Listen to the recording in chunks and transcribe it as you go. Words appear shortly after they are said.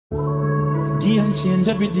Game change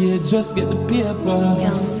every day, just get the paper.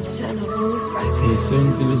 Hey,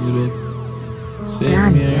 Saint Elizabeth,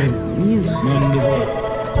 Saint Mary, Monday.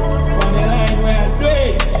 On the line where I do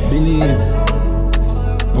it. Believe.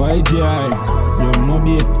 YGI, your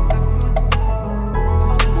Myob.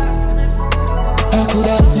 I could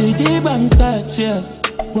have taken bank side chest.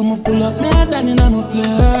 When I pull up, me down in my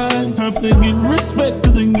place. Have to give respect to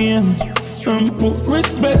the game. And put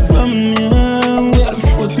respect on me. We are the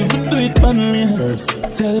first you to do it finally.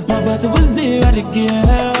 Tell poverty was zero at the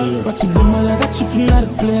game. But you do my like that you from another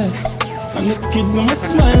place. And the kids know my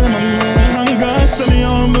smile and my man. Thank God, send me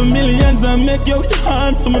on my millions and make you with your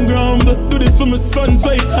hands on my ground. But do this for my son so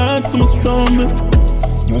it hands to my stumble.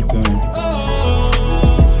 No time.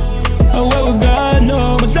 Oh, well, God,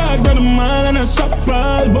 no. My dogs are the man and I shop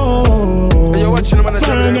all boy. Hey, you're watching them and I'm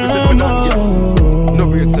trying to listen to damn gas. No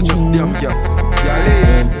breaks, it's just damn gas. Yeah,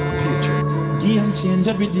 Patriots. Game change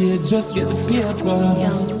every day, just get the paper.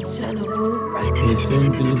 Hey,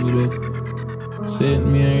 Saint Elizabeth, Saint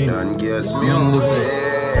Mary, Donn gas music.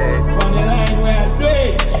 On the line where I do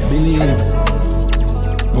it. Believe.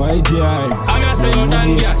 YGI. I'm gonna say you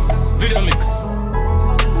Donn gas. Video mix.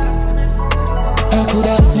 I could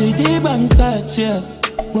have taken bank side chest.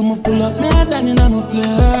 When I pull up, me down in my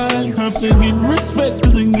place. Have to give respect to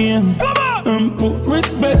the game. And put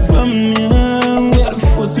respect on me. We are the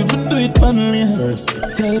first you to do it finally.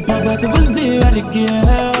 Tell poverty was zero at the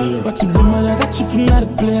game. But you do my like that you from another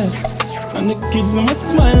place. And the kids know my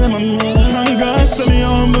smile and my man. Thank God, send me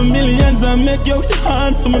on my millions and make you with your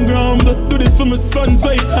hands on my ground. But do this for my son so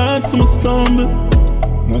it hands to my stumble.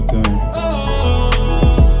 No time.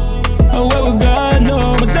 Oh, well, God,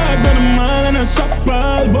 no. My dogs are the man and I shop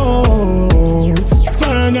all boy.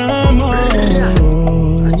 Skeng&More.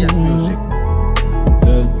 Yes, music.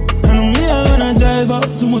 And me, I wanna drive up.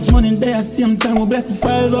 Too much money there, same time we bless the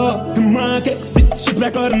 5 up. The market sit, ship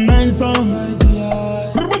like all the 9 songs.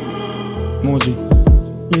 Moji.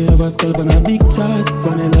 We have a skull on a big charge.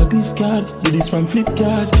 Vanilla gift card. Do this from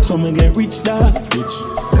Flipkart. So me get rich, dad. Rich.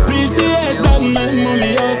 PCH, that man,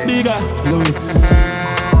 money house bigger. Lois. I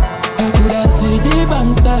could have taken the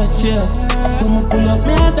bank side chest. When I pull up,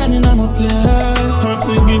 me down in my place. Have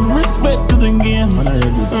to give respect to the game.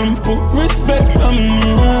 And put respect on me. We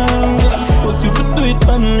are the first you to do it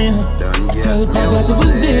finally. Tell poverty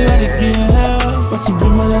was zero at the game. But you do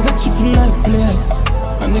my like that you from another place.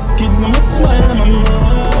 And the kids know my smile and my mind.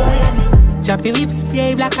 Drop your whip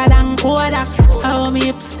spray blacker than Kodak. How me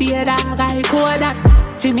hip stay that guy Kodak.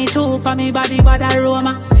 Jimmy Choo for me body but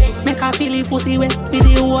aroma. Make a Philly pussy wet with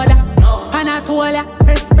the water. Panatola,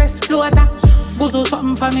 press floater. Guzo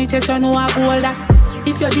something for me chest you know I gold that.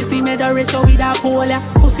 If you diss me made a race with a polar.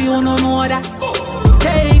 Pussy you no know that.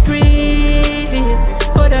 Take risks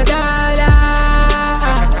for the dollar.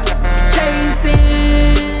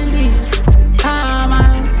 Chasing this.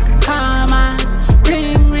 Commas,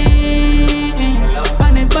 ring,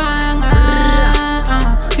 pan it bang,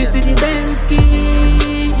 she see the Benz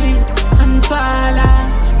key, and swallow.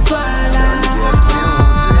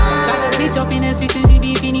 Got a bitch up in the city, she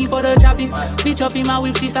be finny for the traffic. Bitch up in my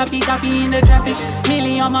whip, she stop happy in the traffic.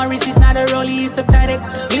 Millie on my wrist, it's not a rollie, it's a paddock.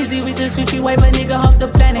 Glizzy with the switchy wipe, a nigga off the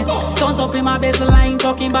planet. Stones up in my bezel line,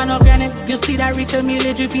 talking about no granite. You see that Richard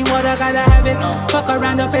Mille dripping water, gotta have it. Fuck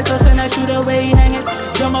around the face, so send I shoot away, hang it.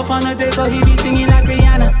 Jump up on the Draco, he be singing like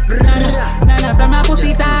Rihanna. Nana, from my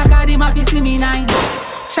pussy talk, I did my see me nice.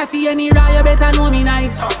 Shotty any raw, you better know me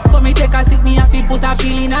nice. For me take a sit, me have to put a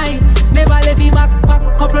pill in night. Never left me back,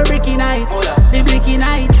 couple bricky night. They blicky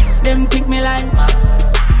night, them think me like.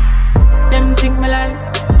 Them think me like.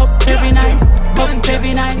 Up every night.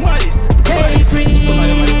 Take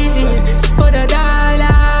risks for the dollar.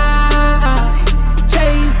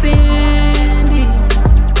 Chasing this.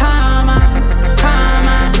 Commas,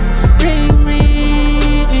 ring,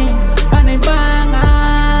 pan it bang.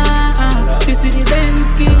 She see the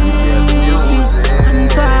Benz key and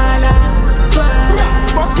swallow.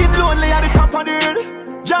 Fucking lonely at the top of the hill.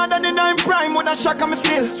 Jordan in 9 prime when I shock me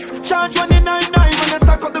still. Charge 199 when I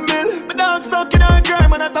stack up the mill. My dog stuck in a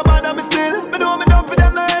grime and I top bad me still. Me know me dump with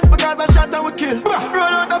them the rest because I shot and we kill. Run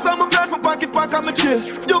out of some flash, my pocket pack and me chill.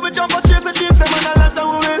 Do me jump for chase the jeeps and when I land and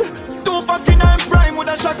we will. 2 fucking 9 prime with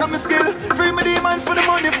a shock and me skill. Free me demons for the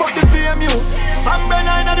money, fuck the fame youth. I'm Ben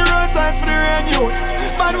 9 on the road signs for the rain youth.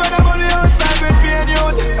 Bad when I'm on the outside with pain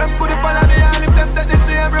youth. Them could follow me all if them take the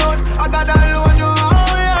same road. I got that loan you.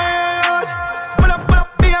 Pull up,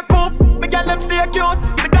 be a coupe. Me get them stay cute.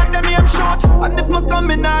 Me got them aim short. And if me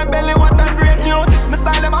come in our belly, what a great youth. Me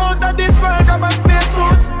style them out of this world, I'm a space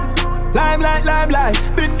suit. Limelight.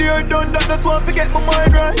 Been there, done that, just won't forget my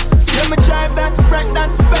mind right. Yeah, me drive that, break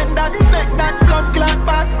that, spend that, make that.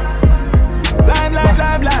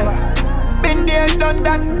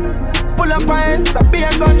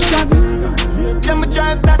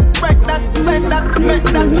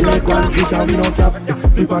 one bitch and we no cap.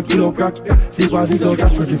 Flip a kilo crack. Deposit your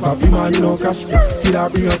cash, pretty fat, man, you no cash. See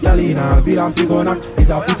that bring up Galina, Villa figure knock. It's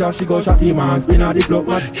a picture, she go shotty man, spin a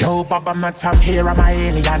diplomat. Yo, Baba, I'm not from here, I'm a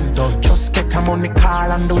alien. Don't just get them on the car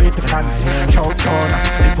and do it to France. Show Jonas,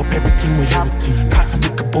 lift up everything we have. Cause I'm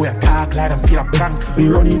a boy, I talk like I'm feeling prank. We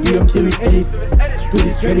run it, them till we edit. To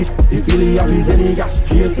the credits, the Philly have his any gas.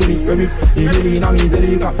 Straight to the remix, the million of his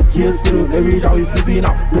any gas. Case full of every day we flipping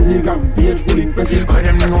up. Masicka, page fully pressing. But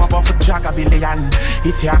them know about for Dragga billion.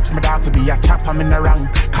 If you ask my dog to be a chap, I'm in the wrong.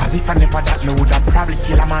 Cause if I never that, me would have probably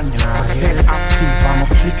kill a man, you know. Sell active, I'm a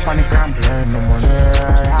flip on the gram. Learn no more,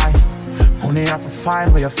 only have to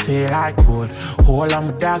find where you feel like good. Hold on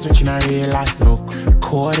with dogs, which in a real life. Look,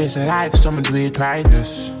 code is life, so I'ma do it right.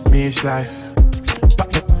 This means life.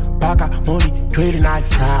 Bag of money, trading I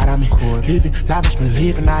fraud on me. Living lavish, me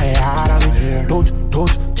living I hard on me.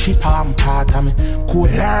 Don't cheap, I'm part of me. Cool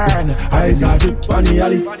learn. I saw drip on the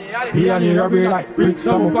alley. Me and the robbery like bricks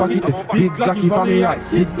on my pocket. Big jockey for me right.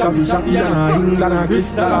 Sit coffee shotty and a England and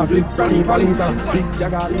crystal. Flip from the police and big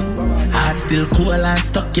jagger. Heart still cool and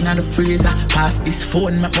stuck in the freezer. Pass this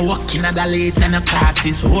phone, make me walk in the late and the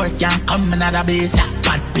classes. Work can't come in the base.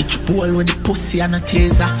 Bad bitch bowl with the pussy and the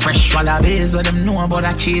taser. Fresh wallabies what them know about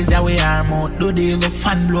a cheese. We are more do the evil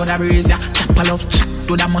fan blow the breeze. Chop a love chat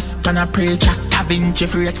to the must on a preacher. Da Vinci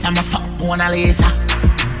freaks and my fuck Mona Lisa.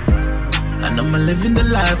 And I'm living the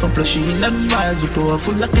life, I'm plushing in the vibes. We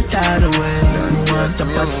powerful like a tidal wave. You want a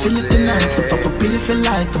bad feel it tonight, so pop a pill if you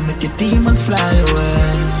like. To make your demons fly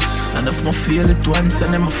away. And if I feel it once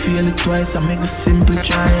and then I feel it twice, I make it simply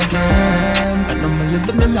try again. And I'm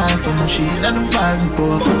living the life, I'm plushing in the vibes. We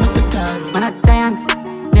powerful like a tidal. Man a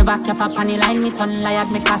giant, never kept up on the line. Me turn liar,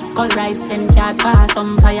 make a skull rise 10 yard pass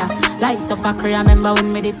on fire. Light up a career, remember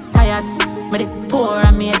when me did tired. Me did poor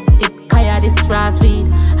and me it kaya. This raw weed,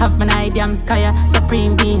 have an idea I'm skyer.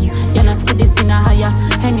 Supreme being, you know see this in a higher.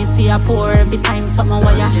 Hennessy a pour every time something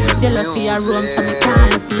wire. Jealousy a room so me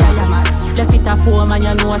can't lift the higher. Left it a foam and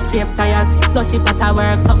you know straight tires. Dutchy pot a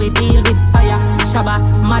work so we deal with fire. Shabba,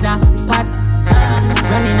 mother, pot.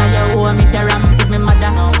 Running on your home if you ramp with me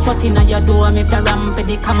mother. Cutting on your dome if you ramp with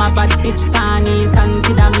the camera. Bad bitch panties,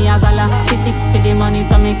 consider me as a la. She tip for the money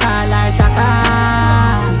so me call her Taka.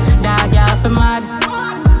 Dog ya for mad,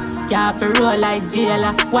 ya for roll like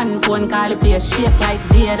jailer. One phone call the place shake like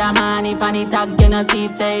Jada. Money pan it tag you no see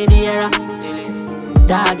it say the era.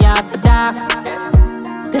 Dog ya for dark,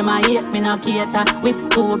 them a hate me no cater. Whip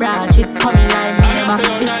too broad, shit coming like Myob.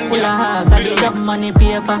 Bitch full of house, I did up money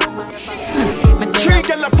paper. Three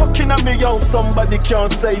girl a fucking on me, yo, somebody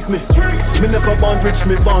can't save me. Me never born rich,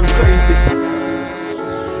 me born crazy.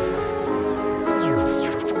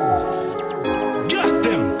 Gas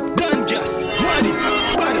them, done gas, baddest.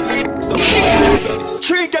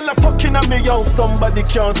 Three girl a fucking on me, yo, somebody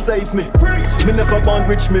can't save me. Me never born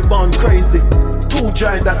rich, me born crazy. Two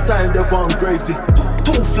giant that style, they want gravy.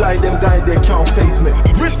 Two fly, them guy, they can't face me.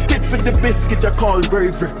 Risk it for the biscuit, you call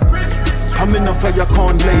bravery. I'm enough for your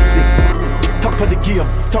corn lazy. Top of the game,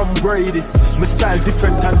 Tom Brady. My style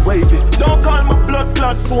different and wavy. Don't call my blood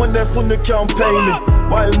clot phone, there for you can't pay me.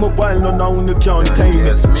 While my while no now you can't tame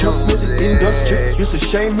me. Just me, industry, used to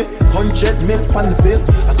shame me. 100 mil on the bill,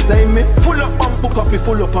 I say me. Full up bamboo coffee,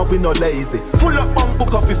 full up and we no lazy. Full up bamboo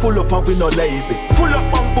coffee, full up and we no lazy. Full up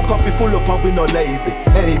bamboo coffee, full up and we no lazy.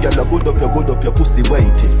 Hey girl, good up your pussy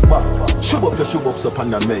weighty. Shove up your up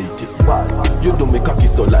and I made it. You do me cocky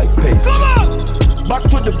so like pastry. Back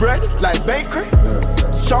to the bread, like bakery.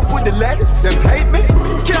 Chop with the lead, them hate me.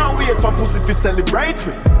 Can't wait for pussy to celebrate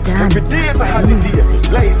me. Every day is a holiday,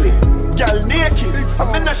 lately. Girl naked,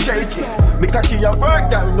 I'm in a shaky. Me cocky a work,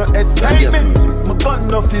 girl no escape me. My gun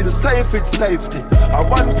no feel safe with safety. I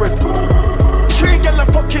want press. Three girl a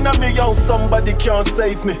fucking on me, yo, somebody can't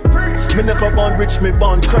save me. Me never born rich, me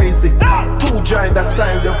born crazy. Two giant that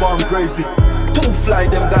style, they born gravy. Two fly,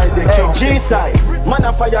 them guy, they can't. G-side, man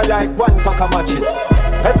a fire like one pack of matches.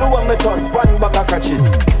 Everyone me turn, one bag of catches.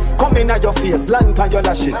 Come in at your face, land on your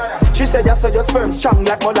lashes. She said you saw your sperm strong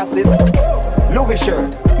like molasses. Louis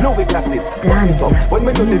shirt, Louis glasses. When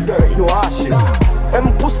me do the dirt, no ashes.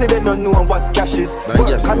 Them pussy they don't know what cash is.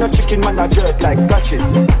 Work on a chicken man a jerk like scratches.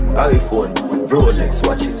 iPhone, Rolex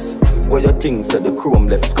watches. Where your things said the chrome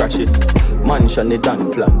left scratches. Mansion it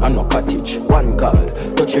done plan and no cottage. One call,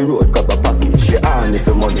 touch the road, grab a package. She on if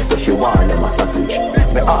the money so she want them a sausage.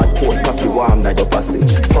 Me hard cold cocky warm like your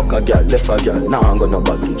passage. Fuck a girl, left a girl, now I'm gonna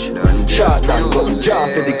baggage. Shot down, go jar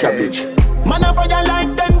for the cabbage. Man a fire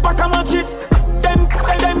like 10 pack of matches. 10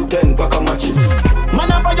 pack of matches.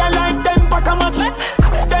 Man a fire like 10 pack of matches.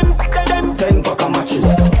 10 pack of matches.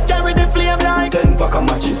 Carry the flame like 10 pack of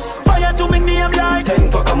matches. Fire to me name like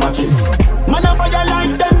 10 pack of matches.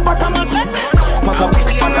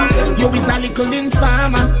 Likkle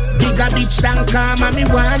informer. Bigger bitch than karma, me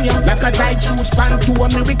want you. Like a tight shoes, pantu,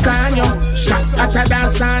 me we can you. Shot at a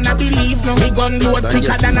dance and I believe no. Me gun load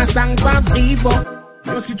quicker than a song for fever.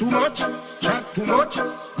 You see too much, chat too much.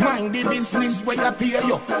 Mind the business where you pay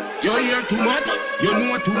you. You hear too much, you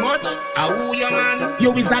know too much. Who you man?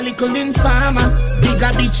 You is a Likkle informer.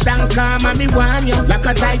 Bigger bitch than karma, me want you. Like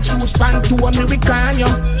a tight shoes, pantu, me we can you.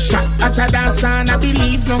 Shot at a dance and I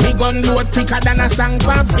believe no. Me gun load quicker than a song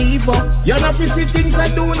for fever. You know fi see things I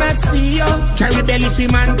do not see you. Carry belly fi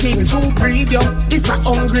man things who breed you. If I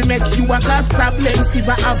hungry make you a cause problems. If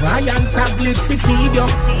I have iron tablet fi feed you.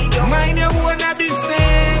 Mind your own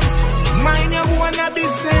business. Mind your own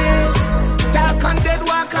business. Talk and dead,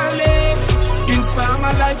 walk and live.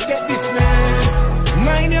 Informer life get dismissed.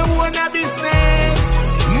 Mind your own business.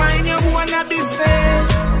 Mind your own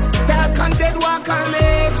business. Talk and dead, walk and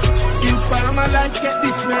live. Informer life get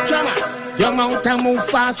dismissed. Your mouth a move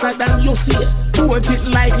faster than you see it. Put it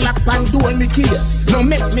like lock and do me case. No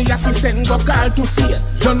make me have to send go call to see it.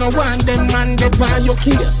 You no want them man they buy your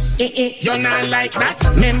case. You're not like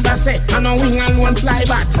that. Member say I no wing alone fly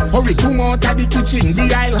back. Hurry come out of the kitchen,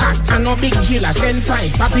 the aisle hot. I no big jilla 10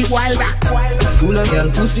 times, papi wild that. Full of girl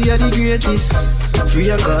pussy are the greatest. Free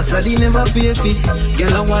a cost I never pay fee.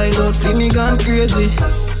 Girl a wild out fi me gone crazy.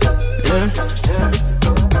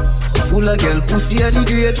 Full of girl pussy are the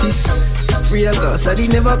greatest. Free a cost I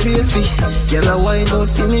never pay fee. Girl a wild out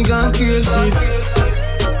fi me gone crazy.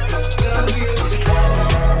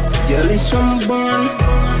 Girl is from born.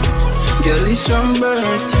 Girl is from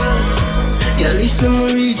birth. Girl is till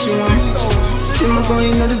me reach you one. Till me go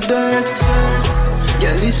into the dirt.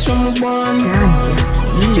 Girl is from born.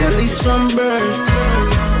 Girl is from birth.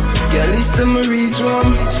 Girl is till me reach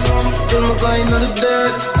one. Till me go into the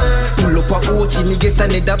dirt. Pull up a Ochi, me get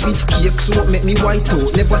another bitch cake. So make me white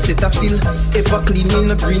out, never set a feel. Ever clean me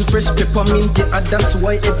no green, fresh peppermint. Yeah, that's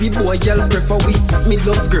why every boy girl prefer we. Me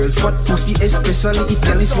love girls, fat pussy especially. If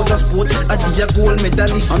Alice was a sport, Addi a gold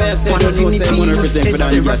medalist. I say don't know say I represent for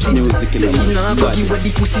that jazz music. Say she nah go give where the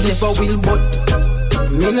pussy never will, but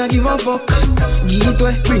me nah give a fuck. Give it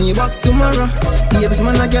away, bring it back tomorrow. Babes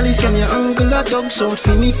man a girl is can your uncle a dog shout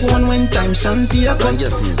for me phone when time shanty a come.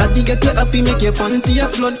 Addi get you happy, make your panty a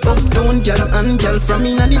flood. Uptown girl and girl from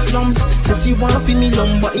inna the slums. Say she want for me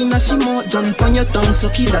lumber inna she mouth. Jump on your tongue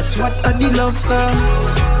sucky, that's what Addi love her.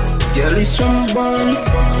 Girl is from born.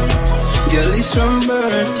 Girl is from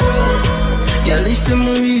birth. Girl is till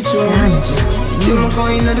me reach home. Till me go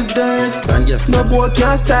inna the dirt. No boy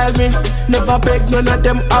can't style me. Never beg none of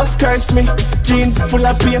them ask curse me. Jeans full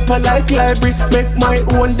of paper like library. Make my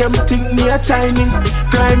own, them think me a Chinese.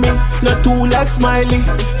 Grimy, not too like Smiley.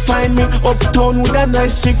 Find me uptown with a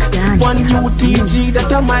nice chick. One UTG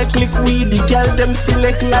that I might click with. The girl them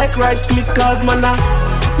select like right click. Cause man I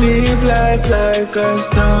live life like a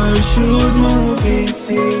star. Shoot movie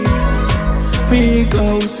scenes. Big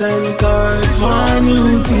house and cars. One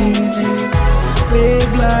UTG.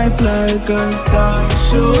 Live life like a star.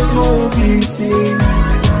 Shoot movie scenes.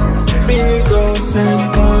 Big house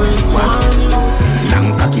and cars.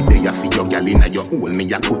 Long cocky day you feel your gal inna your hole, me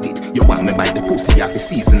ya cut it. You want me buy the pussy you fi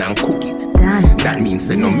season and cook it. That means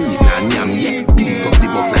say no meat nah yam yeah. Beat up the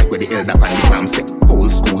buff like where the elder pan the ram say.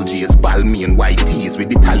 Old school J's, Balmy and white tees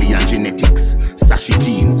with Italian genetics. Sashi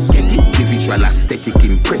jeans, get it? The visual aesthetic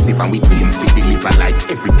impressive and we aim fi deliver like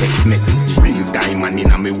every text message. Real diamond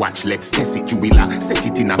inna me watch, let's test it. You will set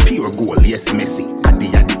it in a pure gold, yes messy. Addi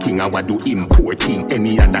a the king, I wa do importing.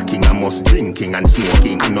 Any other king I must drinking and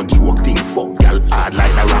smoking. I'm not joking, fuck y'all hard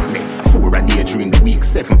like a rock me. 4 a day during the week,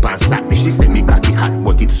 7 pounds Saturday. She say me cocky hot,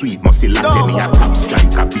 but it's sweet. Must see latte me a top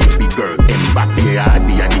strike, a baby girl. Mbappe,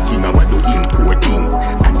 Addi a the king, I wa do importing.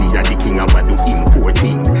 Addi a the king, I wa do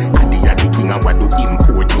importing. Addi a the king, I wa do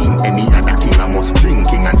importing. Any other king I must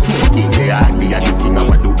drinking and smoking. Yeah, Addi a the king, I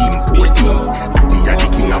wa do importing. Addi a the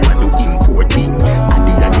king, I wa do importing.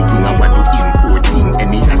 Addi a the king, I wa do importing.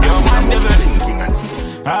 Any other king I must drinking and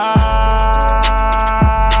smoking.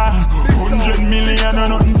 100 million and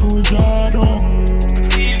nothing for Jordan.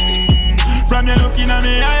 From you looking at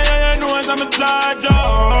me, I know I'm a charge.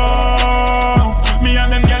 Me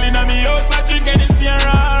and them gal in me house, I drink any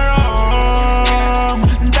Sierra rum.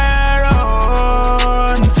 They're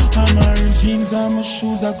on. I'm wearing jeans, I'm a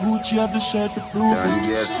shoes, I Gucci, have the shirt for proof.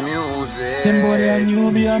 Music. Them boy, I'm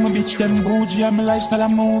newbie, I'm a bitch, them bougie, I'm a lifestyle,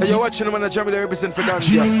 I'm movie. Hey, you watching them on the Jamie, they represent for Donn.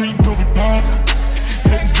 Jewelry double pop,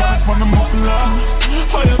 exhaust on the muffler.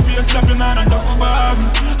 Fire beer chopping on a duffel bag.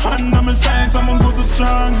 And I'm a science, I'm a buzzer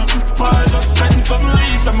strong. Fire just send some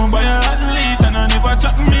leads, I'm a buy a athlete. And I never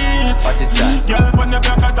chop meat. What is that? Girl, on the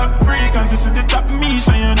back of top frequency, see the top me,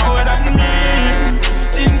 so you know what that mean.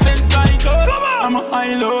 Incense like a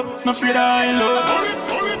pile up, no fear oil up.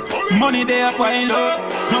 Money there pile up,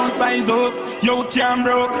 no size up, yo can't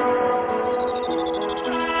broke.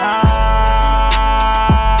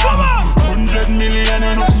 100 million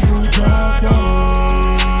and nothing to drop, yo.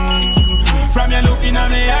 From you looking at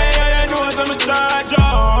me, I know some charge, yo.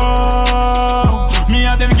 Me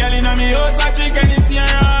have them girl in me house, I chicken is here.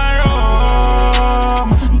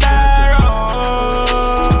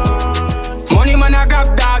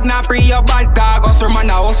 Free your bad dog, hustle man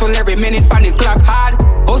a hustle every minute pan the clock hard.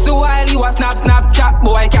 Hustle while you a snap,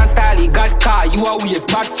 boy can't style he got car, you a waste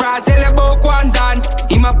bad fraud. Tell about one Donn,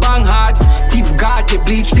 him a bang hard. Tip guard, the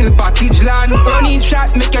bleach till package land. Running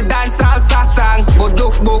shot, make you dance salsa song. Go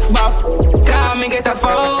duff, buff, buff. Come and get a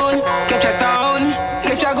phone, catch a town,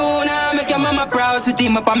 catch a guna, make your mama proud. Sweet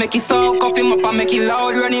him up and make it so, cuff him up and make it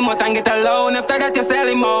loud. Run him out and get a loan, after that you sell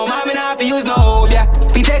him out. Mommy not fi use no Obeah,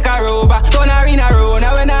 fi take a rover, turn her in a row.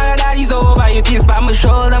 Now when all of that is over, you kiss by my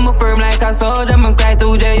shoulder, I'm firm like a soldier, I'm cry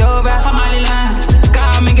to Jehovah. Come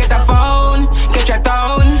and get a phone, catch a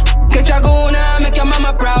town, catch a guna, make your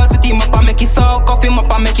mama proud. Sweet him up and make it so, cuff him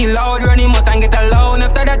up and make it loud. Run him out and get a loan,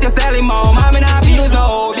 after that you sell him out. Mommy not fi use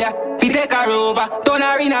no Obeah, fi take a rover, turn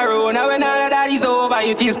her in a row. Now when all of that is over,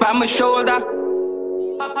 you kiss by my shoulder.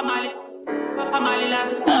 Papa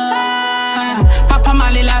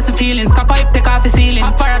Malie lost the feelings. Copper hip take off the ceiling.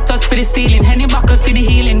 Apparatus for the stealing. Henny buckle for the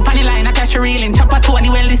healing. Panny line a cash reeling. Chopper 20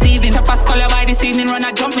 well deceiving. Chopper scholar by this evening. Run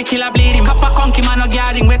a jump me kill a bleeding. Copper conky man no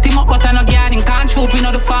guarding. Wet him up but I no guarding. Can't shoot we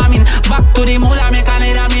know the farming. Back to the moolah make a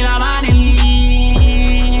little miller money.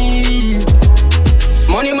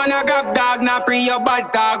 Money man a grab dog, not free your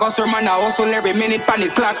bad dog. Hustle man a hustle every minute pan the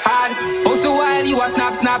clock hard. Hustle while you a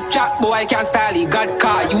snap chat, boy can't style he got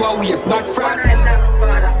car. You a waste bad fraud.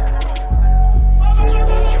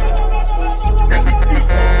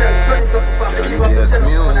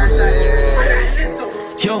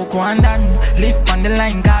 Jquan Donn, live on the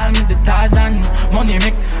line, call me the Tarzan. Money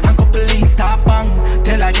make and couple links stop bang.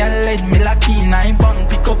 Tell a girl let me lucky nine bang.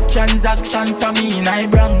 Pick up transaction for me in I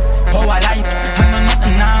Bronx. Our life, I know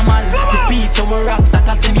nothing normal. The piece of a rock that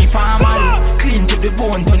I semi-formal. Clean to the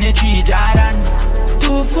bone, 23 Jordan.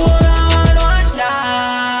 2 4 1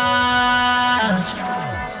 charge.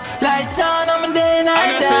 Lights on, I'm a day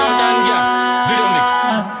night. Video mix.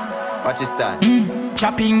 Watch this time.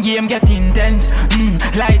 Chopping game get intense.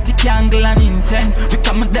 Light the candle and incense.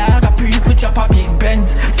 Become a dog, I pray for chop a big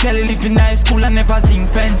Benz. Still live in high school and never sing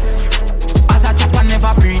fence. As a chopper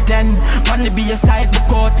never pretend. Man be a side book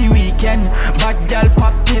out the weekend. Bad girl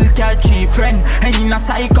pop pill catch cheap friend. And in a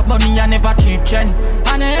psycho but me I never cheap trend.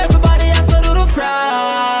 And everybody has to do the fraud.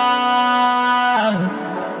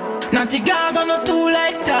 Not the guy gonna do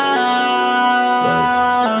like that.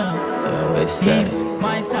 What's that?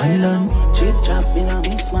 My silent chip chop in a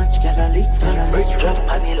mismatch, get a lick. Break drop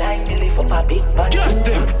on the line, me lift up a big body. Gas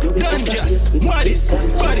them, done gas, bodies.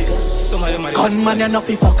 Gunman you no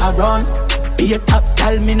fi fuck around. Be a top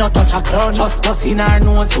girl, me no touch a crown. Just bust in her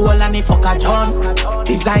nose hole and he fuck a John.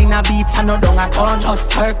 Designer beats and no dung a ton. Just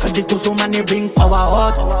circle the gozo man, he bring power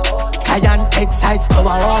out. Giant head sides cover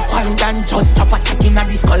off. And then just drop a check in a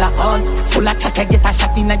this color con. Full of chat, get a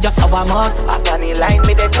shot in a just sour mouth. Back on the line,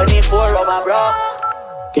 me the 24 over bro.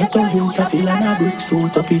 Get a view, to feel and a brick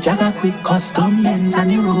suit up the Dragga quick. Custom men's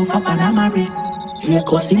and the roof up and a marry.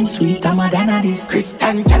 Draco sing sweet, I'm a than a this.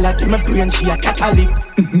 Christian Keller to my brain, she a Catholic.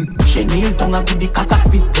 She kneel down and with the caca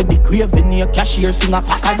spit. Get the craving near cashier, swing a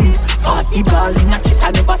pack of this. 40 ball in a chest,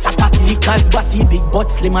 I never sack a click. Cause body big but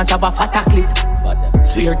slim as have a fatter clip.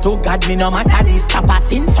 Swear to God, me no matter this.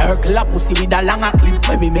 Tapas in circle, a pussy with a longer clip.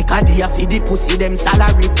 When we make a deal for the pussy, them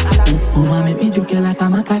salary. Mama make me joke like a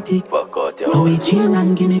macatic. Now we chill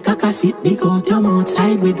and give me caca sit. Big out your mouth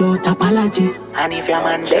side without apology. And if your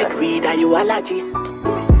man dead, read a you allergy.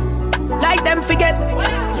 Like them forget.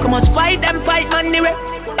 Come on, fight them, fight man the rep.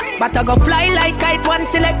 But I go fly like kite one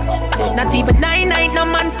select. Not even 9 no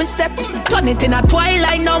man for step. Turn it in a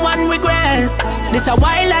twilight, no one regret. This a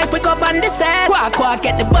wildlife, wake up on the set. Quack, quack,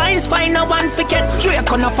 get the vines, find no one forget.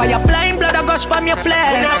 Straight on a fire, flying blood a gush from your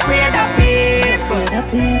flesh. We're not afraid of people.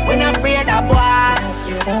 We're not afraid of boy.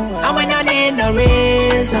 And we don't need no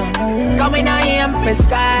reason. Cause we not aim for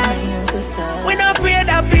sky. We're not afraid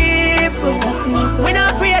of people. We're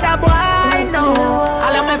not afraid of boy, no.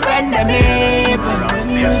 All of my friends, them evil.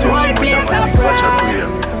 One place of pride.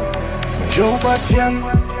 Yo, but young.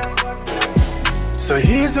 So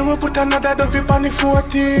here's how we put another dopey on the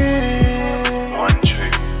 40. 1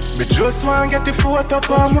 tree. Me just want to get the photo up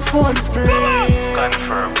on my phone screen.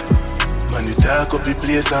 Confirm. Man, you talk up the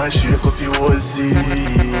place and shake up your whole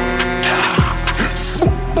scene.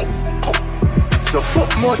 So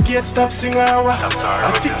fuck more gate, stop sing our.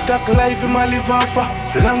 A TikTok live in my live off.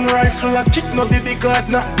 Long rifle, a kick no baby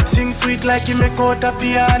gardener. Sing sweet like he make out a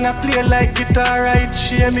piano. Play like guitar, right,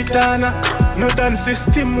 shame it on. No dance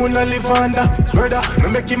system, we no live under. Brother, no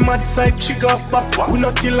make him mad side, chick off back. We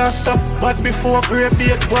no kill and stop, but before grave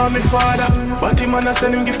bait, want me father. But him and I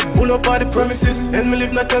send him gift, pull up all the premises. And me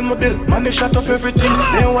live not tell my bill, man they shut up everything.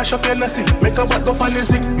 Then wash up your nasi, make a bat go for the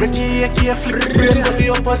sick. Make a flip, brain go the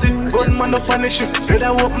opposite. Gun man up on the shift, better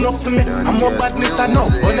open up to me. I'm more badness I know,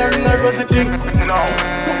 on a ring a rosy thing. No.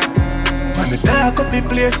 Man the dark up the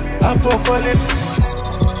place, apocalypse.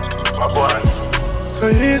 My boy. So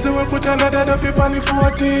easy we put another dopey on the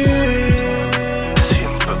 40.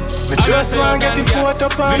 Me just want get the photo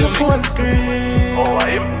up on the phone screen. Oh, I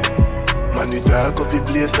am. Man, the dark up the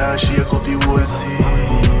place and shake up the whole scene.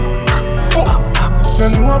 No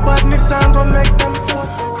know badness and gon' make them force.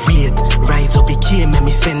 Wait, rise up, it came, make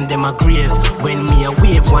me send them a grave. When me a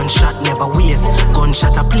wave, one shot never waste.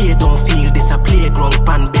 Gunshot a play, don't feel this a playground.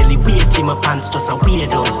 Pan belly, wait, in my pants just a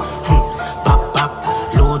weirdo. Bap bap,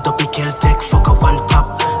 load up, it kill tech, fuck a one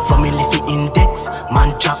pop. From me lift index,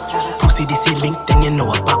 man chop. Pussy this link, then you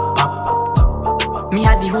know a pop pop. Me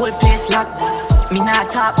had the whole place locked. Me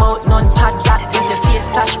not talk about none pad that. Get your face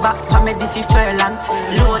flashback from me this Furlan.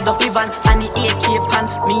 Load up Ivan and the AK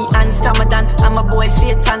pan. Me and Stammadan, I'm a boy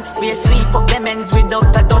Satan. We sweep up them ends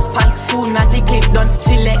without a dustpan. Soon as he click done,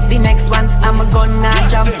 select the next one. I'm a gun now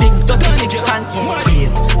jam big 36 pan.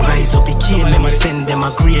 Wait, rise up, it came, let me send them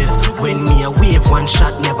a grave. When me a wave, one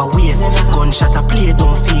shot never waste. Gunshot a play,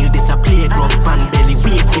 don't feel this a playground. Pan belly,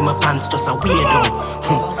 wait, in my pants just a weirdo.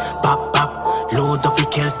 Bap bap, load up the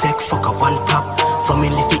Celtic, fuck a one pop. From me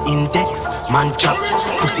lift index, man chop.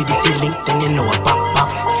 Pussy this link, then you know a pop pop.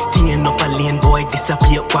 Staying up a lane, boy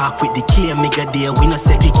disappear. Walk with the K, mega day. We no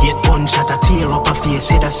segregate, gunshot a tear up a face.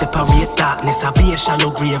 Head a separate darkness, a be a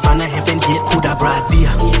shallow grave and a heaven gate. Coulda broad day.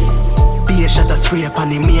 Be a shot a spray upon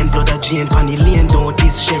the main, blood a Jane pan the lane, don't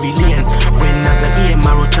this Sherry Lane. When as a aim,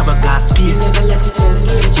 marrow travel gas space.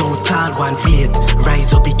 Yo, tall one beat,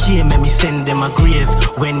 rise up, it came, make me send them a grave.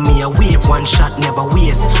 When me a wave, one shot never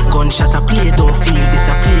waste. Gunshot a play, don't feel this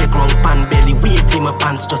a playground. Pan belly, wait, in my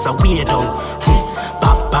pants just a weirdo.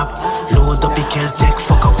 Bap bap, load up the Celtic,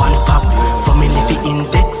 fuck a one pop. From me lift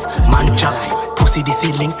index, man chop. See this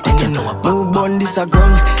link, then you know about. Move on this a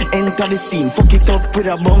Grung, enter the scene, fuck it up with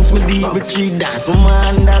a bounce. Me deep with 3 dance, my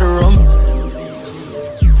man that rum.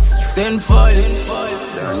 Send file,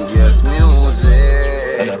 don't just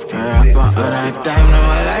music. Rapper on that time in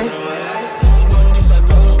my life.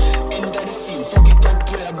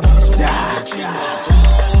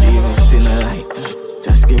 Leave us in a light,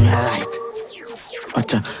 just give me a light.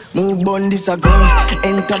 Move on this a Grung,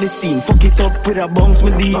 enter the scene, fuck it up with a bounce.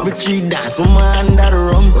 Me deep with 3 dance, my man that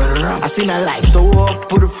rum. I seen a life, so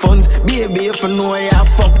up with the funds. Baby, if you know I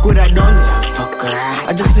fuck with a dunce.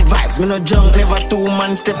 I just see vibes, me no junk, never 2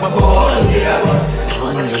 man step above 100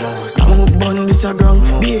 of us. Move on this a Grung,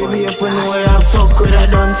 baby, if you know I fuck with a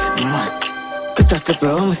dunce. Get a step,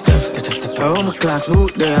 how my step, get a step, how my clocks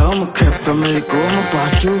boot there, how my crep from my liquor, how my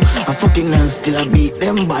pass through. I fucking hell still I beat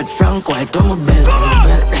them bad Frank White on my belt,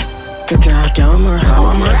 Get a rock, how my rock, how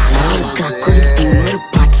my rock. How my crack with the spoon with the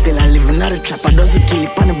pot, still I live in the trap, I doesn't kill it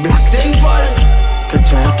on the block. Sing for it.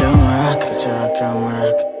 Get a rock, how my rock, get a rock, how my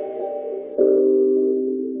rock.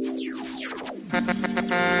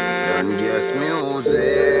 Don't just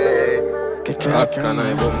music. Get a rock, how my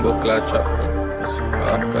rock.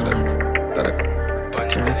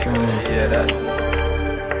 Yeah, that.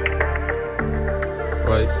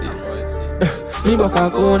 Right, see. Me back a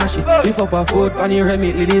go on a shit. Lift up a foot on your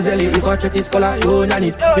Rymey with the zelly. If I check his color, you on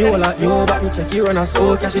it. Me all at you, but me check you run a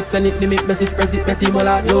so cash it. Send it, limit message, press it, bet him all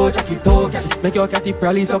at you. Check it, to cash it. Make your catty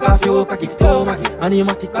probably suck off you, cock it, to mag it.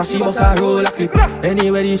 Animatic, cause she bust a roll a clip.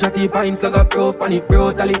 Anyway, the shotty pine, slug up proof, panic,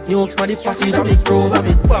 brutally. Nukes, man, the posse, that me prove of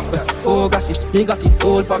it. Focus it, me got it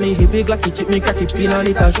old for me. He big like it, chip me, crack it, pin on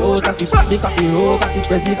it and show the fish. Me copy roll, cause it,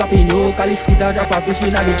 press it, copy no. Call it, spit a drop a fish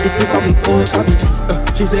in a bit, me from the coast of it.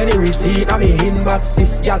 She say the receipt, I me inbox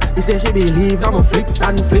this gal. He say she believe, now my flips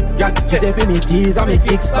and flip gal. She say for me tease, I me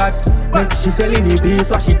kicks back. Next she selling the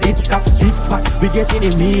beast, what she did cap, deep pack. We getting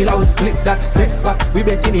the meal, I will split that clips back. We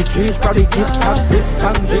betting the trees, probably gift cap, sips,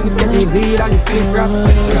 strong drinks, getting weed and the split rap.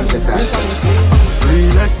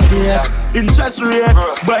 Real estate, interest rate,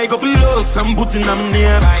 buy couple lows, I'm putting them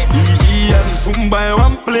near. and soon buy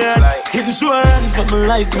one plane. Insurance, but my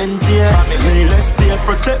life maintain. Real estate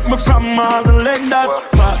protect me from all the lenders.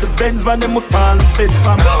 Park the Benz van them with all the feds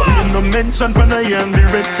from. You no mention from the young the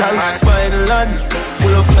rectal. Buy the land,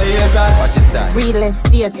 full of players. What is that? Real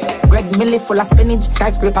estate, Greg Millie full of spinach.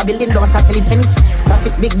 Skyscraper building, don't start till it finish.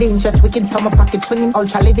 Traffic big dangerous, wicked summer pocket swinging.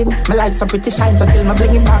 Ultra living, my life so pretty shine, so till my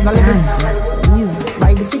blinging back no living.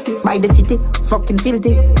 By the city, fucking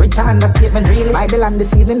filthy. Rich understatement really. By the land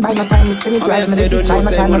this evening, by no time to spin it. Drive me the time,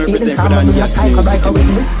 my time of feelings. Time on your cycle, bike with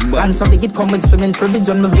me. And so big it come with swimming privilege.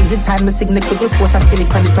 When me visit, time me signal quick. Scotia still it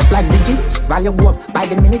credit up like Digi. Value go up by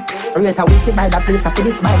the minute. Rate a weekly by that place I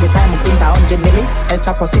finish. By the time I print 100 million. El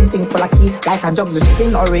Chapo thing full of key. Like a jug the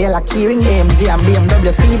shipping or real a keyring. AMG and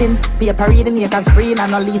BMW feeding. Paper reading, haters screen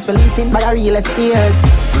and all lease releasing. By a real estate.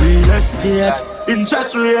 Real estate,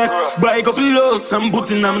 interest rate. Buy couple lows and put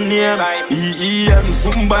in a name. EE&M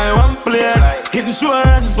soon buy one plane.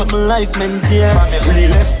 Insurance, but my life maintain.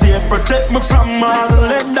 Real estate protect me from all the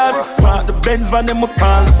lenders. Park the Benz van them with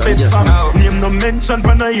all the feds from. Name no mention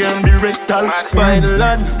from the young the rectal. Buy the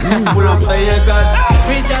land, full of acres.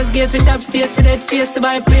 Rich as gates, rich upstairs for that face. To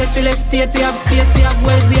buy place, real estate, we have space, we have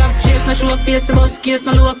wells, we have chase. No show face, about case,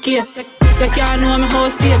 no low key. You can't know me how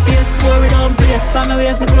stay. PS4 we don't play. From my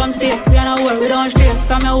waist, me drum stay. We are not war, we don't stray.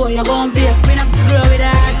 From my war, you gon' pay. We not grow with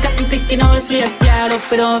that cotton picking all the slave. Yeah, up,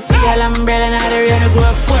 we don't feel umbrella. Now the rain, we grow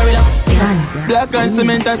up poor, we look safe. Black and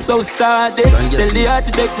cement and so start this. Tell the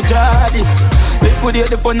architect for this. Liquidate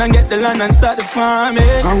the fund and get the land and start the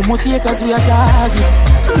farming. How much acres we are target?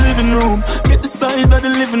 Living room, get the size of the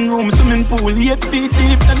living room. Swimming pool, 8 feet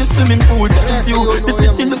deep in the swimming pool. Check the view, the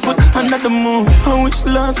city look good under the moon. I wish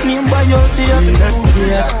last name by your day. Real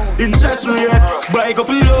estate, interest rate. Buy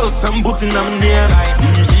couple lows and put in them name.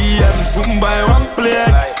 EE&M soon buy one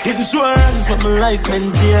plane. Insurance, but my life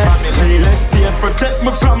maintain. Real estate protect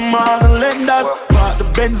me from all the lenders. Park the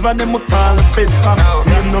Benz van them with all the feds from.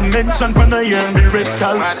 Name no mention from the young the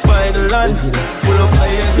rectal. Buy the land, full of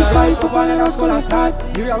players. This fight up and then a school a start.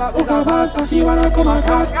 You have a book of Vybz and she wanna come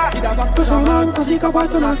across. She have a push on man cause she come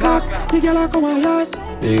out on a clocks. The girl a come a yard.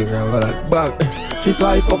 Big girl like back. She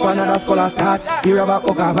swipe up and then a school a start. You have a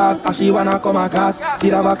book of Vybz and she wanna come across. She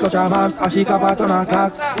have a clutch of mams and she come out on a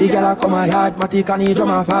clocks. The girl a come a yard. Matic and he drum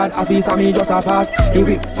a fad. A piece of me just a pass. He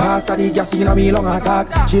whip fast and the gas in a me long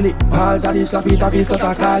attack. She lick balls and the slap it a piece of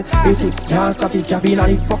a call. If it can't stop it caffeine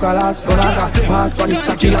and it fuck a last. Gonna pass for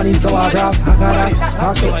the kill and it's so a graph. I got that.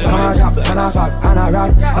 I shot and a drop and a fag and a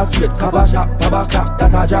rat. A straight cover shot, cover clap,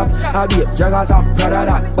 that a drop. A beat, Dragga some, brother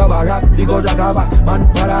that, baba rap. We go Dragga back,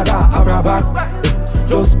 man, brother that, I'm a back.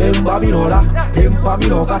 Just remember me no lack. Temper me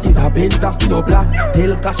no cat is a Benz that spin no black.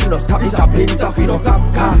 Tell cash no stop is a Benz that we no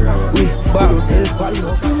cap car. We borrow tell squad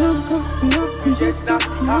no cap. We just snap,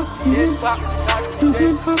 we accident. You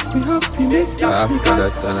say happy, happy, make ya. After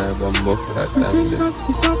that time I bumbo that time. That's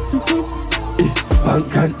we stop pretend.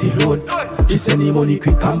 Bank grant the loan. She send the money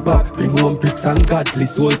quick and pop. Bring home bricks and godly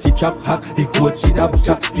soul. She trap hack. The code she dab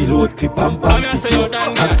shot. The load clip and pop. She chop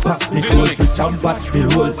hack back. The code she jump back. The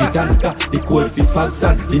roll she danka. The code she fags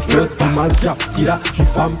and the first from as drop. See that she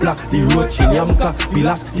fan black. The road she nyamka. We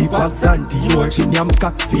lash the bags and the yard she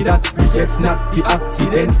nyamka. Fi that rejects not. Fi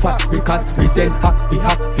accident fat. Because present hack. We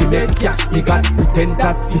hack. Fi make cash. Me got pretend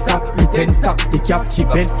that's fi stop. Pretend stop. The cap she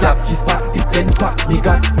bent flap. She spot the 10 pack. Me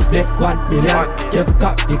got make 1 million. Give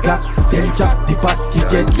cop the glass, then drop the bats. She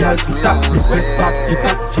get girls to stop the press back. The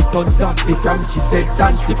top, she turns up the from. She said,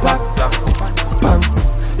 Zanzi back. Bang.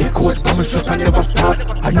 The coach come and shot and never stop.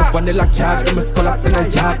 I know vanilla card, I'm a scholar in a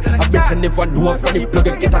yard. I bet I never know from the plug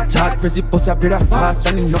and get a charge. Crazy pussy a bit of fast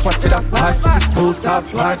and enough for cheddar fast. She's so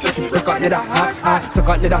soft, bars, so she break out leather hard. Suck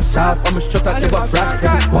out leather sharp, I'm a shot and never flat.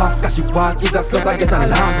 Every walk, cause she walk, is a slut I get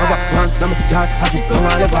alarm. Have a pants, now my yard, as she come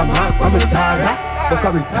and leave a mark. I'm a Zara. Buck a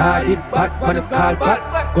retarded bad when I call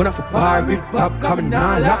back. Gonna for bar with Bap coming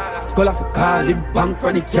on lock. Scholar for calling bank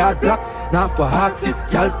from the card block. Now for hearts if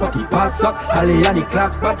girls pocket pass up. Ali and the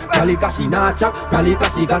clocks bad. Probably cause she not chop. Probably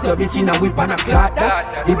cause she got your bitch in a whip and a clock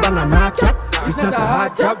that. The bang a knock cap. It's not a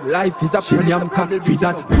hard job. Life is a premium cock. We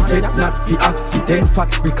that rejects not fi accident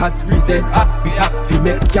fat. Because reason hot. We have fi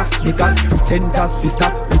make cash. Niggas pretenders fi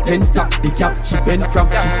stop. Pretend stop. The cap she bend from.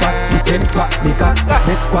 She spot. Pretend pop. Nigga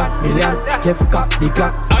make 1 million. Kev cut. The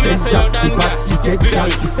clock, then jack the box, she get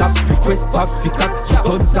down, she stop, request back, she cock, she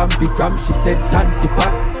turn zombie from, she said Zanzi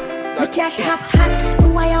back. My cash up hot,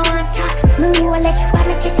 my wire on tax, my Rolex,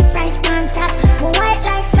 wanna check the price on top, my white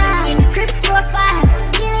like salt, in crypto file,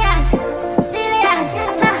 billions,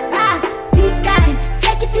 ha ha, big kind,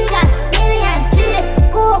 check your figures, millions, straight,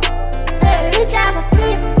 go, so rich have a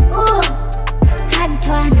flip, ooh,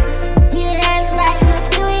 Antoine, millions like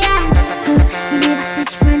billions.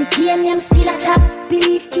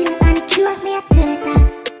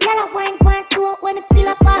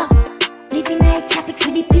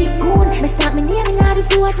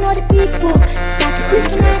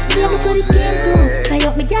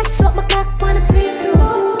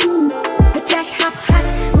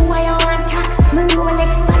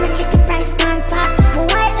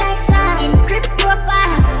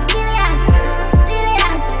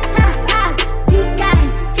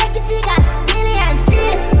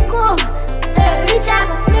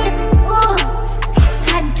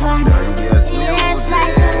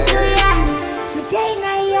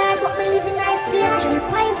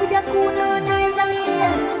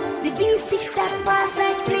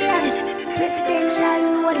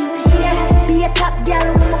 top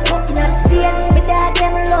girl, I'm fucking out of Spain. My dad,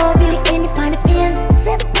 them love, Billy, any pan of pain.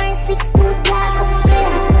 7.62 black of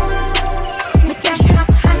flame. My cash up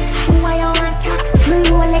hot, who I want tax. My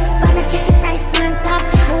Rolex, man, I check the price, man, top.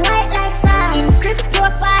 My white like salt, in crypto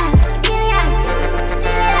profile. Millions,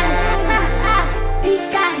 ha, ha. Big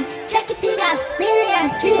guy, check your figures.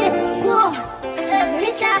 Millions, flip, go.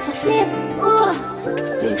 Rich off a flip, ooh.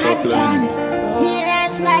 Hot ton,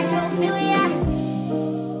 millions like New York.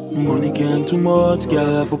 Money can't too much,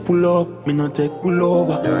 girl have a pull up, me not take pull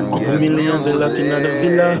over. Couple millions are locked in at the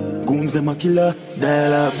villa. Goons them a killer,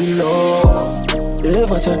 dial up below. They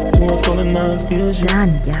ever chat to us calling on spaceship.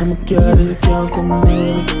 I'm a cat, they can't come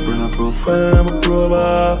near me. Run a profile, I'm a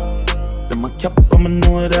prober. Them a cap, I'm a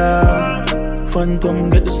know that. Phantom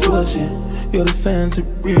get the soul shit. You're the science, it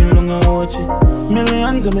real long I watch it.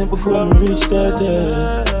 Millions of me before I reach 30.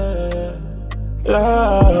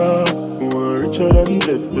 Yeah, more richer than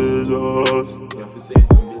Jeff Bezos.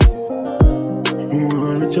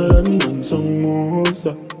 More richer than some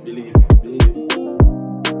Musa.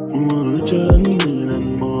 More richer than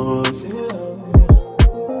Elon Musk.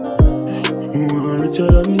 More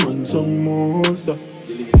richer than some Musa.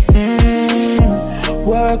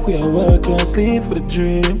 Work, we are work, can't sleep for the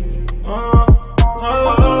dream.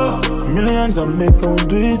 Millions I make, I won't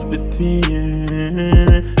do it with the team.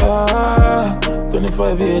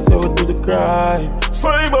 25 years, I would do the crime.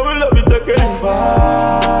 Sorry, but we love it, I can't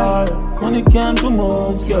fight. Money can't do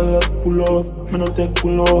much, girl, I pull up. Me no take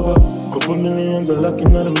pull over. Couple millions are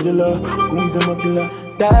locking at the villa. Goons them a killer,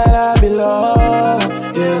 die below.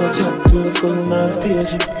 Yeah, go chat to us, calling on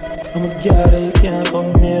spaceship. I'm a guy that you can't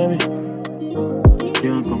come near me. You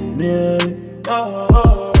can't come near me.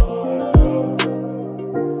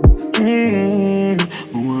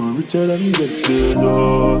 Richer than Jeff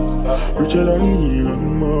Bezos, richer than Elon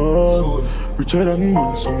Musk, richer than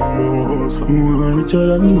some Musa, richer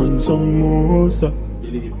than some Musa.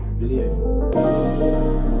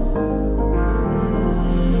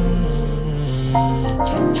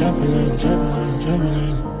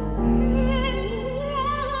 Traveling.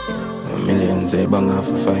 Millions they bang off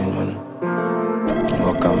a fine man.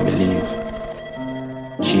 I can't believe.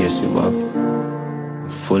 Chase it back.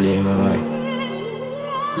 Fully in my mind.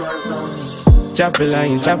 Chop a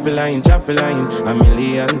line. A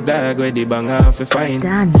millions dog where they bang off a fine.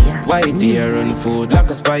 White deer run food like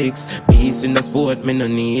a spikes. Peace in the sport, me no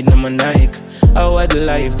need no man Nike. How are the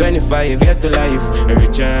life, 25 yet to life.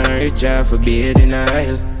 Richer for beard in a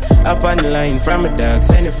aisle. Up on the line from a dog,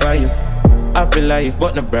 send a file. Happy life,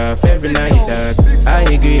 but no breath every night, dog. I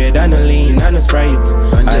agree, I no lean, I no Sprite.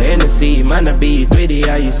 I Hennessy, man, I beat with the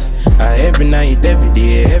ice. Every night, every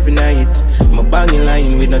day, every night. My banging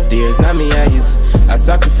line with no tears, not me eyes. I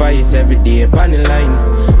sacrifice every day upon the line.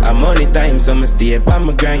 I'm money time, so I stay upon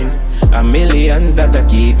my grind. A millions that I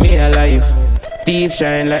keep me alive. Deep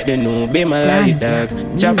shine like the new be my light, dog.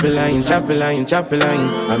 Chop a line.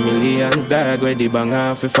 A millions, dog, where the bang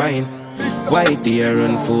off a fine. White deer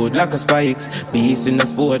run food like a spikes. Peace in the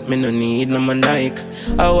sport, me no need no man Nike.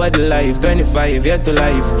 How are the life, 25 yet to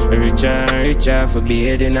life. Richer for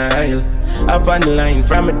beard in a aisle. Up on the line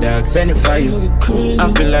from a dog, send a file.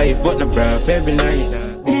 Happy life, but no breath every night.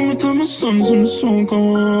 Let me tell my sons when the sun come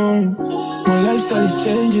on. My lifestyle is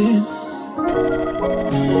changing.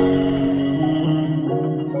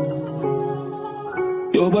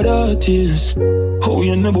 Yo, but that is how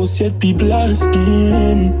you never said people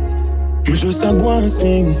asking. Me just a go and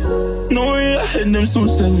sing. No, I head them some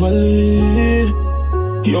say Valley.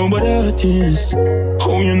 Yo, but that is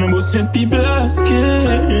how you never said people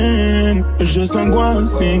asking. Me just a go and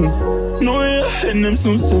sing. No, I head them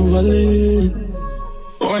some say Valley.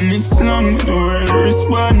 When it's long, the world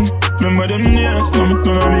respond. Remember them days, now me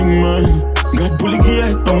turn a big man. God pull the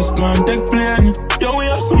gate, now we go and take plan. Yo, we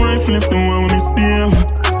have some rifle left, the one with me stave.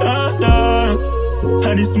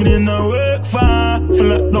 And this me didn't work for. Feel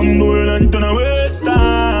like down the world and turn a waste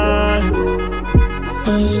time.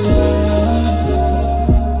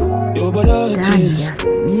 Yo, but that is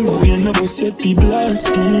how you never said people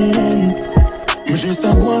asking. Me just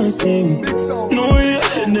a go and sing. No, you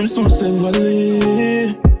head them some say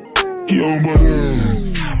Valley. Yo, but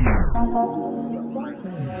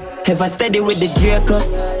if I steady with the Draco,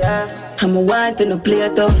 I'ma want to no play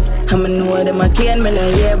tough. I'ma know them a can, me no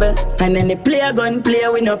able. And then they play a gun, play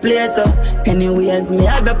we no play so. Anyways, me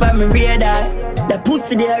have up on me radar. The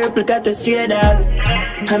pussy they a replica to straight dog.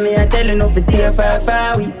 And me a tell you no fi stay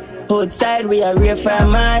far we. Outside we a real for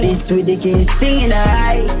man. This with the kids singing a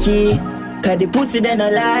high key. Cause the pussy they no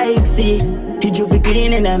like see. He drew fi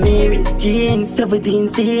clean in a mirror jeans. 17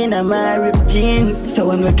 in a my ripped jeans. So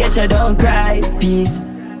when we catch her don't cry, peace.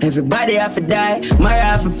 Everybody have to die, Mara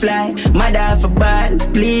have to fly, mother have to ball.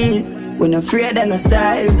 Please, we're not afraid of no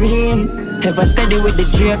siren. Ever steady with the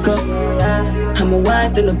Draco. I'm a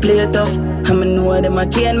want to no play tough. I'm a know them a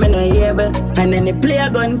can, me no able. And then they play a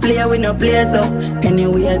gun, play we no play so.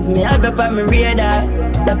 Anyways, me have up on my radar.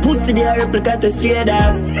 The pussy they a replica to straight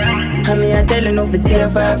up. And me a tell you no fi stay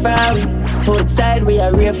far far. Outside we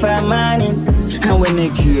are real for a morning. And when they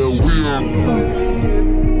kill we are.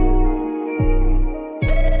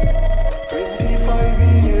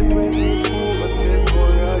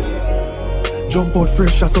 Jump out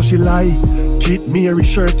fresh so she lie. Kit Mary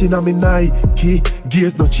shirt in a me Nike.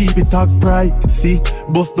 Gears no cheap it tag pride. See,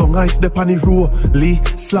 bust down ice the panny row. Lee,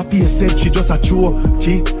 Slappy said she just a choke.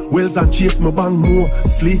 Wells and chase me bang more.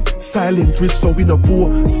 Sleep, silent rich so we no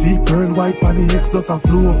poor. See, burn white panny X does a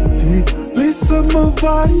flow. Listen my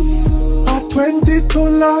voice. At 20 to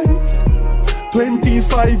life.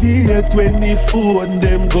 25 year, 24 and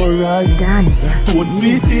them go right. Don't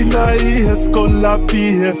sweet in a ears, color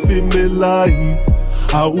PF in me lies.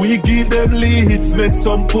 How we give them leads, make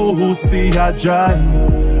some pussy a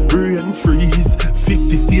drive. Brain freeze,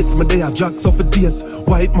 50 states, my day a jacks off a days.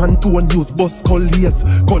 White man to and use bus call lace.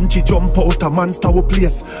 Country jump out a man's tower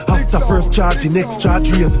place. After first charge, next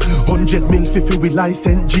charge raise. 100 mil 50 with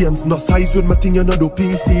license James. No size when my thing you know do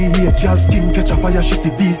PC here. Girl skin catch a fire, she see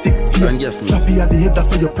V6 game. Slappy at the head,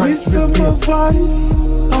 that's how your price is advice.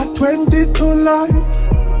 At 20 to life.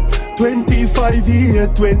 25 year,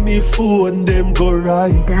 24 and them go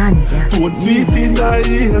right. Don't sweet in the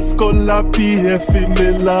ears, color PF in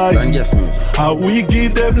the life. How we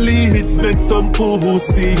give them leads, make some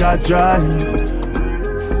pussy a drive.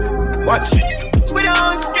 Watch it. We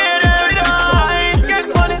don't scare her, we don't hide. Get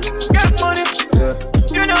money,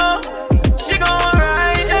 you know. She gon'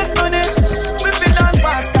 ride, yes money. Whipping those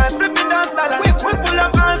fast cars, flipping those dollars. We pull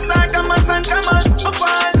up all star, come on, son, come on. Up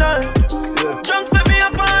all night, junks let me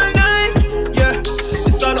up all night. Yeah,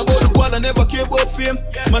 it's all about the guan, I never care about fame.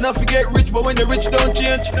 Man, I forget rich, but when the rich don't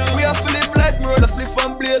change. We have to live life, me rather flip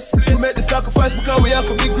and blaze. We make the sacrifice because we have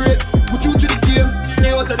to be great. We true to the game,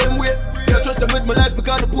 stay out of them way. Yeah, trust them with my life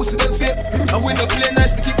because the pussy them fake. And we no play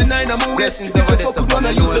nice, we keep the 9 I'm away. If you fuck with one,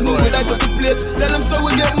 I use a new way like up the place. Tell them so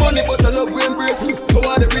we get money, but I love we embrace. Go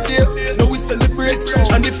out every day, now we celebrate.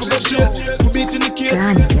 And if we got jail, we beat in the case.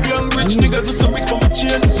 Young rich niggas with some rich from my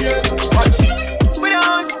chain. Watch. We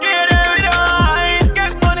don't scare her, we don't hide.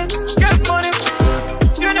 Get money,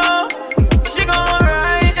 you know. She gon'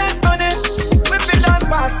 ride, yes money. Whipping those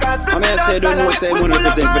fast cars, flipping those I don't know, say I'm gonna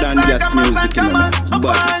represent for that gas music in the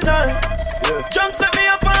body. Jumps let me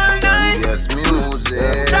up all night. Yes,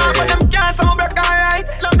 music. Talk about them cars, I'm a break alright.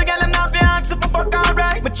 Love the girl and not be hard, super fuck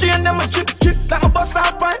alright. My chain them a drip, like my bus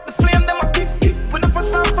out pipe. The flame them a keep, when the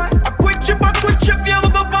fuss out fight. A quick trip, yeah, we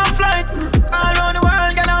go on flight. All around the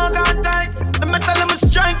world, get all gone tight. The metal them a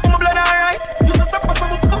strike for my blood alright. Use the stuff for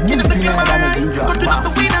some fucking if the game alright. Cut it up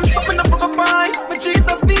the weed and something to fuck up eyes. My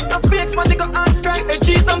Jesus, peace, no fake, man, nigga ask Christ. Hey,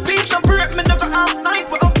 Jesus, and peace, no break, me nigga half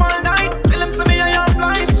night. We up all night, tell them to me I am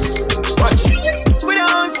flight. Watch. We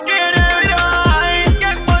don't scare her, we don't hide.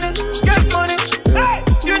 Get money,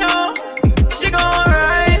 you know. She gon'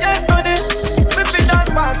 ride, yes money. Whipping those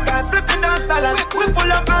fast cars, flipping those dollars. We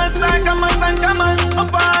pull up all star, come on, son, come on.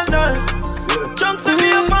 Up all night, jumps with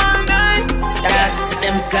me up all night. That so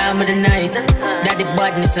them calm with the night. Daddy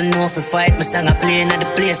badness and know for fight. My song I playing at the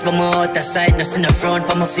place, but my outer side. No see no front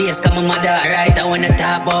for my face, cause my mother right. I wanna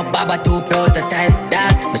talk about Baba 2 prototype.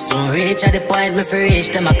 That me soon reach at the point me for reach.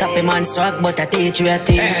 Them a copy man swag, but I teach we a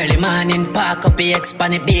teach. Early morning park up the X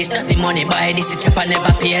on the beach. Dirty money buy this, chop I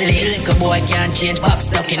never pay lease. Likkle boy can't change, pop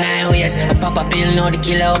stuck in 9 ways. I pop a pill, know the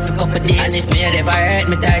killer up for couple days. And if me had ever hurt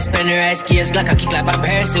me, tie spend the rice case. Glock a kick like a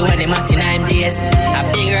person when him at 9 days. A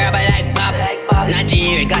big rubber like Bap.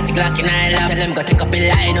 Najeeriii got the Glock in I love. Tell them go take up a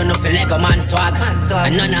line, no for Lego man swag.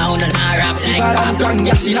 And none of them rap like Bap. Grung,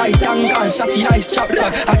 yassi like tangan, shotty nice chopper.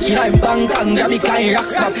 Aki like bang bang, grabby kind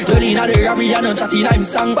rocks back. Dolly na the robbery and no chatty name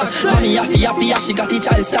sang back. Money happy, she got the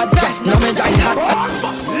child sad. Yes, now me giant hot.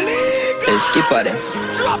 Let's skip at them.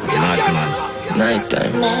 Madman, night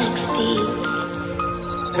time.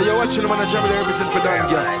 Hey, you're watching them on the channel, they represent for damn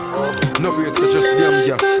gas. No rates, so just damn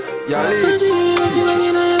gas. Yeah,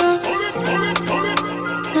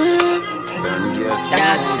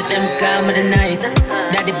 Dark to them calm of the night.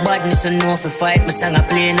 Daddy badness and know for fight. My song I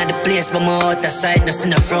playing at the place, but my outer side. No see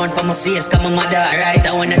no front for my face, cause my mother right.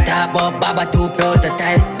 I wanna talk about Baba 2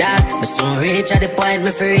 prototype. Dog, me soon reach at the point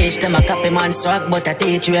me for reach. Them a copy man swag, but I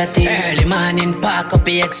teach you a teach. Early morning park up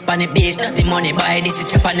the X on the beach. Nothing money buy this,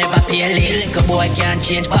 it's chop and never pay a lease. Likkle boy can't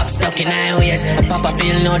change, pop stuck in 9 ways. A papa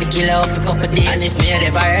bill know the killer up for couple days. And if me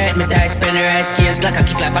ever hurt me, tie spend the rice case. Glock a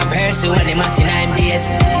kick like a person when him at 9 days.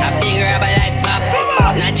 A big rubber like Bap.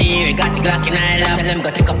 Najeeriii got the Glock in I love. Tell them go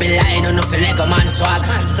take up a line, no for Lego man swag.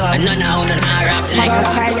 And none of none of rap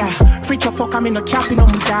like Freak your fuck, I'm in a cap, on my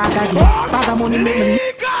dog again. Bag of money make me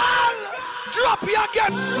drop you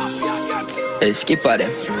again. Hey, skip at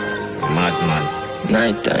them. Madman.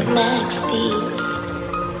 Night time. Max Beats.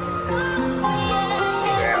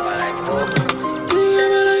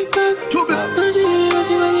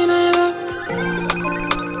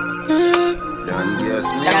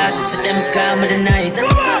 Dog, so them calm with the night.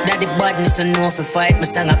 Daddy badness and know for fight. My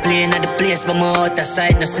song I playing at the place, but my outer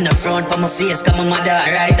side. No see no front for my face, cause my mother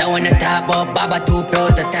right. I wanna talk about Baba 2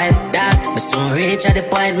 prototype. Dog, me soon reach at the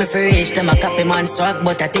point me for reach. Them a copy man swag,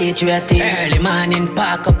 but I teach you a teach. Early morning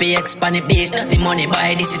park up the X on the beach. Nothing money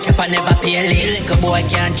buy this, it's chop and never pay a lease. Likkle boy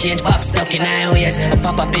can't change, pop stuck in 9 ways. A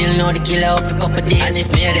papa bill know the killer up for couple days. And if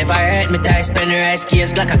me ever hurt me, tie spend the rice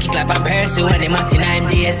case. Glock a kick like a person when him at 9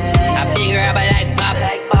 days. A big rubber like Bap.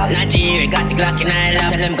 Najeeriii got the Glock in I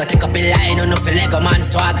love. Tell them go take up a line, no for Lego man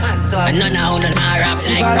swag. And none of none rap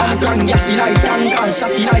like Bap. Grung, yes, he like tank,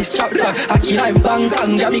 shotty nice chop. Aki I'm bang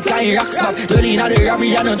bang, grab it kind rocks back. Dolly na the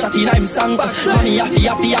robbery, and no chatty I'm sang back. Money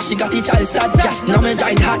happy, she got the child sad gas. Now me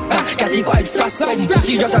giant hot back, got it quite fast. Some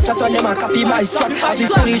pussy just a chat on them and copy my strap. Have the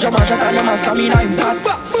fully drum and shot on them and stamina I'm bad.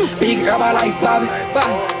 Big rubber like Bap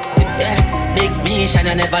Bap. Yeah, big mission,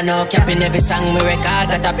 I never know. Capping every song me record.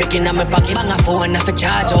 Got a brick in my pocket. Bang a phone off a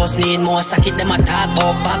charge. House need more socket. Them a talk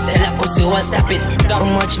about Bap. Tell a pussy won't stop it. How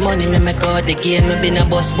much money me make out the game? Me been a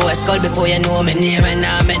boss boy. Skull before you know me name. And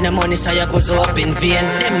now I make no money so you goes up in vain.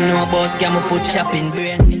 Them no boss can me put chop in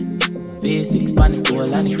brain. V6 panic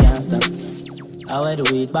toll and it can't stop. I wear the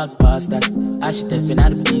weight back past that. As she tapping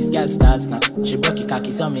at the piece, girl starts snap. She broke your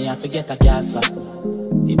cocky so me I forget a gas fat.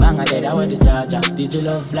 The banger dead, I wear the charger. Did you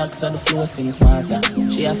love blacks on the floor, sing smarter?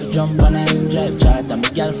 She have to jump on her in drive charter. My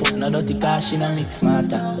girl fuck no dirty car, she no mix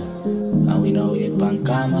smarter. And we know it pan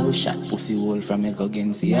calm, we shot pussy hole from me go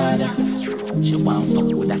against the other. She want fuck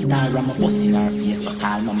with a star, I'm a bust in her face, so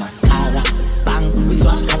call my mascara. Bang, we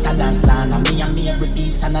swap hotter than sauna. Me and me every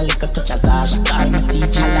beats and a little touch of Zara. She call my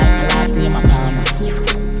teacher like my last name, a Karma.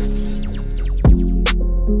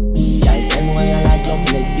 Why I like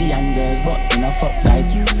love lesbian girls, but you know fuck like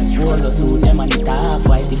roller so them and it half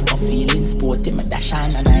white. If I'm feeling sporty, me dash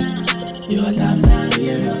on a night. You a damn now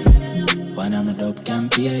hear ya. One of my dope can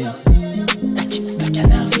peer ya. That you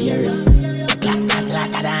not fear ya. The black guys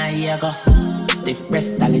like I don't hear go. Stiff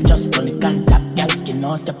breast, dolly just run the contact. Girl skin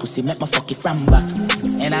out your pussy, make my fuck it from back.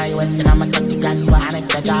 And I was in I'm a 30 grand one.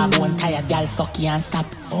 If your job won't tired, girl suck you and stop.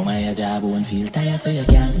 Oh my, your job won't feel tired so you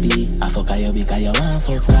can't speak. I fuck you because you want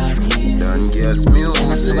fuck parties. Don't guess music.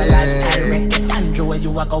 And I see a lifestyle reckless Andrew where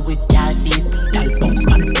you a go with your seat. Girl bounce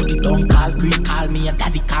pan put it down, call Greek, call me your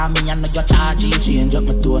daddy, call me and know you're charging. Change up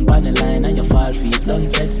my tone pan the line and you fall feet. Done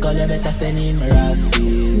sex call you better send in my ass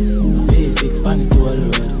fees. V6 pan it all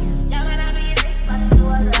road.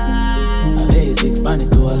 A V6 pan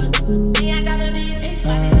it all. A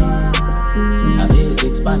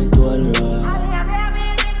V6 pan it all road.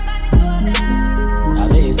 A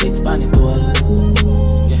V6 pan it all.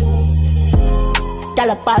 Yeah.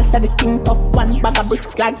 Girl a pulse of the thing tough. One bag of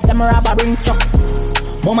bricks like some rubber bring struck.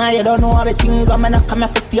 Mama you don't know how the thing go. Man I come here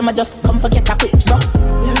for steam, I just come forget a quick drop.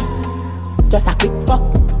 Just a quick fuck.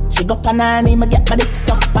 She go pan her name, I get my dick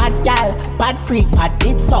suck. Bad gal, bad freak, bad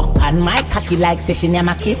dick suck. And my cocky like say she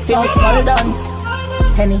never kiss for small dance.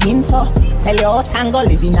 Send it info, sell your house and go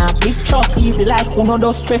live in a big truck. Easy like who know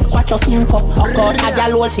those stress, watch your sync up. Fuck out a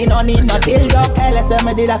gal old, she no need no dildo. Tell her say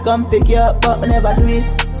me did I come pick you up, but me never do it.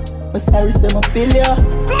 Me sorry say me pill you.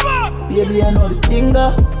 Baby you know the thing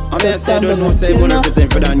go. I mean I say don't know say you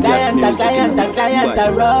represent for that gas music.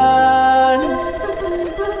 Client run.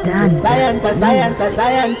 Science,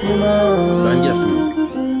 you know. Don't guess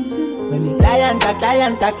music. When the client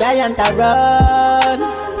run.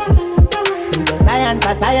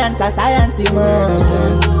 Science, you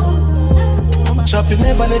know. Chop you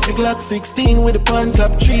never left your Glock 16 with the pan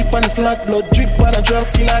clap, cheap and flat, blood drip on a drug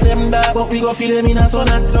killer them da. But we go feel them in a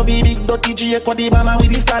sonat. Love you big dirty Jquan the bama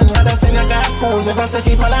with the stand. Mother send a gas phone, never say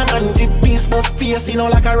fi follow man. Tip piece bust face, you know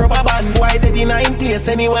like a rubber band. Why they in place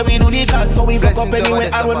anywhere we do the drag? So we fuck up anywhere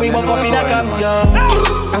and when we walk up in a camp, yo.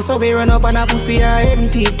 I saw we run up on a pussy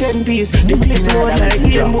empty 10 piece. The clip load like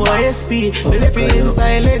Game Boy SP. We left it in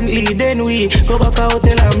silently, then we go back out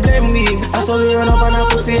and blame me. I saw we run up on a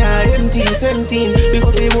pussy empty 17. We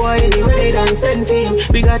go to boy anyway than send film.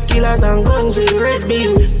 We got killers and guns with red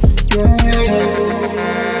beam.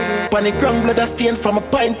 Panic Grung blood a stain from a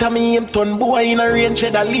pint of me. Him turn boy in a range,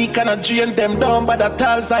 head a leak and a drain them down. But the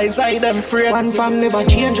tall size I them afraid. One fam never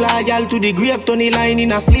change, loyal to the grave. Tony line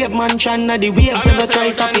in a slave mansion at the waves. Never try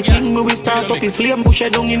stop the thing, we start up his flame. Push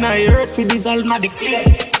it down in a earth, we dissolve na the clay.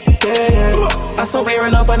 I saw we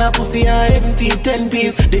run up on a pussy empty 10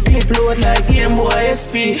 piece. The clip load like Game Boy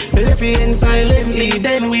SP. We left it in silently,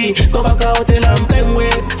 then we go back out till I'm them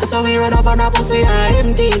way. I saw we run up on a pussy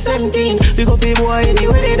empty 17. We go for boy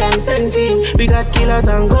anyway than send film. We got killers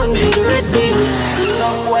and guns with the red beam.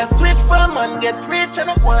 Some boy switch from and get rich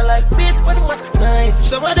and I go like beat for the much night.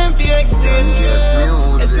 Some of them feel exit.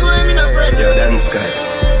 I see why I'm in a friend. Yo, dance guy.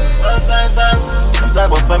 I'm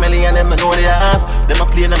talking about family and them I know they have. Them a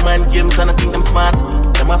play the mind games and I think them smart.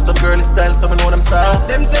 Them have some girly style, so I know them soft.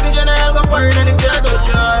 Them say the general go foreign and them can't do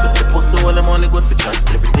job. The pussy all them only good for chat.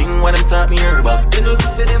 Everything what them taught me hear about. They know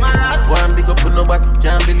say them a rat. One big up with nobody.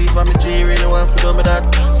 Can't believe I'm a G, really want to do me that.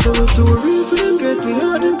 So if to real for them get me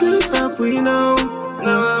out, them can't stop we now.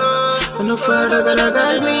 No, and no father gonna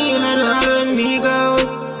guide me and I don't let me go.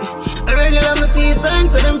 I really love me see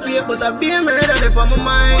signs of them fake, but I be a murder they on my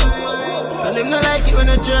mind. And them not like it when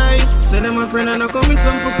I try. Say them my friend and I come with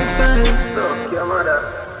some pussy style.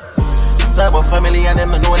 Talk about family and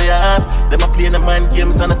them I know they have. Them a play the mind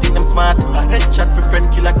games and I think them smart. I headshot for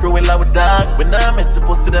friend kill a cruella with dog. When I'm meant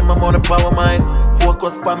supposed to them I'm on the power mind.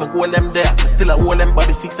 Focus pa me hold them there. I still a hold them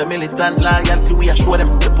body 6 a militant loyalty we a show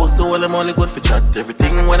them. The pussy all them only good for chat.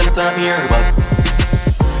 Everything when them talk me hear about.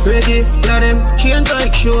 Brady, let them change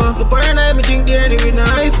like sure. The paranoid me think they anyway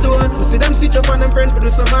nice store. You see them sit up on them friend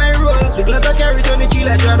produce some high roll. The gloves I carry to the key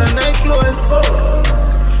like Jordan night clothes.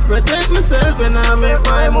 Protect myself and I make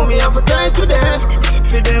my mommy have a tie to them.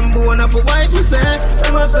 For them bone up for white myself.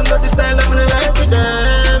 I'm have some dirty style I'm gonna like for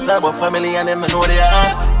them. Talk about family and them I know they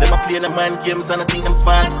are. Them a play the mind games and I think them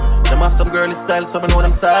smart. Them have some girly style, so I know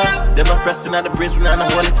them soft. Them a freshing at the prison and I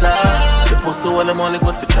hold it tight. The pussy all them only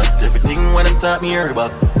good for chat. Everything when them taught me hear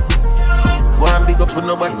about. One big up with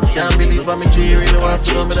nobody. Can't believe I'm a G, really want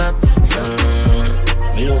to know me that.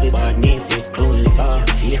 Me love the bad knees, it cruelly far.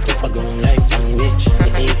 Face up a gun like sandwich.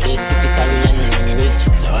 The AK spit Italian language.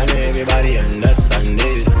 So I know everybody understand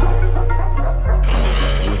it.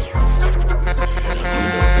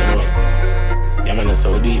 Yeah man, that's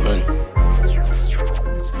so deep man.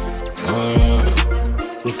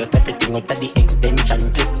 We set everything out of the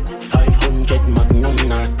extension clip. 500 magnum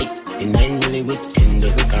now stick. The 9 milli with 10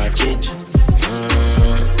 dozen cartridge.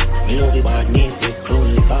 Me love the bad knees, it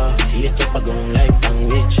cruelly far. Face up a gun like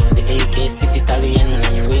sandwich. The AK spit Italian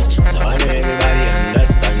language. So I know everybody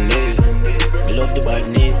understand it. Me love the bad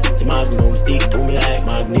knees. The magnum stick to me like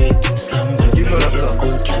magnet. Slam on the head,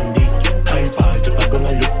 skull candy. High ball, drop a gun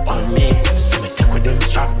and look on me. So me take with them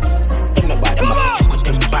strap. Ain't nobody take with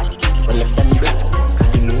them back. Well left them black.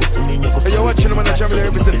 You know see me, you go. Hey, you're watching them on the channel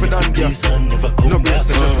represent for Donn Gas. No breaks,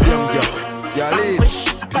 they just Donn Gas. Yeah, lead.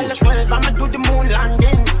 I'ma do the moon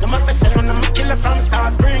landing. I'm a vessel and I'm a killer from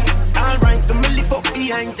Star Spring. Alright, the milli fuck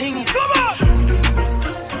behind thing. Come on!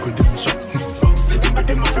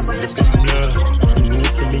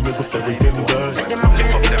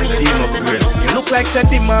 Look like said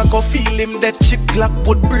Demarco feel him that chick clock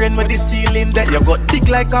put brain with the ceiling that you got big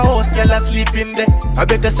like a horse, girl asleep in there. I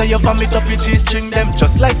better say you vomit up your G-string them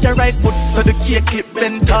just like your right foot. So the cake clip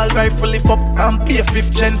bent all rifle lift up and pay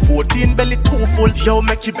 5th gen 14 belly too full. Yo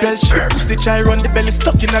make you belt shit, pussy try run the belly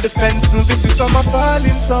stuck in the fence. This is some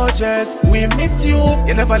falling soldiers. We miss you.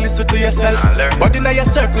 You never listen to yourself. But in your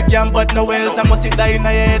circle can't but no else. I must die in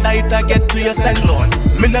your head. I get to yourself.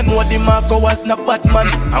 Me no know Demarco was not Batman.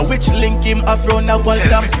 A which link him afro na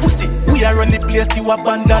Voltam. Pussy, we are on the place you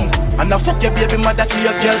abandon. And I fuck your baby mother to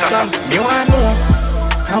your girl son. Me wanna know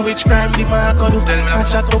how which crime Demarco do. I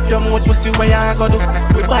chat up your mouth pussy where you go do.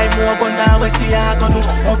 We buy more gun now we see you go do.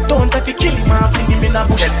 Uptowns if you kill him and fling him in a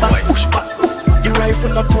bush back. Push back. The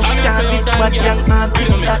rifle not push. Can't this bad young man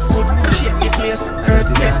feel that good. Shake the place,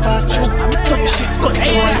 earthquake pass through. Touch shit, gun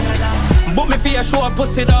boy. But me fear show a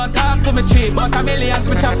pussy don't talk to me cheap. But a millions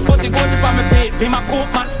me chop pussy go to on me feet. Be my coat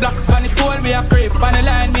man black and it told me a creep. On the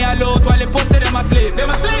line me a load while the pussy them asleep. Them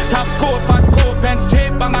asleep. Top coat, fat coat, bench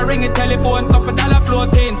cheap. Bang a ring it telephone, $2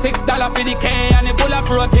 floating. $6 for the K and it full of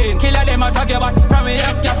protein. Killer them a drag your back from me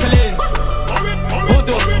up gasoline.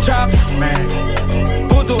 Voodoo, chop, man.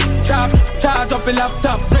 Voodoo, chop, charge up a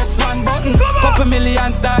laptop. Press one button, couple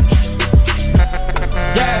millions that.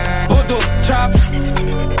 Yeah.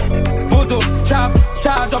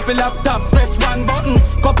 up a laptop, press one button,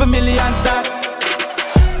 couple millions that.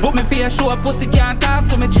 But me fear show pussy can't talk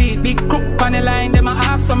to me cheat. Big crook on the line, them a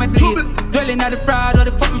ask so me do it. Dwelling at the fraud or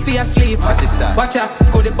the fucking fear sleep. Watch out,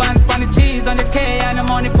 put the buns on the cheese on the K and the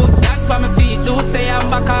money put that on my feet. Do say I'm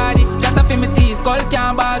Bacardi, that a fi me teeth. Skull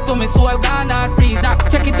can't ball to me soul gone not freeze. Now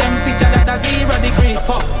check it temperature that a 0 degree.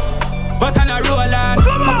 Fuck. But on a roll on,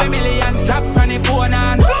 couple millions drop from the phone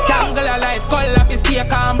on. Tangle a light, skull up is stay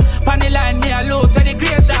calm. Pan the line, me a load to the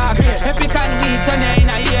great dog. Epic and weed turn in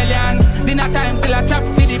a alien. Dinner time still a trap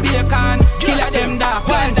for the bacon. Killer them dog,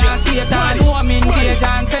 one dance Satan. Home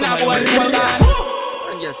invasion, send a boy hold on.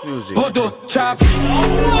 Voodoo chop,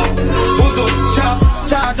 voodoo chop.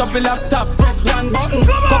 Charge up the laptop, press one button,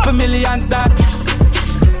 couple millions that.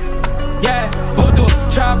 Yeah, voodoo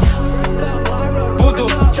chop. Voodoo,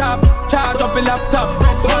 chop, charge up a laptop,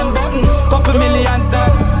 press one button, couple millions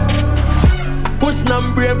that. Push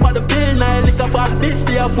number for the bill, now lick up all bitch,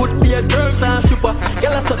 be a foot, be a girls and stripper.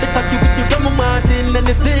 Girl, I start the cocky with the drum Martin, and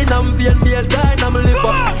the scene, I'm being be a guy, I'm a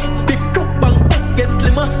liver. Big crook, bang, get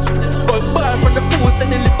slimmer. Go bar from the food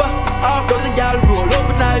and the liver. Half dozen girl roll up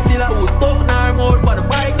and I feel like who's stuff in her mouth, but the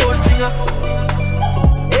bike don't singer.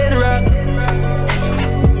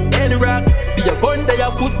 Any rock, be a bun, they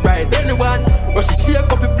a foot price, anyone. Rush the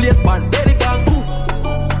shake up the place, man, belly bang, boom.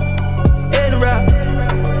 Any rock,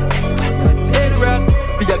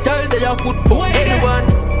 be a girl, they a foot for anyone.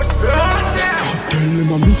 Tell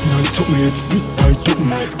him I'm midnight, took me, it's big tight, took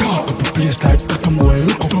me. Talk up a place like that, I'm boy,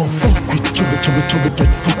 look up. Don't fuck with chubby,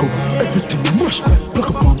 get fuck up. Everything mush, block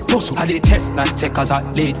up on bustle. I did test, not check, cause I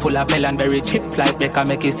lead full of melon, very cheap like Becca,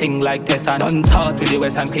 make it sing like Tessa. Don't talk with the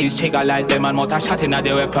West and please trigger like them and mouth a shot in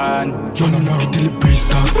the weapon. You know now, till the priest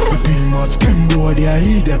talk, we be mad. Skeng&More, they are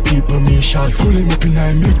either people, me shot. Pull him up in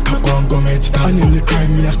I make up, go and make start. And in the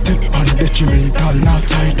crime, me a step on the detrimental. Not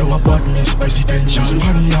tied our badness, presidential.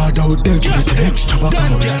 Funny hard out, they'll give us the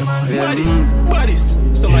extravagant. Bodies,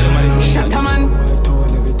 somebody shut up, man.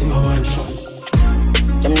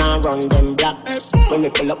 Them now run them black. When we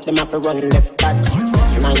pull up, them have to run left back.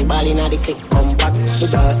 9 ball inna the click, come back. The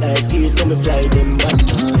dark like please, so me fly them back.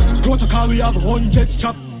 Protocol, we have 100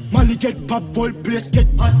 chop. Malie get pop, whole place get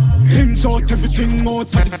hot. Hands out, everything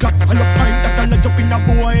out of the clock. All a pint that I'll jump in a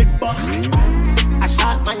boy head back. A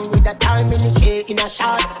shot man with a time in the cake in a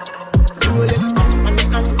shots. Rolex watch on the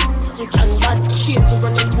hand. And bad shit to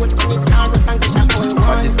run the boat on the car and get a whole one.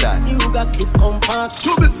 What is that? You got clip compact.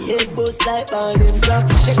 Head boost like all them drop.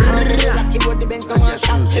 Take on the rocky road, the Benz come and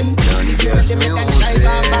shot him. Them make and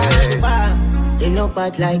drive off. They know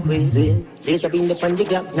bad like we swear. Lace up in the pan the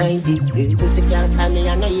Glock 90. Pussy can't stand me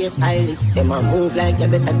and I hear stylist. Them a move like you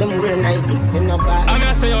better them real 90. Them no bad. I'm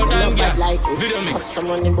gonna say out them gas. Like Video mix. Custom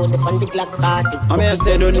running bout the pan the Glock 40. I'm gonna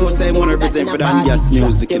say don't know say I wanna represent for that gas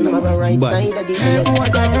music in them. Right side of the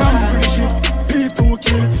people who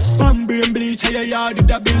kill. Bambi and bleach, hey, yard with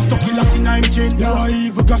the bill stuck in Latin 19. No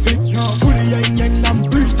evil graphic, fully yang and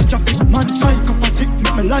breeze the traffic. Man psychopathic,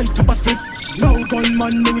 make me light up a spit. No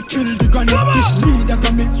gunman, me we kill the gun. This need a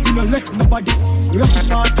commit, we no let nobody. Rocky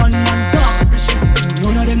smart and man dark up shit.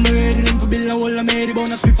 None of them ready, them for bill a whole of me.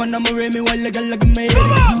 Bonus spliff and I'm a me while the girl like me.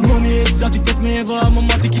 No me exotic, but me ever I'm a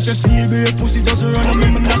matic. If you feel brave, pussy just run on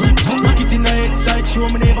me, man knock it. Knock it in the head side,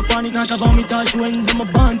 show me never panic. Not about me touch wins, I'm a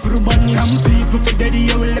band for a bunny. I'm people for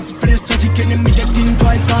daddy, I will left the place tragic. And me that thing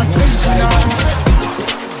twice, cause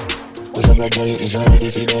push up your jolly, it's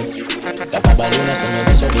already for them. Like a balloon, so me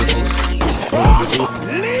just a big hit.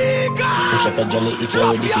 Push up your jolly if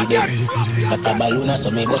you're ready for them. Like a balloon,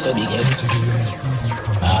 so me just a big head.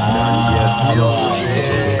 Ah, boy.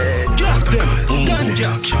 Yes,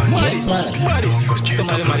 man.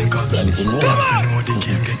 Them to know.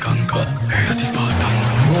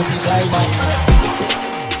 Move fly back.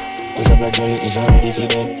 Push up your jolly, it's already for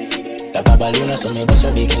them. Like a balloon, so me just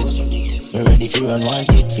a big head. We ready to run one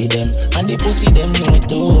tit for them. And the pussy them know it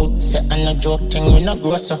too. Say I'm not joking, we not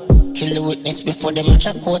gross up. Kill the witness before them reach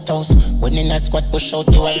a courthouse. When in that squad push out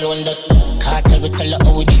you alone that Kartel we tell her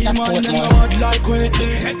how we did that court man. Like we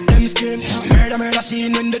hit them skin. Murder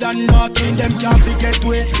scene when they done knocking. Them can't forget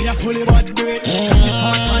we are fully bad great. This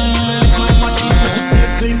part on me with my machine. With the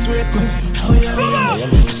place clean sweep. How you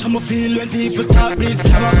mean? Some feel when people start bleed.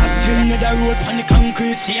 Flower casting with the road on the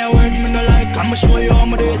concrete. See a word me no like, I'ma show you how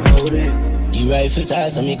me do it. The rifle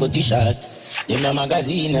toss and me cut the shot. Them a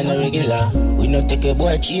magazine and a regular. We no take a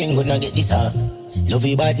boy chain, gonna get this ha. Love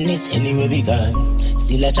your badness anywhere we gone.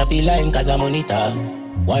 Still a choppy line cause I monitor.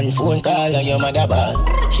 One phone call and your mother bad.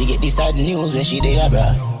 She get the sad news when she dey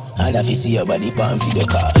abroad. And if you see your body pan for the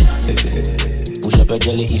car. Push up your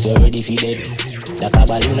jelly if you're ready for dead. Like a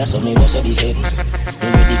balloon, so me rush the head. Me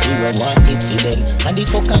ready to run, want it for them. And the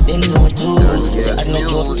fuck at them know too. Say I no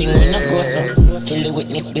joke thing when I grow up. Kill the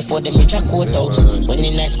witness before them reach a courthouse. When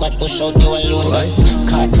the night squad push out, you alone.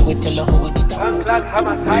 Kartel we tell her how we did it.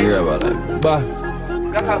 You hear about that? Bah.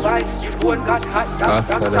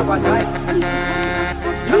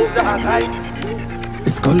 The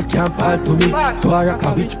skull can't fall to me, so I rock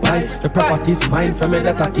a witch pie. The property's mine from me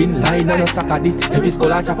that a thin line. And no sack of this, every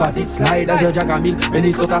skull a chop as it slide. As your Dragga mill,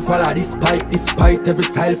 many sort of swallow this pipe. Despite every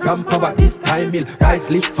style from poverty's time mill. Rice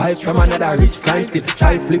lift 5 from another rich client still.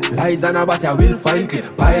 Try flip lies and about you will find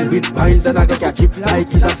clip. Pile with pines that I get your chip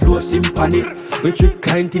like it's a flow symphony. We trick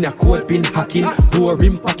client in a cold pin hacking. Pour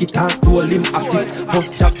rim pocket and stole him assist.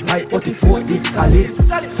 First chop right, but the fourth did solid.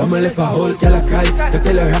 Someone left a whole girl a cry. They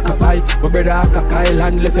tell her rock a pie. My brother hack a Kyle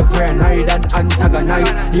and left a paranoid and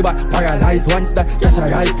antagonized. He back paralyzed once that cash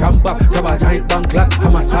arrived from back. Grab a giant bank lock,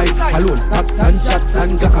 hammer swipe. Alone stabs and shots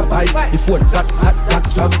and glock a bite. The phone got hot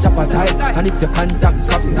tax from chopper tie. And if the contact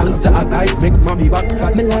cops thanks to a guy, make mommy back.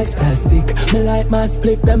 My lifestyle sick, me like my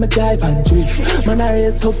split, then me drive and drift. Man I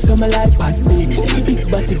real talk so me like bad bitch. Big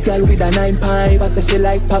body girl with a 9 pipe. I say she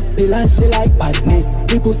like pop pill and she like badness.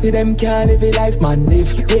 The pussy them can't live a life man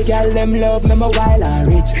live. They girl them love me while I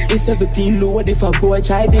rich. It's 17 load if a boy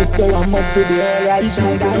try this. So I'm up for the alright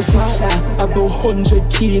side of the father. About 100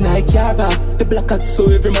 key in I car back. The black hat so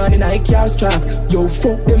every man in I car strap. Yo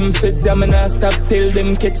fuck them feds, I'm gonna stop till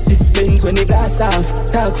them catch this Benz when they blast off.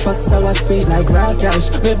 Talk facts I was sweet like raw cash.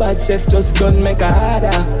 My bad chef just done make a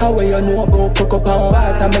harder. How will you know about cocoa and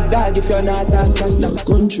water? My dog if you're not that cash down.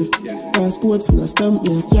 Country, passport full of stamp.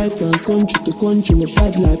 Me fly from country to country. Me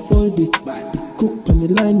bad like Bolby. Cook on the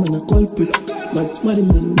line, man, I culprit. Mad smarty,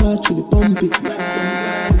 man, I watch you, pump it.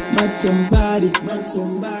 Mad somebody. I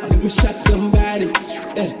bet me shot somebody.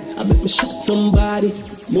 I bet me shot somebody.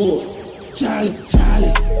 More. Charlie.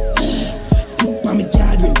 Scoop on me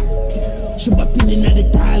gathering. Should be pinning at the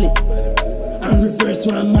tally. And reverse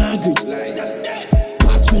one Margaret.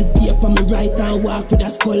 Parchment paper on me right and walk with a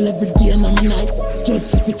skull every day and on my night.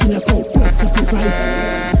 Judge if you kill a cow, blood sacrifice.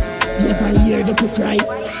 Never hear the cry.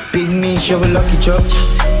 Big me, shovel lucky chop.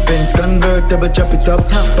 Benz convertible, chop it up.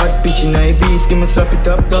 Bad bitch in IBs, give me slap it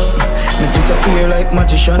up. Me disappear like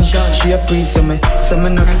magician. She a priest of me, so me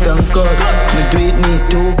knock it on God. Me do it need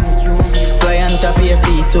to. Client a pay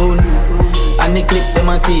fee soon. And the clip them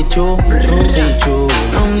a see through.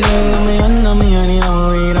 I'm doing me and me and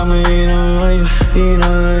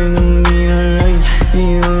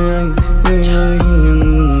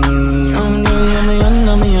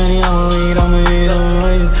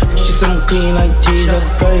I'm clean like Jesus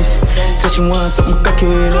Christ. Said she want something cocky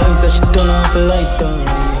with eyes, so she turn off the light on.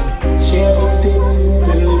 She addicted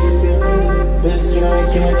to the lipstick. Best you know I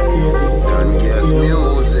get crazy. Don't get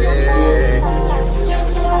music.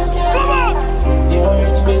 Come on! You're a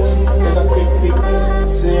rich bitch, take a quick pic.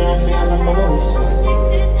 See I feel like my emotions.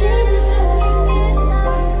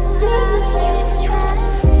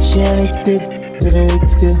 She addicted to the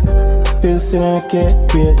lipstick. Pills still I get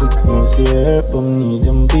crazy. No see her, but need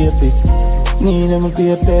them baby. Need them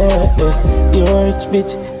baby. You're a rich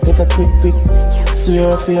bitch, take a quick pic.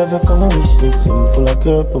 Swear if you ever come and wish this in full of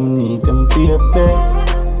girl, but need them baby.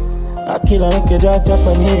 I kill and make you just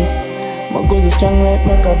Japanese. My goals is strong like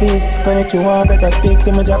Maccabees. Connect you want better speak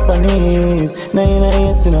to my Japanese. Now you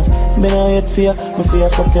know easy enough. Been out yet fear. My fear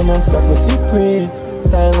fuck your non-stop the secret.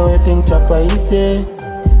 Style how you think chopper easy.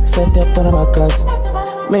 Set up on my cause.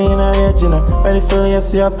 Me in a rage, you know, ready for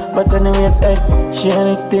the up. But anyways, hey, she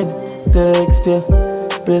addicted to the X still.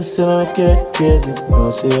 Pills still make it crazy.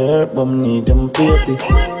 No see her, but me need them baby.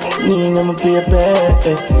 Need them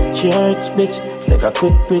baby. She a rich bitch, take a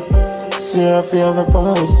quick pic. Swear if you ever put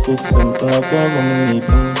my wish list. Something like her, but me need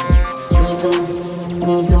them.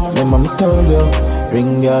 My mama told you,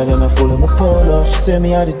 ring guard and I full of my polo. She say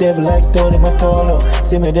me are the devil like Tony Matolo.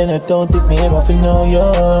 See me then I don't think me ever feel know you.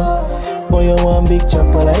 Boy, you want big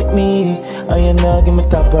chopper like me, and you not give me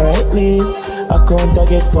top rightly. I can't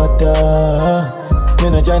get fatter. Me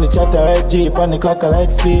no join the chatter right Jeep on the clock a light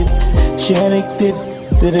speed. She addicted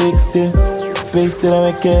to the X still. Pills still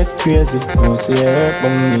make it crazy. No see her, but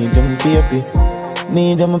me need them baby.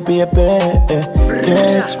 Need them baby. You're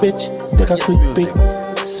a rich bitch, take a quick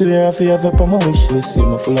pic. Swear if you ever put my wish list. See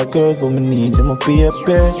me full of girls, but me need them baby.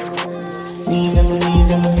 Need them.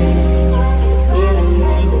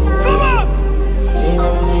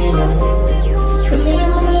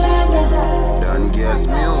 Yes,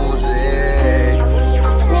 music.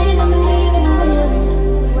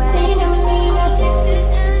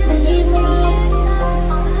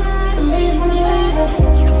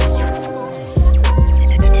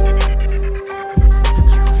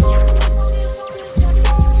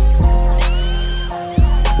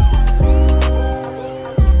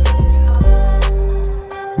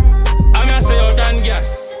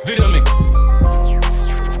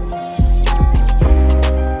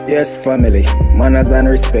 Yes, family, manners and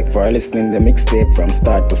respect for listening to the mixtape from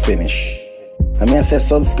start to finish. I may say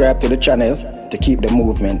subscribe to the channel to keep the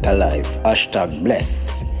movement alive.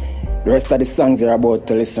 #bless. The rest of the songs you're about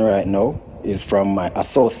to listen right now is from my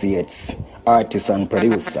associates, artists and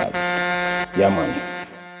producers. Yeah, man.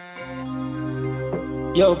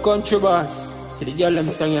 Yo, country boss, see the girl I'm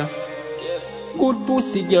singing. Good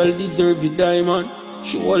pussy girl deserve a diamond.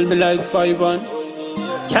 She hold me like 5 on.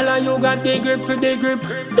 Girl, and you got the grip for the grip.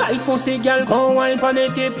 Tight pussy girl, come wine pon the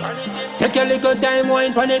tip. Take a little time,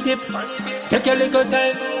 wine pon the tip. Take a little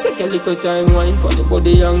time, wine pon the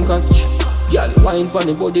body and catch. Girl, wine pon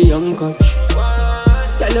the body and catch.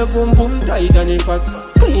 Girl, your pum pum tight and it fat.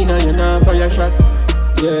 Clean and you not fire shot.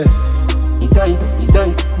 Yeah, it tight.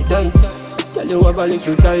 Girl, you have a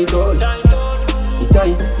little tight all. It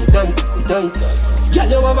tight. Girl,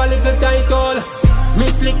 you have a little tight all.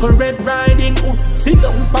 Miss Likkle Red riding good. Sit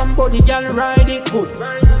down pan body, girl riding good.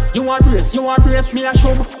 You a brace me a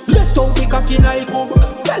shove. Let out the cocky like hub.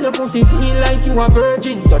 Girl, your pussy feel like you a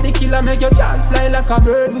virgin. So the killer make your jaws fly like a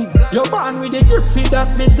bird wing. You're born with a grip feed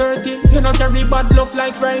that me certain. You not carry bad luck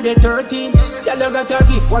like Friday 13. Girl, you got a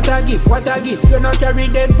gift, what a gift. You not carry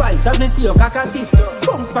dead vibes as me see your caca stiff.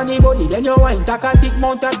 Bounce pan the body, then you wine. Take a tick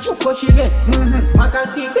mount a juke what she get. Maca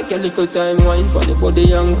stiff. Take a little time, wine pan the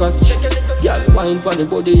body and catch. Girl, wine pan the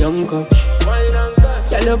body and catch.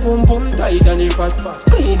 Girl, your pum pum tight and it fat.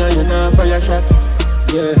 Clean and you not fire shot.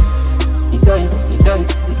 Yeah, it tight. Girl,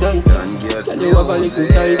 you have a little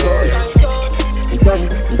tight all. It tight.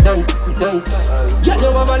 Girl,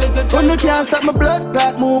 you have a little tight. When you can't stop my blood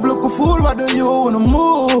clot move, look a fool, what do you wanna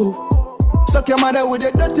move? Suck your mother with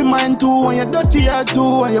your dirty mind too, and your dirty heart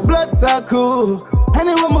too, and your blood clot cool.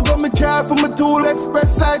 Anyway, me got me car from my tool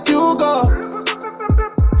express like you go.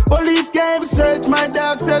 Police came search my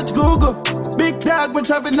dog, search Google. Big dog, which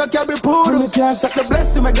have no carry poodle. Me can't shut the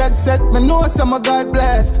blessing, my God set. Me know some of God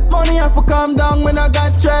bless. Money have to calm down when I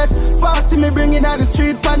got stress. 40 me bringing out the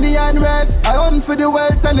street pan the unrest. I hunt for the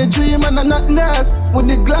wealth and the dream and I'm nothing else. With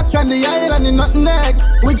the Glock and the island and nothing next.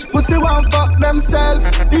 Which pussy want fuck themselves?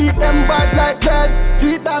 Beat them bad like belt.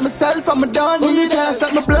 Beat by myself, I'm a done. You can't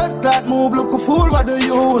stop my blood clot move. Look a fool, what do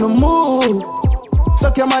you wanna move?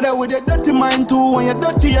 Suck your mother with your dirty mind too, and your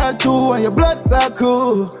dirty heart too, and your blood clot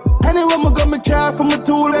cool. Anyway, me got me car from my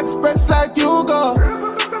tool express like you go.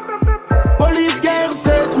 Police gang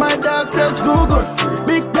search my dog, search Google.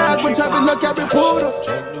 Big dog, which have no carry poodle.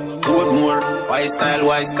 Good more, why style,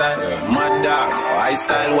 mad dog, why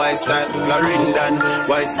style, Larindan,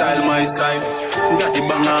 why style, my side. Got the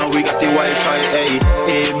banger, we got the Wi-Fi, hey.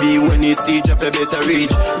 AB, when you see drop, you better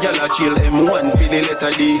reach. Y'all chill, M1, feel the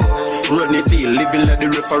letter D. Run the field, living like the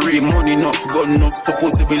referee. Money enough, gun enough to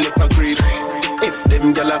possibly left a grip. If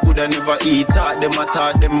them gyal coulda never eat, thought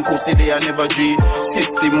them pussy they a never G.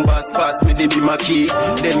 System boss pass me they be my key.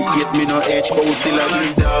 Them hate me no H, but we still a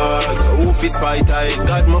great dog. Who fi spy tie?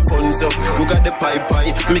 Got my funds up, who got the pipe pie?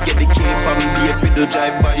 Me get the K from B for the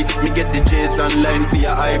drive by. Me get the J's online for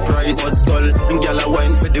your high price. Hot skull, gyal a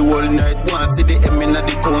wine for the whole night. Want see the M inna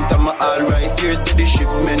the counter, me alright. Here see the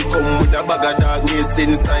shipment come with a bag of darkness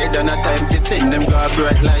inside, and a time to send them go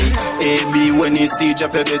bright light. AB when you see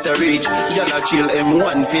drop you better reach. Gyal a chill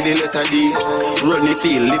M1 for the letter D. Run the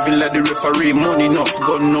field, living like the referee. Money enough,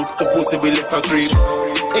 gun enough to pussy we left a creep.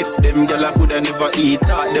 If them gyal coulda never eat,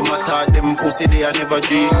 thought them pussy they a never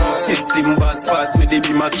G. System boss pass me they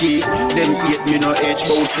be my key. Them hate me no H,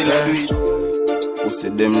 but still a do it. Pussy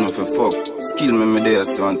them no for fuck. Skill me there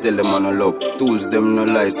so and tell them I no love. Tools them no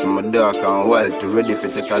lie, so my dark and wild to ready for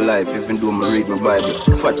take a life. Even though me read my Bible.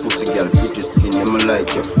 Fat pussy girl, pretty skin, yeah, me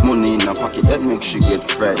like you. Money in her pocket, that make she get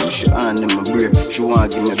frightened. She hand in my brain, she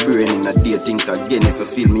want give me brain in a day. Think again if you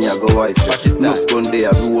feel me I go wife. Enough gun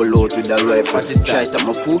there, I roll out with a rifle. Try to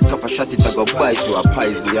my food, top a shot it I go bite you a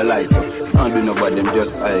poison your life. So I don't know about them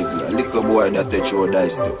just eye glue. Likkle boy that touch your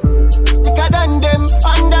dice too. Sicker than them,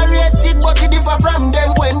 underrated but it differ from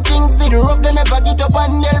them. When things did rough, they never get up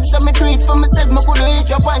and help. So me do it for myself, me could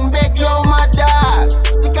reach up and beg yo my dog.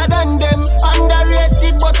 Sicker than them,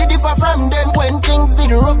 underrated but it differ from them. When things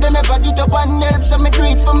did rough, they never get up and help. So me do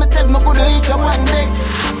it for myself, me could reach up and beg.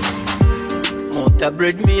 Mount a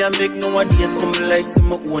bread me and make no one days come like some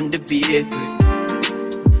me own the bakery.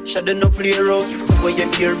 Shadow no flare out, so what you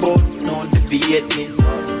hear about, no debate me.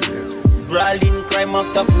 Brawling crime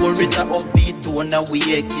after 4 is a upbeat tone and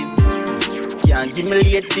wake him. Can't give me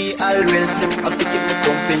late fee, I'll rent them, I think keep me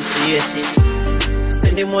compensated.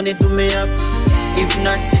 Send the money to me up, if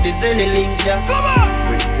not see the Zelly link, yeah. Come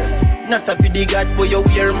on! Not for the god, but you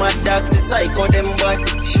wear my dogs, the psycho them back.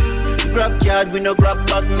 Grab card, we no grab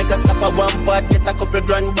bag, make a stop a one part, get a couple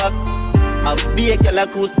grand back. Have be a girl a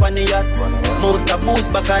cruise pan the yacht. Motor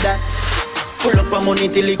boost back of that. Full up of money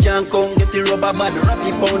till he can't come. Get the rubber band, wrap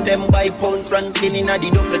it pound them by pound. Franklin in a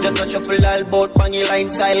the duffel, just a shuffle all bout. Pangy line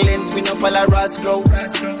silent, we no follow Ras crowd.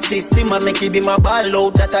 System a make it be my ball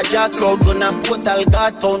out. That a jack crowd, gonna portal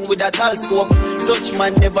got town with a tall scope. Such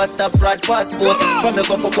man never stop fraud passport. From me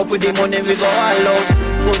go fuck up with the money, we go all out.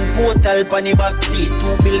 Gun portal pan the back seat.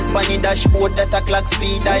 2 bills pan the dashboard, that a clock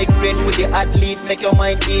speed. I grade with the athlete, make your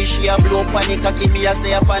mind easy. She a blow panic, cocky me a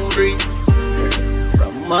say a fan breeze.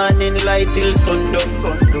 Morning light till sundown.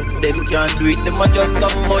 Them can't do it, them a just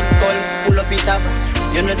come muscle. Full up it up.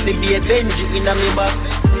 You know see be a Benji in a me back.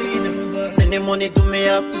 Send the money to me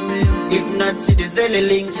up. If not, see the Zelly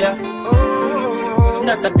link ya.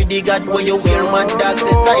 Nasa fi the God where you wear mad dogs.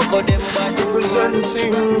 Say psycho them bad.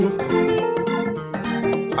 Presenting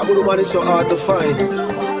a good woman is so hard to find.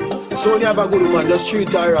 So when you have a good woman, just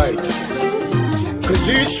treat her right. Cause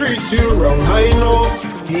he treats you wrong, I know.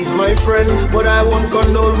 He's my friend, but I won't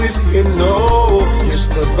condole with him, no. You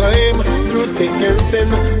stood by him through thick and thin.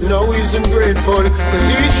 Now he's ungrateful, cause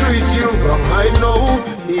he treats you wrong, I know.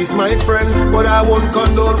 He's my friend, but I won't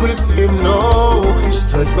condole with him, no. You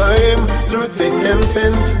stood by him through thick and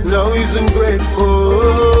thin. Now he's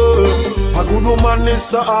ungrateful. A good woman is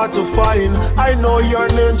so hard to find. I know you're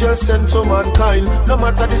an angel sent to mankind. No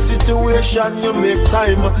matter the situation, you make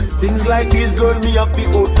time. Things like these, girl, me have the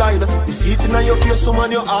outline. You see it in your face,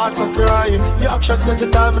 woman, your heart's a crying. Your action says the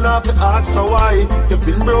time and have to ask so why. You've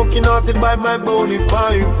been broken hearted by my bony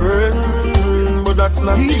friend, but that's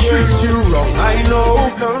not the case. He treats you wrong, I know.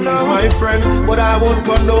 He's my friend, but I won't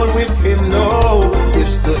condole with him, no. You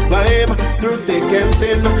stood by him through thick and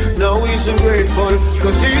thin. Now he's ungrateful,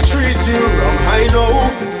 cause he treats you wrong, I know.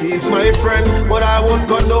 He's my friend, but I won't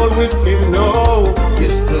condole with him, no. You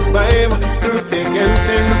stood by him through thick and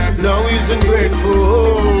thin. Now he's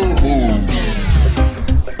ungrateful.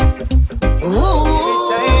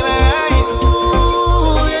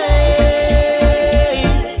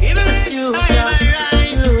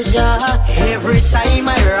 Every time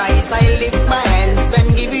I rise, I lift my hands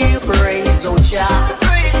and give you praise, oh Jah.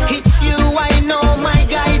 It's you, I know, my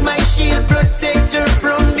guide, my shield, protector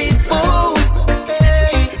from these foes.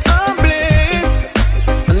 I'm blessed,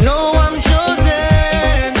 I know I'm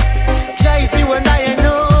chosen. Jah, it's you and I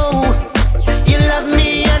know you love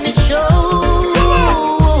me and it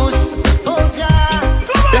shows. Oh Jah,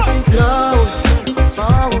 blessing flows.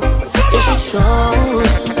 Oh, yes it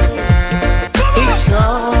shows. It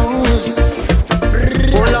shows.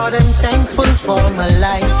 Oh Lord, I'm thankful for my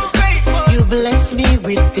life. You bless me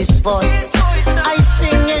with this voice. I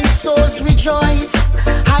sing and souls rejoice.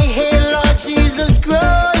 I hail Lord Jesus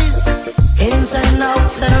Christ. Ins and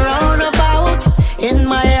outs and roundabouts. In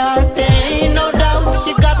my heart there ain't no doubt.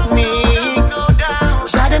 You got me.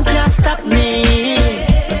 Jah, them can't stop me.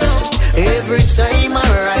 Every time I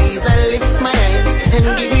rise, I lift my hands and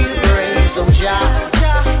give you praise, oh Jah.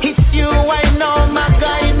 It's you, I know, my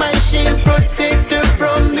guide, my shield, protector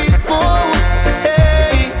from these foes.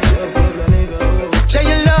 Hey, Jah,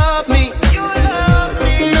 you love me.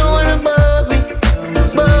 No one above me,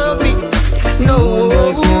 no.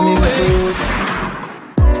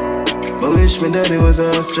 I wish my daddy was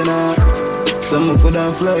an astronaut. Someone could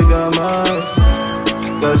have fly on Mars.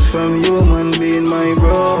 Cause from human being my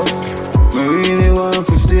bro, me really want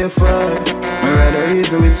to stay far. Me rather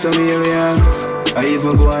reason with some aliens. I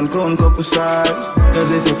even go and count couple stars.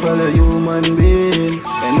 Cause if you follow human being,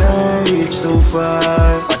 and I reach too far.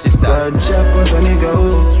 God chop out a nigga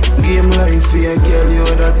out. Game life for a girl, you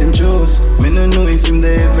that him chose. Me no know if him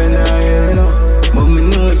there even or hell, you know. But me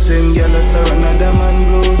know same girl a star another man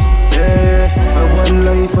blues. Yeah, I one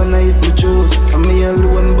life and I hit me choose. And me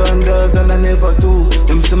alone band dog and I never do.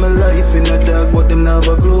 Them see my life in a dark but them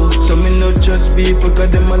never glow. So me not trust people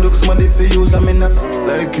cause them a look smarty for use. I me not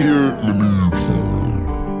like here.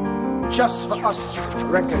 Just for us,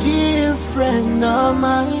 record. Dear friend of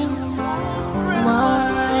mine,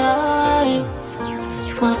 my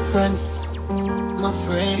friend. We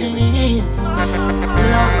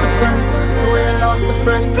lost a friend, we lost a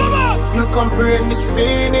friend. You comprehend this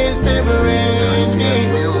pain is never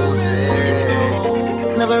ending.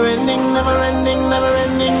 Never ending, never ending, never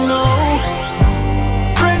ending, no.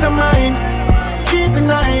 Friend of mine, keep in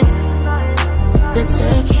mind. They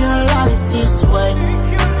take your life this way.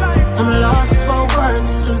 I'm lost for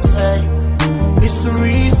words to say. It's the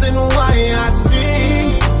reason why I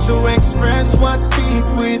sing, to express what's deep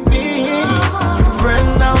within.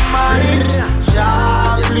 Friend of mine,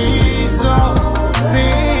 Jah, please open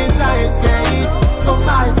this eyes gate for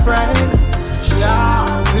my friend.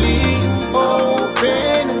 Jah, please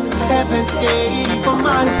open heaven's gate for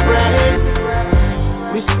my friend.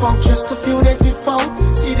 spunk just a few days before.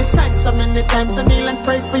 See the signs so many times I kneel and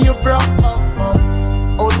pray for you, bro.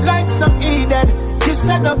 Oh, like some Eden, you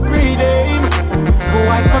said I'm breathing. My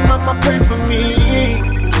wife and mama pray for me.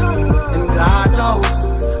 And God knows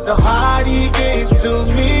the heart he gave to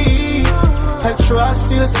me. And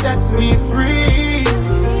trust he'll set me free.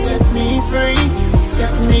 Set me free,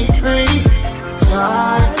 set me free.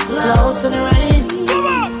 Dark clouds and rain,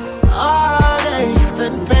 heartaches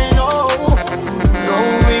and pain, oh.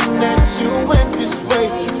 Knowing that you went this way,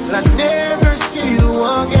 I'll never see you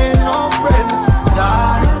again, no friend.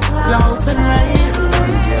 Dark clouds and rain,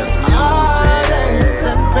 heartaches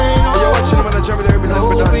and pain, oh.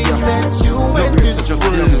 Knowing that you went this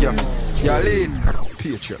way. Y'all in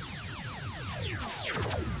Patriots.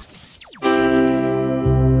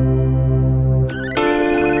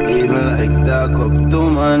 Even like dark up to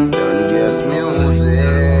man. Don't guess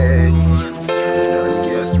music. Don't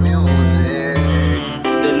guess music.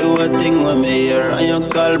 The lower thing when me hear and you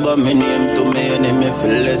call but me name to me enemy for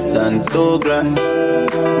less than $2,000.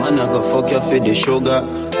 Man I go fuck you for the sugar.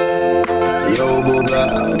 Yo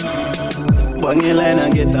booga. Bang your line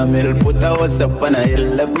and get a meal. Put a house up on a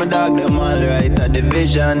hill. Left my dog them all right at the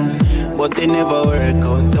vision. But it never work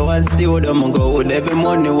out. So I still them go with every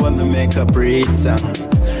money when me make a preach song.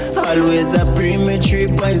 Always a premature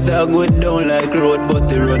points that go down like road, but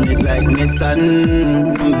they run it like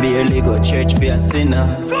Nissan. Barely go church for a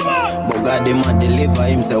sinner, but God the man deliver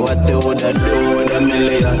him. So what they woulda do with $1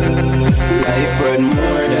 million? Life worth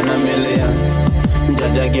more than $1 million.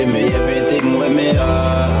 Jaja give me everything with me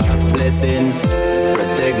blessings.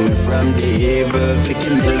 Protect me from the evil. Flick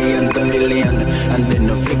it million to million, and then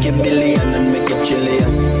no flick it billion and make it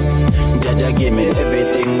trillion. Jaja give me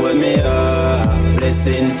everything with me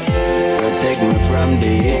blessings. Protect me from the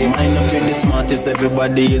evil. Mine up in the smartest,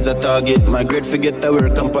 everybody is a target. My great forget the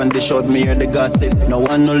work and pan the shot, me hear the gossip. No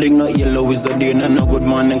one no link, no yellow is a day, no good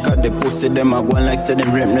morning. Cause they pussy them a go like say them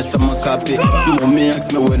rempness of my copy. You know me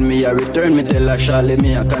ask me when me a return, me tell her Charlie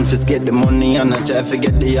me I confiscate the money and I try to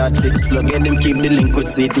get the hard fix. Look at them keep the link with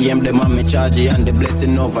CTM, them and me charge and the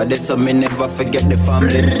blessing over there, so me never forget the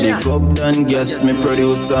family. Big up Donn, guess me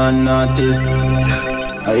producer and artist.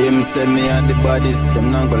 I am send me at the bodies.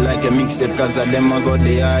 Them not go like a mixtape cause of them I got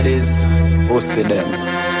the hardest. Pussy them.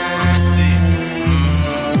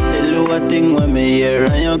 The lower thing when me hear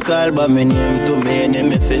and you call but me name to me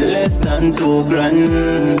enemy for less than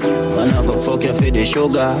 $2,000. Man I go fuck you for the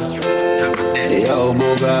sugar. The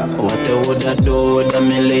booga. What they woulda do with $1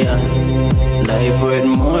 million? Life worth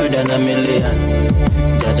more than $1 million.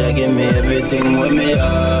 Jaja give me everything with me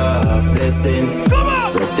blessings.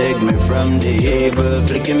 Protect me from the evil.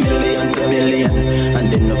 Flick a million to billion,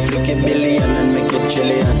 and then no flick a billion and make it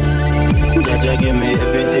trillion. Jaja give me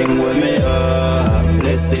everything with me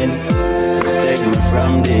blessings. Protect me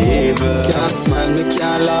from the evil. Can't smile, me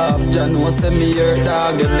can't laugh. Jah know say me your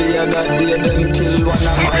dog. Every other day them kill one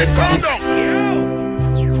of my fam.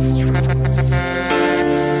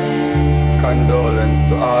 Condolence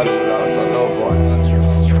to all who lost a loved one.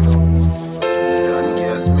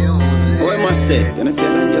 What am I say? You know say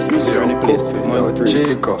Donn Gas Music on the place.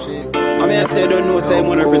 Chico. I mean I say I don't know say I'm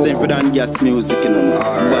 100% for Donn Gas Music in my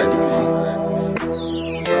body.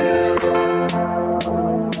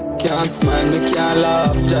 Can't smile, me can't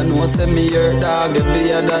laugh. Jah know say me your dog.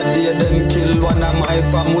 Every other day them kill one of my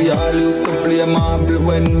fam. We all used to play marble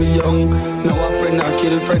when we young. Now a friend a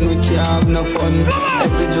kill friend, we can't have no fun.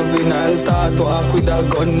 Every juvenile start walk with a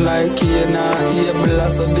gun like Kena. Able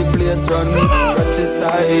so the place run.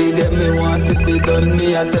 Fratricide, yeah, me want it be done.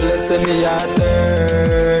 Me a tell us say me a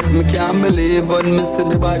third. Me can't believe when me see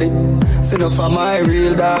the body. See no for my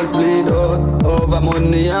real dogs bleed out. Over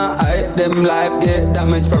money and hype, them life get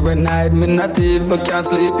damaged per night. Me not even can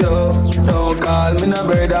sleep, yo. Don't call me no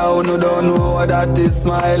brother who no don't know what that is.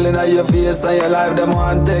 Smiling at your face and your life, them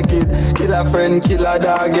want take it. Kill a friend, kill a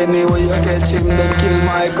dog, anyway you catch him. Then kill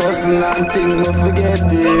my cousin and think me forget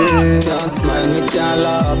it. Can't smile, me can't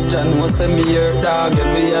laugh. Jah know say me your dog.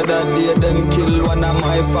 Every other day them kill one of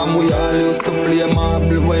my fam. We all used to play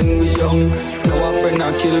marble when we young. Now a friend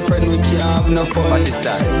a kill friend, we can't have no fun. What is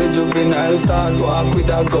that? Every juvenile start walk with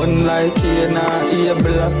a gun like Kena.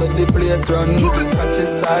 Able so the place run. Catch his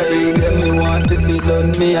side, yeah, me want if he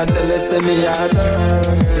done. Me I tell us say me a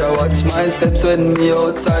third. Yeah, watch my steps when me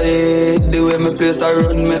outside. The way me place I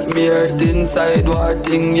run make me hurt inside. What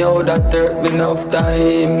thing, yo, that hurt me enough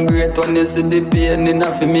time. Great when you see the pain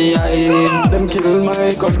enough in me eyes. Them kill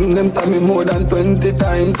my cousin, them stab me more than 20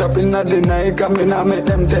 times. Rapping at the night, coming and make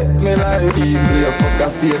them take me life. Evil, you fuck a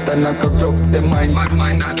Satan, I corrupt them mind. Bad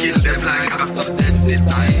mind, I kill them like a sudden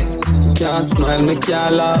design. can't smile, me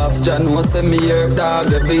can't laugh. Jah know say me here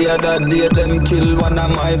dog. Every other day them kill one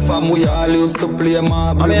of my fam. We all used to play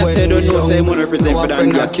mob. I mean I say don't know say wanna represent for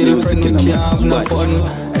that gas kill music. Friend me can't have no fun.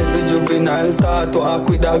 Every juvenile start walk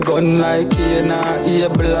with a gun like he nah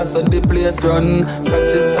able so the place run.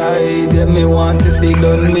 Catch his side, yeah me want to see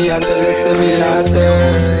done. Me I tell you say me not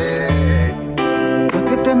there. But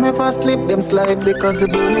if them ever slip, them slide because the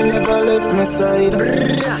bunny never left my side.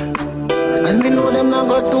 And me know them not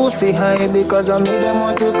got to see high because I made them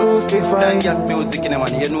want to crucify. That gas music in them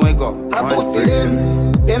man, you know it go. I pussy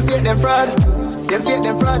them fake them fraud. Them fake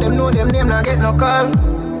them fraud, them know them name not get no call.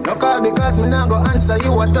 No call because me not go answer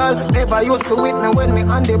you at all. Never used to with me when me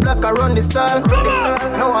on the block around the stall.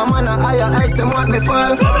 Now I'm on a higher heights, them want me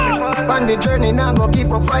fall. On the journey now go keep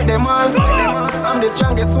up fight them all. I'm the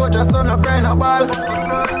strongest soldier, son of crying a ball.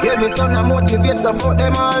 Hear me son of motivate, so fuck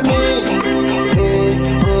them all me.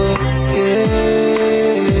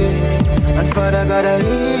 And Father gotta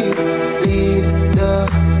lead the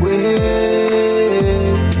way.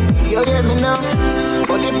 You hear me now?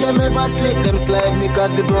 But if them ever slip, them slide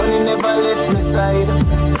because the brownie never left my side.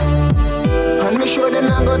 And me sure them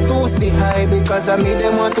not go too see high because I made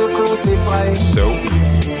them want to crucify. So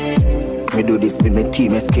easy. Me do this with my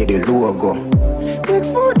team, I scare the logo. Big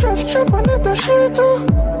foot just chop on it a shit too.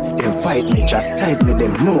 Them fight me, chastise me,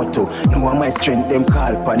 them know to. Know my strength, them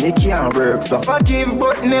call panic can't work. So forgive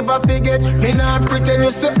but never forget. Me not pretend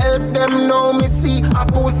used to help them. Now me see a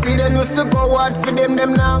pussy, them used to go hard for them.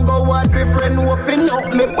 Them now go hard for friend. Open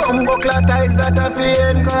up me bumbo clat eyes that I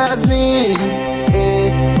fear. Cause me,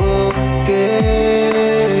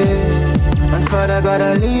 and Father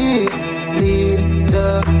gotta lead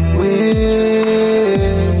the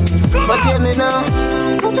way. But hear me now.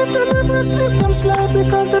 But if them ever slip, them slide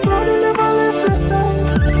because the body never left the side.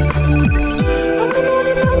 And me know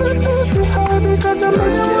them never too see high because I'm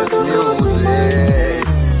never too crucified.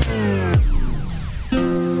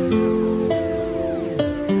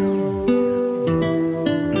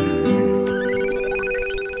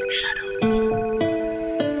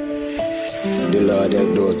 the Lord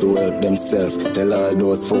help those who help themselves. Tell all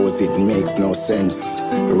those foes it makes no sense.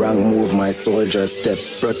 Wrong move, my soldier step.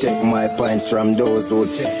 Protect my points from those who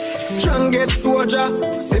test. Strongest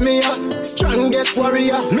soldier, see me up. Strongest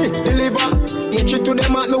warrior, me deliver. Each to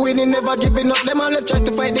them out, me winning, never giving up. Them all let's try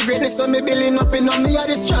to fight the greatness, so me building up in on me. Are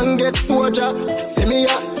the strongest soldier, see me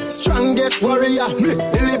up. Strongest warrior, me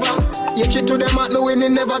deliver. Each to them out, me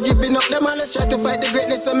winning, never giving up. Them all let's try to fight the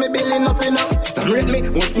greatness, so me building up in up. Some rate me,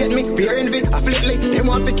 won't get me, peer envy, afflictly. Them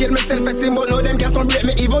want to kill me, self-esteem, but no them can't come break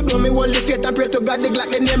me. Even though me hold the faith and pray to God, they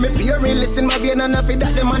glock the name me. Peer me, listen my vein and after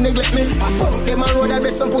that, them a neglect me. I funk them and road, I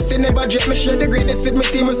bet some pussy never drape me. Share the greatness with me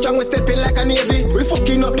team, we strong, we stepping like a navy. We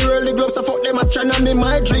fucking up the world, the gloves, so fuck them astronomy.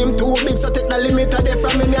 My dream too big, so take the limit of them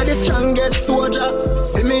from me. Me are the strongest soldier,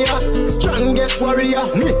 see me up. Strongest warrior,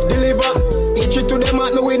 me deliver. Each to them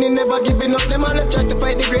out, me winning, never giving up. Them all let's try to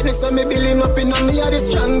fight the greatness, so me building up in on me. Are the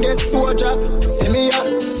strongest soldier, see me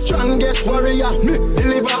up. Strongest warrior, me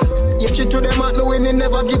deliver. Each to them out, me winning,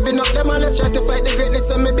 never giving up. Them all let's try to fight the greatness,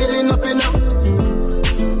 so me building up in up.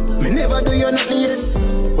 Me never do you nothing yet.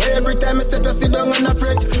 Where every time I step, you sit down and I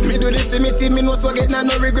fret. Me do this to me team, me no forget, nah,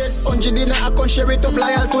 no regret. 100 dinner, I can share it up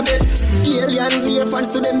loyal to death. Alien, dear fans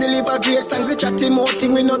to them deliver great songs. The chatting more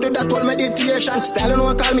thing, we know do that all meditation. Style no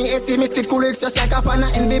one call me AC, mystic cool, it's just like a fan.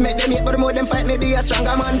 I envy make them hate, but the more them fight, me be a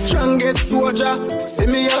stronger man. Strongest soldier, see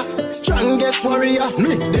me up. Strongest warrior,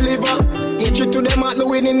 me deliver. Each to them out, me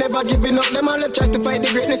winning, never giving up. Them all let's try to fight the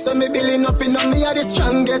greatness, so me building up in on me. Are the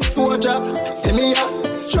strongest soldier, see me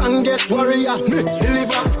up. Strongest warrior, me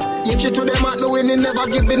deliver. Each to them out, me winning, never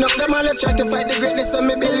giving up. Them all let's try to fight the greatness, so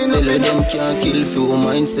me building up in them can't kill for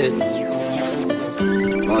mindset.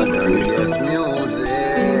 Modern jazz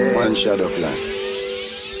music. One shadow clan.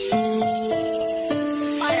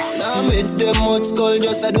 It's them mud skull,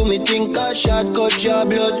 just I do me think I shortcut your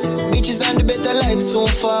blood. Bitches and the better life soon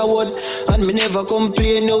forward. And me never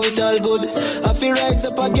complain, no it all good. I feel rise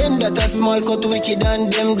up again, that a small cut wicked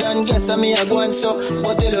and them done. Guess I me a go so.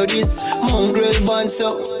 But tell you this, mongrel band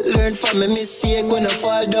so. Learn from me mistake when I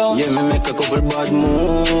fall down. Yeah, me make a couple bad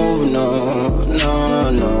move, no.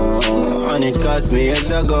 And it cost me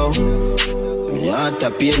years ago. Me heart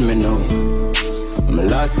a pain me now. Me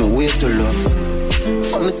lost my way to love.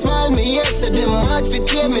 From a smile, me yes, them hard for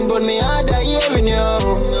taming, but me hard a hearing you.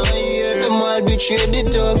 Them all betray the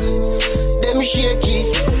talk, them shaky.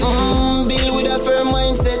 Build with a firm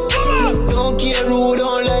mindset. Don't care who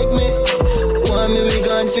don't like me. Want me we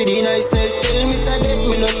gone for the niceness. Tell me so that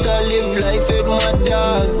me no start live life with my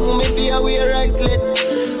dog. Who me fear wear icelet.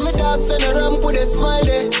 My dog son a ramp with a smile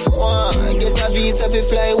there. Get a visa fi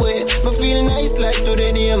fly away. My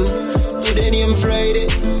Friday.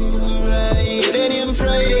 Then him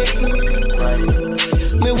Friday.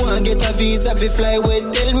 Me want get a visa fi fly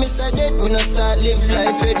with. Tell me so that me not start live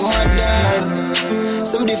life with my dog.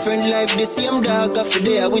 Some different life, the same dog after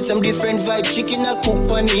there with some different vibe. Chicken a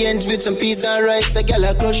cook on the ends with some peas and rice. A gal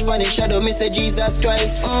a crush on the shadow, me say Jesus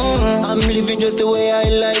Christ. I'm living just the way I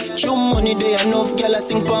like. True money there enough, gal a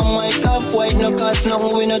sing pan my calf white. No cost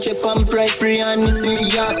nothing, we no check on price. Free and me see me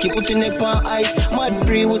yaki, putting it on ice. Mad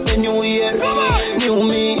free was a new year. New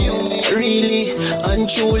me, really and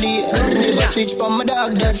truly. Never switch from my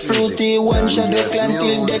dog that fruity. One shadow clan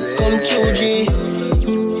till death come true G.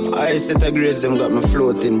 I set a grades, them got me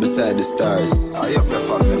floating beside the stars. I up my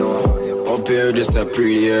fuck, you know. Up here just a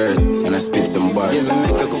pretty earth, and I spit some bars. Yeah,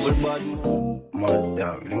 me make a couple bars. Mad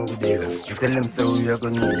dog, link the dealer. You tell them so we are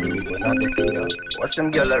gonna need me, but not the killer. Watch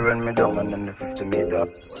them gyal run me down and then the 50 meter.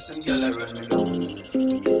 Watch them gyal run me down.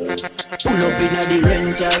 Pull up in the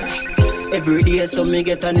rental. Every day so me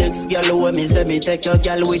get a next gal. When me say me take your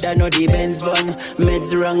gal with a no the Benz van.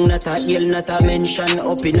 Meds wrong, not a ill, not a mention.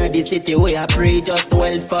 Up in the city where I pray just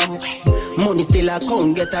well from. Money still a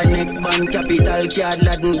count, get a next band. Capital card,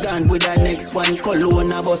 Latin gone with a next one.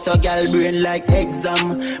 Cologne a bust a gal brain like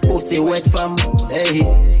exam. Pussy wet fam,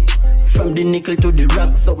 hey. From the nickel to the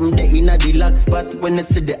rock, something there in a the lock spot when I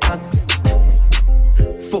see the axe.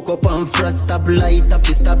 Fuck up and frost, stop light, off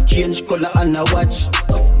stop change color and a watch.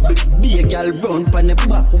 Be a gal brown pan the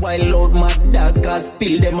back while loud my dog cause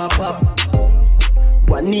spill them a pop.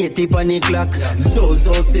 180 pan the clock, so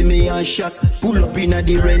see me and shock. Pull up in a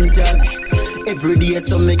the rental. Every day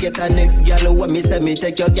so me get a next gal. When me say me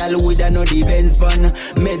take your gal with a no the Benz van.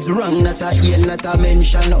 Meds wrong, not a ill, not a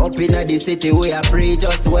mention. Up in a the city where I pray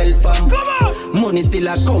just well fam. Money still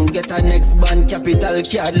a count, get a next band. Capital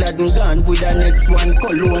card, Latin gone with a next one.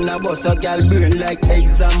 Cologne a bust a gal burn like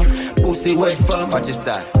exam. Pussy wet fam. What is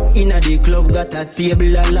that? Inna the club got a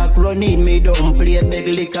table a lock. Running me down, play beg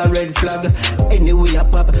lick a red flag. Anyway I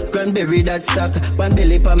pop, cranberry that stack. Pan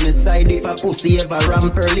belly pa me side if a pussy ever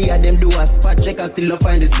ramp early. A them do a spot check and still no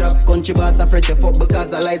find the strap. Country boss afraid to fuck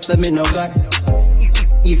because I like some me no got.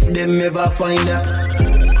 If them ever find that,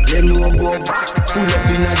 them no go back. Pull up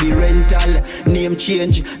in a the rental. Name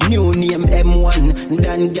change, new name M1.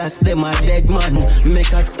 Dan gas them a dead man.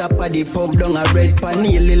 Make a stop at the pub down a red pan.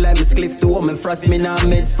 Nearly lime spliff to home and frost me now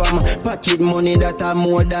meds fam. Pocket money that are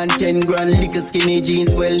more than 10 grand. Lickle skinny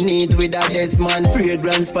jeans well neat with a desk man.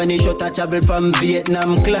 Fragrance Spanish shot a travel from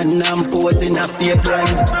Vietnam. Clan Nam pose in a fake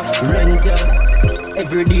brand. Rental.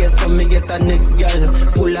 Every day so me get a next gal.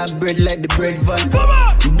 Full of bread like the bread van.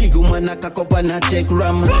 Big woman a cock up and a take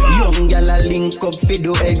ram. Young gal a link up fi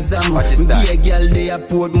do exam. Be a gal they a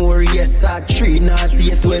Portmore, yes a 3 North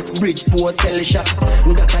 8 West Bridgeport tell shop.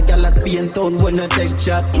 Got a gal a Spain town when I take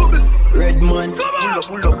chat. Red man,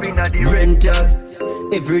 pull up in a the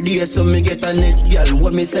rental. Every day so me get a next gal.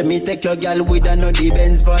 When me say me take your gal with a no the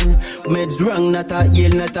Benz van. Meds wrong, not a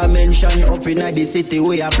ill, not a mention. Up in a the city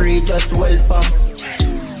where I pray just well fam.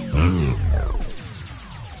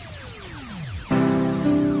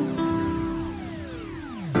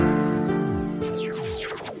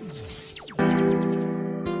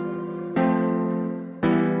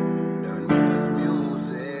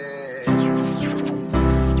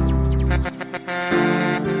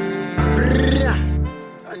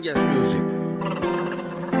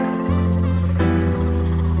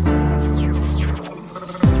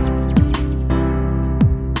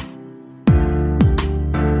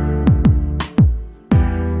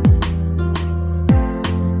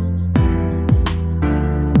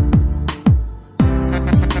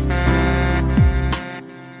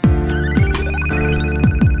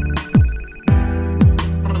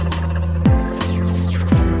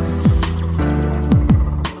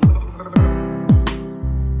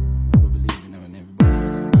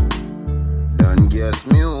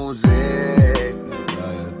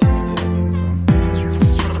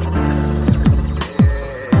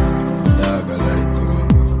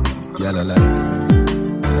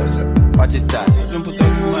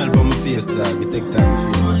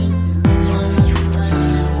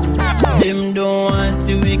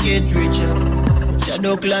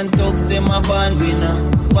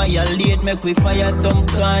 Make we fire some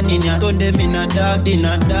can in ya. Turn them in a dark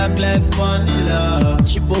like vanilla.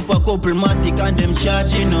 Chip up a couple matic and them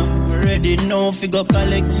charging up. Ready now, figure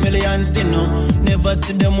collect millions, you know. Never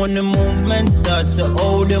see them when the movement starts. So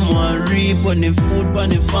how them want reap when the food on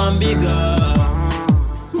the farm bigger.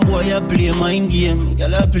 Boy, I play mind game.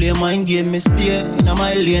 Girl, I play mind game. Me stay in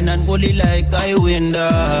my lane and bully like I win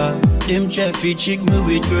da. Them try fi chick me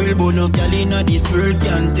with girl, but no girl inna this world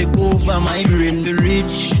can take over my brain. The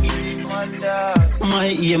rich. My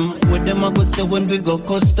aim, with them I go say when we go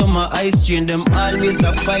customer ice chain. Them always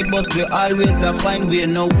a fight, but we always a find way.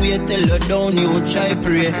 No way till you down, you try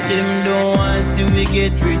pray. Them don't want see we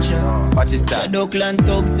get richer. Watch it that. Shadow clan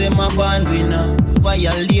thugs, them a born winner.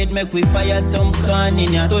 Violate, make we fire some can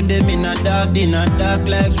in ya. Turn them in a dark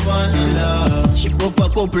like vanilla. Ship up a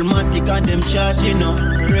couple matic and them charging you know.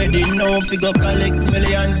 Ready now, figure collect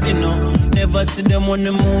millions, you know. Never see them when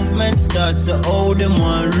the movement starts. So how them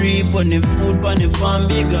want reap on the food, on the farm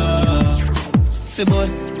bigger. Fi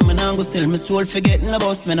boss, man I go sell my soul, forgetting the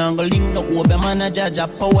boss. Man I go link no Obeah man a judge a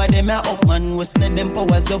power them a up man. We set them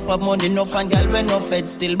powers up, have money enough and girl when no fed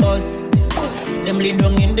still boss. Them lay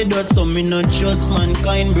down in the dust, so me not trust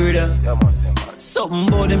mankind, brother. Something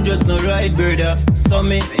about them just no right, brother. So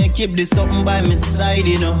me keep this something by my side,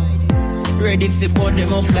 you know. Ready fi put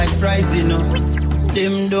them up like fries, you know.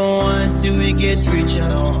 Them don't want see we get richer.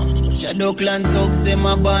 Shadow clan thugs, them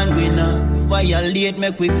a born winner. Violate,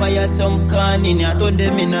 make we fire some can in ya. Turn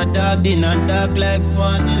them in a dark like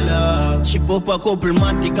vanilla. Chip up a couple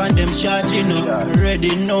matic and them charge, you know.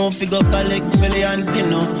 Ready now, figure collect millions, you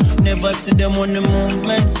know. Never see them when the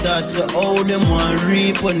movement starts. So how them want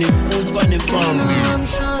reap on the food, on the farm. I'm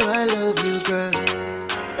sure I love you, girl.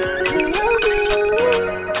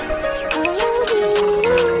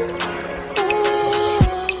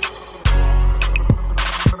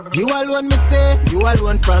 You alone me say, you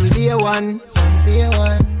alone from day one. Day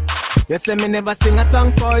one. You say me never sing a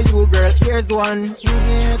song for you, girl. Here's one.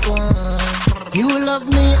 Here's one. You love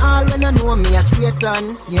me all when I know me a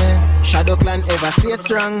Satan. Yeah. Shadow clan ever stay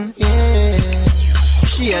strong. Yeah.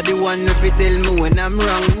 She a the one who fi tell me when I'm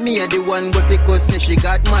wrong. Me a the one who fi cause say she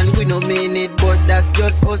got man. We no mean it, but that's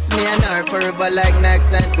just us. Me and her forever like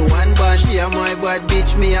Nike and to one band. She a my bad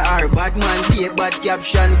bitch, me a her bad man. Be a bad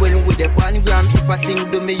caption when we the pan gram. If a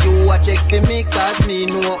thing do me, you a check for me. Cause me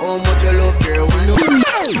know how much I love her.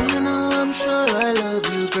 You know I'm sure I love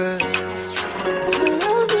you, girl.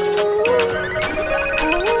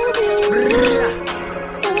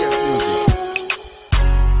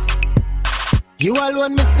 You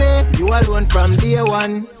alone me say, you alone from day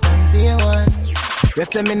one. Day one. You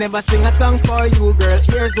say me never sing a song for you, girl.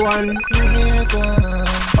 Here's one. Here's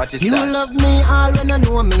one. You love me all when I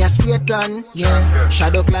know me a Satan. Yeah.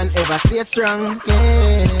 Shadow clan ever stay strong.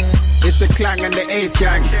 Yeah. It's the clang and the ace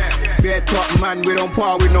gang. Bare top man, we don't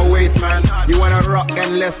par with no waste man. You wanna rock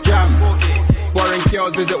then let's jam. Boring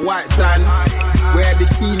girls visit White Sand. Wear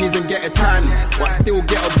bikinis and get a tan. But still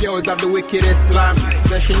ghetto girls have the wickedest slam.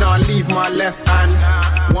 Then she not leave my left hand.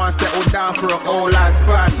 Want settle down for an old life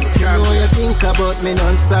span. You know you think about me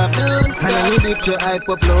non-stop. And I need it to hype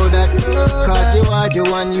upload that. Cause you are the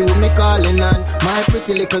one you me calling on. My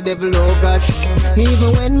pretty little devil, oh gosh.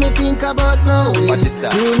 Even when me think about going,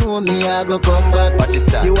 you know me I go come back.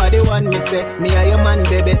 You are the one me say, me are your man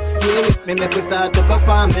baby. Stay with me, make we start up a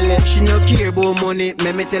family. She no care about money,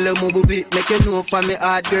 me tell her move bit. Make you know for me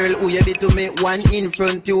hard girl, who you be to me. One in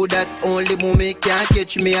front you, that's only me. Can't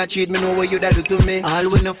catch me or cheat, me know what you da do to me. All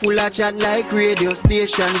when a full of chat like radio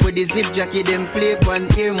station. With the zip jacket them play one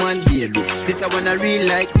ear man baby. This I wanna real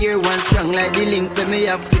like ear one strong like the links that me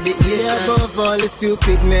have with the ear. Above all the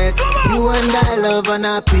stupidness, you and I love and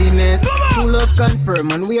happiness. True love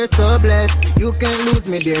confirm and we are so blessed. You can't lose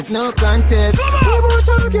me, there's no contest. We both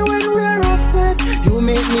argue when we're upset. You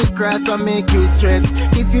make me cross and make you stress.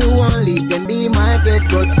 If you won't leave, then be my guest.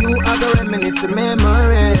 But you are the reminisce the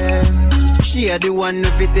memories. She a the one who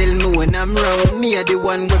fi tell me when I'm wrong. Me a the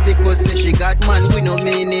one who fi cause say she got man. We no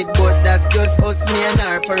mean it, but that's just us. Me and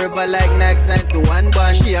her forever like Nike and to one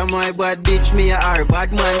band. She a my bad bitch, me a her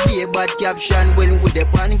bad man. Be a bad caption when we the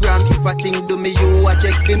pan gram. If a thing do me, you a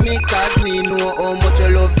check for me. Cause me know how much I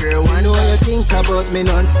love her. I know you think about me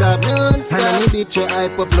non-stop. And I need bitch you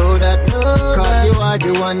hype upload that. Cause you are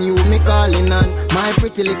the one you me calling on. My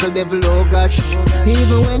pretty little devil, oh gosh.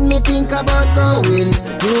 Even when me think about going,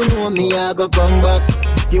 you know me I go come back.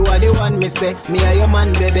 You are the one me sex, me are your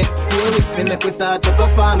man baby. Stay with me, make we start up a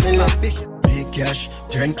family. Make cash,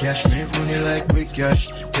 turn cash, make money like quick cash.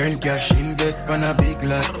 Turn cash, invest on a big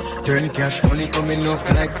lot. Turn cash, money coming off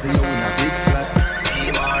like say you in a big slot.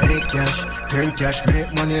 Make cash, turn cash,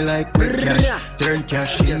 make money like quick cash. Turn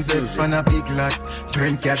cash, invest on a big lot.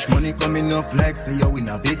 Turn cash, money coming off like say you in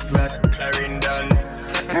a big slot.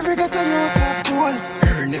 Every day you have goals.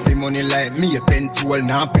 Earn every money like me a pen tool.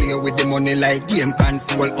 Now play with the money like game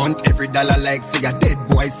console. Hunt every dollar like say a dead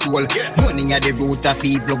boy soul. Money at the root of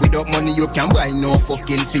evil. Without money you can buy no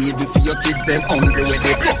fucking feed. And see your kids them hungry with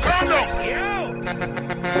they fuck.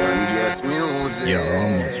 Yes, music.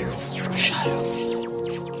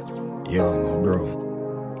 Yo, my bro.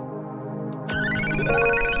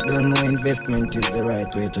 don't know investment is the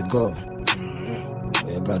right way to go.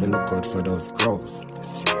 But you gotta look out for those crows.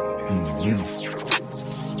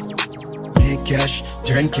 Make cash,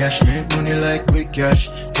 turn cash, make money like quick cash.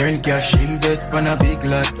 Turn cash, invest on a big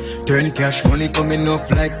lot. Turn cash, money coming off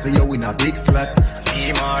like say you win a big slot.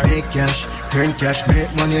 Make cash, turn cash,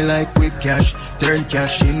 make money like quick cash. Turn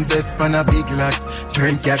cash, invest on a big lot.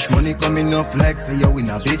 Turn cash, money coming off like say you win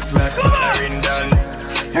a big slot.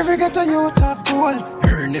 Every ghetto youth have goals.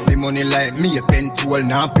 Earn every money like me a pen tool.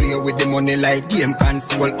 Now play with the money like game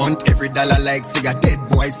console. Hunt every dollar like say a dead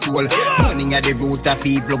boy's soul. Money at the root of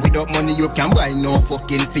evil. Without money you can buy no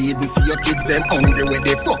fucking feed. And see your kids them hungry where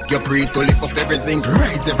they fuck your pre to lift up everything.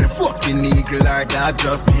 Rise every fucking eagle or dog.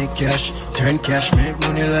 Just make cash, turn cash, make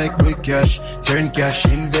money like quick cash. Turn cash,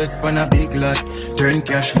 invest on a big lot. Turn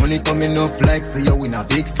cash, money coming off like say you win a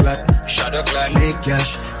big slot. Shadow clan. Make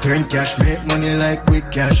cash, turn cash, make money like quick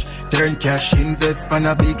cash. Turn cash, invest on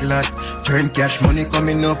a big lot. Turn cash, money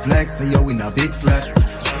coming off like say you win a big slot.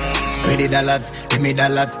 $20, give me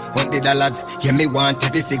dollars, want the dollars. Yeah, me want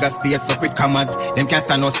every figure space up with commas. Them can't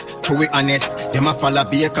stand us, true we honest. Them a follow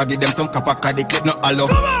baker, give them some copper cause they clip no hollow.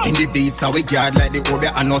 In the beast, how we guard like the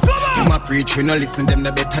Obeah and us. Them a preach, we no listen, them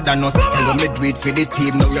no better than us. Tell them me do it for the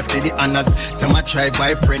team, now you steady honors. Some a try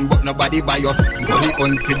buy friend, but nobody buy us. Only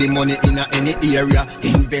on for the money in any area.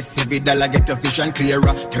 Invest every dollar, get your vision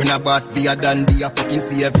clearer. Turn a boss, be a dan, be a fucking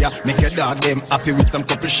savior. Make your dog them happy with some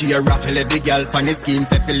couple share. Tell every girl pan the scheme,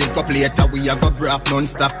 say feel link up later. We a go braff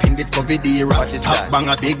non-stop in this COVID era. Hot bang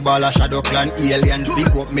a big baller, shadow clan, aliens. Big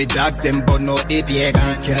up me dogs, them but no APA.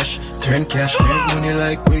 Cash, turn cash, make money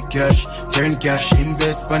like quick cash. Turn cash,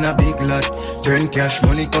 invest on a big lot. Turn cash,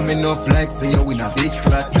 money coming off like say you win a big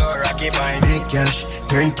slot. Make cash,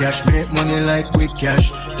 turn cash, make money like quick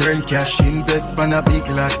cash. Turn cash, invest on a big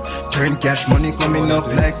lot. Turn cash, money coming off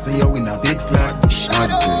like say you win a big slot.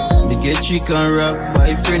 Me get chicken rock,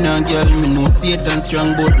 boyfriend and girl. Me know Satan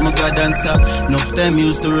strong, but my God and stop. Enough time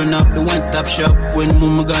used to run up the one-stop shop. When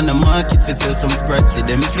mama gonna market for sell some spreads, see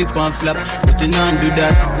them flip and flap. But we not do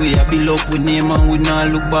that. We a build up with name and we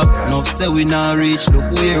not look back. Enough say we not reach. Look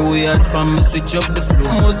where we at from. Me switch up the flow.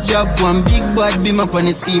 Most job one big bad beam up on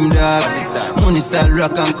the scheme dog. Money style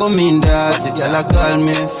rock and come in dog. Girl a call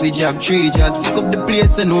me for job 3. Just pick up the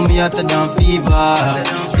place and know me hotter than fever.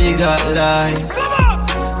 Bigger life.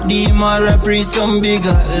 Demarco some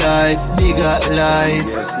bigger life, bigger life.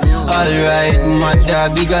 Alright, my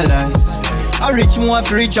dog, bigger life. I rich more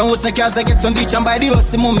for rich and what's the cars I get some bitch and buy the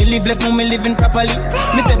house. Mommy live left, mommy living properly.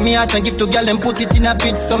 Me take me out and give to girl and put it in a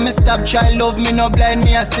pit. So me stop child love me, no blind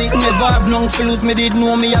me I see. Never have none for lose, me did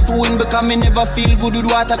know me have to win. Because me never feel good with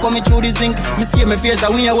water coming through the zinc. Me scare me fears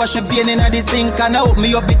that when you wash me pain in the sink. And I hope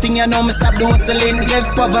me up the thing, you know me stop the hustling.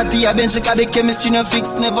 Left poverty, I bench because the chemistry no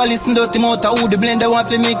fix. Never listen to them out of who the blender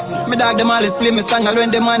want to mix. Me dog them always play me song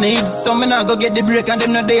when them on hits. So me now go get the break and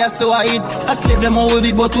them no there so I hit. I slave them all will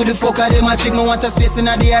be but to the fuck of them a chick. Me want a space in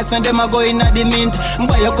the ice when them a go in the mint.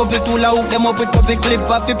 Buy a couple tool, I hook them up with couple clip.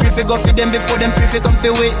 I feel prefer go for them before them prefer come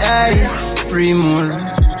for way. Aye, pre-more,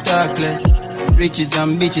 TRACKLIST. Riches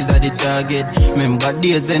and bitches are the target. Remember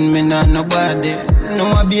days and me not nobody. No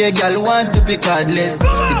I be a girl want to be cardless.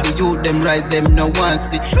 If the youth them rise them no want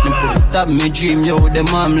see. Them put stop me dream yo them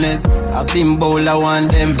harmless. I been bowl I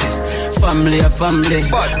want them. Family a family.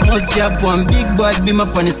 Most job one big bad beam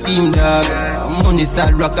up on the scheme dog. Money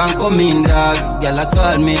start rock and come in dog. Girl a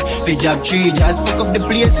call me for job 3. Just pick up the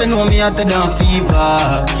place and know me hotter than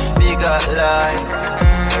fever. Bigger life.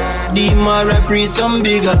 Demarco some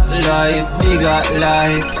bigger life, bigger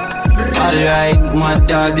life. Alright, my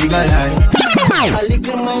dog, bigger life. A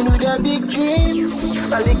little mind with a big dream.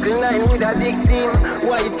 A little line with a big team.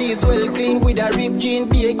 White is well clean with a ripped jean.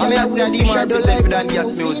 Big girl a the shadow like the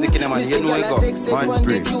music in a man. You know I go. One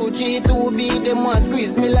break. To be the man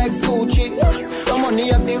squeeze me like Scoochie. Some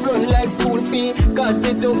money have to run like school fee. Cause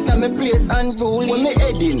the dogs na me place unruly. When me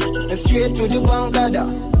heading straight to the bank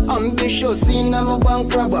ladder. Ambitious, in I'm a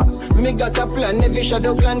bank robber. Me got a plan, every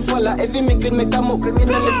shadow clan follow. Every mickle make a muckle, me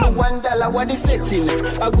no live for $1. What the setting?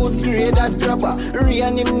 A good grade that grabber.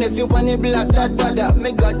 Rian him nephew on the black that bada.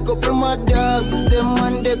 Me got couple more dogs, them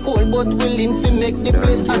man they cold but willing to make the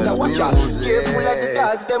place hotter. Watch out, careful of the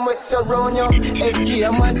dogs, them with surround you. FG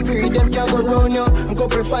a mad free, them can go round you.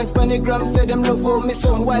 Couple fans on the gram say them love how me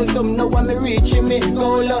sound. While some know when me reaching me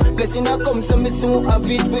goal. Blessing a come so me soon have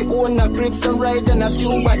it. We own a grip, some ride and a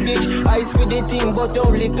few bad bitch. Ice with the team but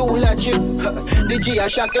only 2 la chip. The G a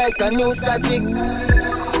shock like a new static.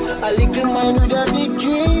 A little man with a big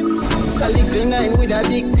dream. A little nine with a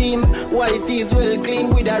big team. White is well clean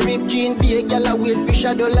with a ripped jean. Be a gal a wait for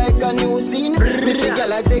shadow like a new scene. Me see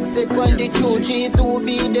gal a text it on the chuchi.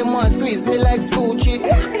 2B them a squeeze me like Scoochie.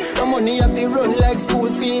 The money have to run like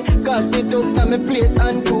school fee. Cause the talks na me place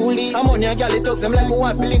and truly. I'm money a gal it talks them like me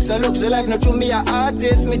want to live so look so life. No true me a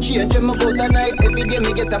artist. Me change them go tonight. Every day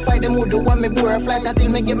me get a fight. Them who do want me bore a flight. Until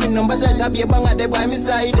me get me numbers right. I be a banger there by my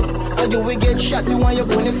side. And you will get shot you want you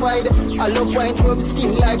bonafide. I love wine through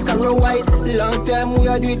skin like Carol White. Long time we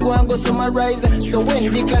a do it go and go summarize. So when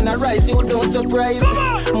the clan arise you don't surprise.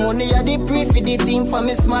 Money a the pray for the thing for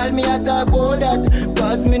me smile me at about that.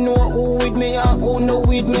 Cause me know who with me and who know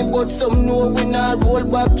with me. But some know we not roll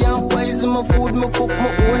back. Can't poison my food, me cook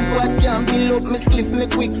my own pot. Can't build up me spliff me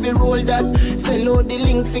quick fi roll that. Sell out the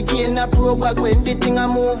link fi gain a pro back. When the thing a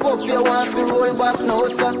move up you want fi roll back now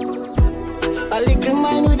sir. A little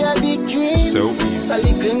man with a big dream. So a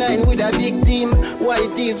little nine with a big team.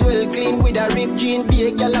 White is well clean with a ripped jean. Be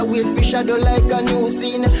a gal a wait for shadow like a new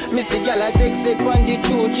scene. Missy gal a text it on the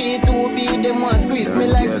chuchi. 2B them want squeeze me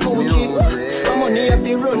like Scoochie. My money have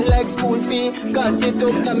to run like school fee. Cause the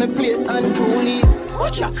talks na me place and truly.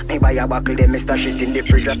 Me buy a buckle, then me stash it in the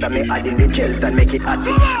fridge. After me add in the gels and make it hot.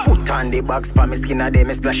 Put on the bags for me skin and then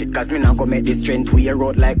me splash it. Cause me not go make the strength wear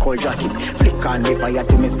out like cold jacket. Flick on the fire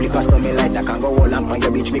to me split so me light. I can go all up on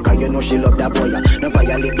your bitch because you know she love that boy. No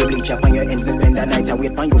violate the bleach up on your ends. Spend the night. I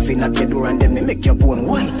wait on you fin knock your door and then me make your bone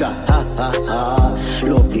whiter. Ha ha ha.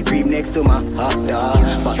 Lovely cream next to my hot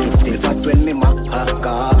dog. But it's still fast when me ma ha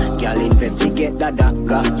ha. Girl investigate that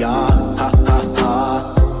dagger. Yeah. Ha ha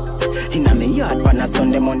ha. Inna me yard pan a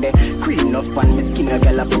Sunday Monday. Cream enough pan me skin a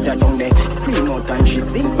girl a put her tongue there. Scream out and she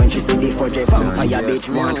sing when she see the fudge. Vampire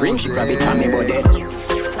bitch want ring, she grab it from me body.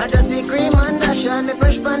 I just see cream and dash and me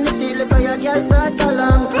fresh pan the seal. Look how your girl start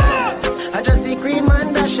along. I just see cream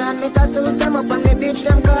and dash and me tattoos them up and me bitch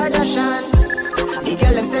them Kardashian. The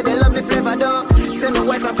girl them say they love me flavor though. Say me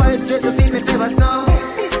wife and fire straight to feed me favors now.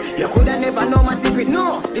 You coulda never know my secret,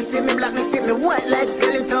 no. This fit me black, next fit me white like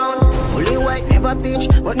skeleton. Fully white, never peach,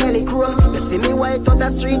 but nearly chrome. You see me white out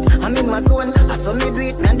the street, I'm in my zone. I saw me do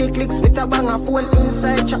it, man, the clicks with a banger phone.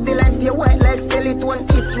 Inside, chop the lines, stay white like skeleton.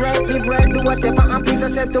 It's right, live right, do whatever, and please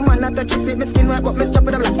yourself to man. I touch it, sweet, me skin white, but me strap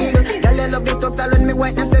with a black eagle. Y'all they love the talks, I run me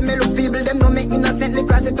white, them say me look feeble. Them know me innocently,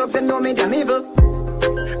 cross the talks, them know me damn evil.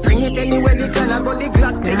 Bring it anywhere the clan, I got the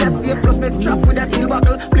Glock. They just see plus me strap with a steel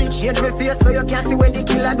buckle. Bleach change me face so you can't see where the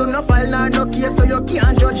killer do no file nor no case. So you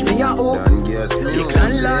can't judge me a who. The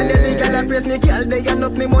clan lord, every girl I praise me, girl they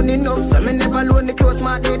enough me money enough. So me never loan the clothes,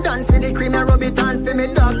 my they dance. See the cream and rub it on for me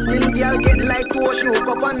dog. Skin girl get like posh, hook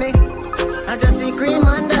up on me. I just see cream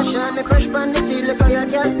and dash and me fresh pan the seal. Look how your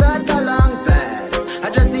girl start along bad. I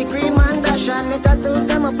just see cream and dash and me tattoos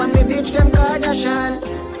them up and me bitch them Kardashian.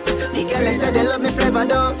 The girl said they love me flavor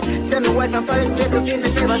though. Send me white and fire straight to feed me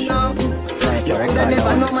favors now. You coulda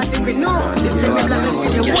never know my secret, no. This is me black, me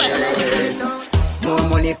see me white like skeleton. More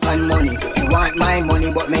money pan money. You want my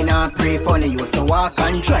money but me not pray funny. Used to walk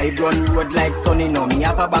and drive run road like sunny. Now me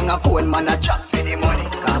have a bang a phone man a chat for the money.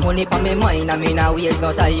 Money pa me mind and me now waste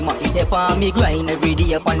no time. I feel dep on me grind every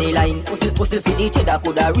day up on the line. Hustle for the cheddar,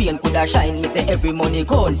 coulda rain, coulda shine. Me say every money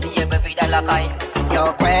gone, see every dollar kind.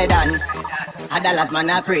 Yo, Quedan. A dollars man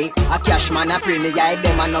I pray, a cash man I pray. Me hide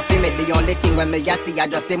them and nothing me. The only thing when me a see I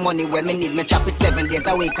just say money when me need. Me chop it 7 days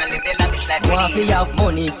a week and live the lavish like me. Want fi have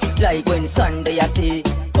money like when Sunday I see.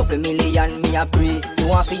 Couple million me a pray. You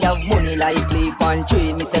want fi have money like leaf and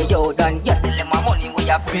tree. Me say yo Dan, you still my money we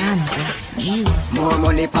a pray. More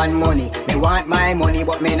money pan money. Me want my money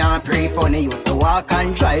but me not pray funny. Used to walk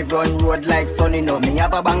and drive run road like sunny. Now me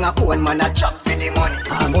have a bang a phone man a chop for the money.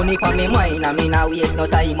 Money pa me mind and me now waste no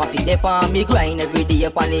time. I fi dep on me grind every day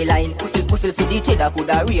up on the line. Hustle for the cheddar,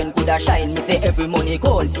 coulda rain, coulda shine. Me say every money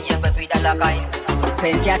gone, see every dollar kind.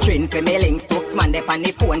 Send Catherine for me links, talks man dep on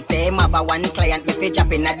the phone. Say him have a one client, me fi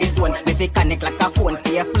drop in at the zone. Me fi connect like a phone,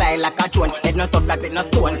 stay fly like a drone. Head not tough like it no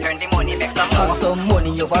stone, turn the money make some more. Have some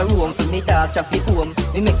money over room for me talk traffic home.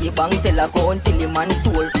 Me make a bank tell a go until the man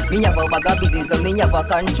soul. Me have a bag of business and me have a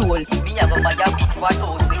control. Me have a buy a big fat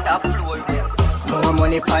house with a floor. More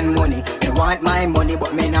money pan money. Me want my money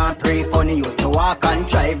but me not pray funny. Used to walk and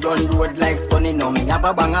drive run road like sunny. Now me have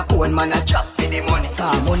a bang a phone man a chop for the money.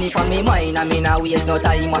 Money pa me mind and me now waste no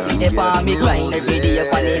time. I fi dep on me grind every day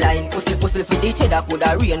up on the line. Hustle for the cheddar,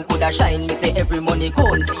 coulda rain, coulda shine. Me say every money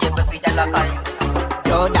gone, see every dollar kind.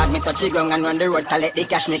 Yo, dad, me touch the ground and run the road, collect the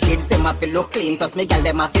cash. Me kids, them have to look clean, plus me girl,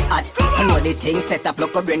 them have to hot. I know the thing set up,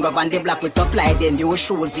 look a brain, go on the block. We supply them new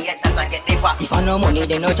shoes, the haters and get the back. If I no money,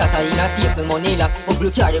 they no chatter in a staple money lock. Up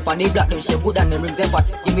blue carry on the block, them shit good and them rims them fat.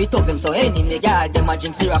 Give me tough them so any me yard, them a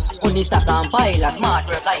drink syrup. Only stack and pile, a smart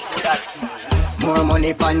work like that. More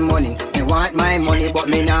money pan money, me want my money but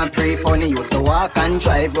me not pray funny. Used to walk and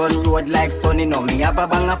drive on road like sunny. Now me have a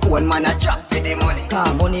bang a phone man a chop for the money.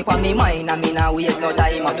 Cause money pan me mind and me not waste no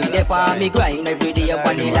time. I feel there on me grind every day up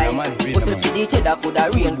on the line. Hustle for the cheddar, coulda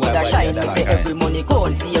rain, coulda shine. Me say every money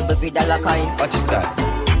cold, see every dollar kind. What is that?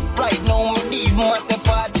 Right now me leave myself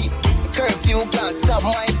party. Curfew can't stop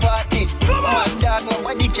my party. My dog,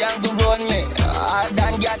 nobody can go run me.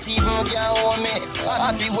 Dan gas even can't hold me.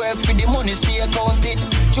 I feel work for the money, stay counted.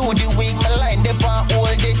 Through the week, my line, they can't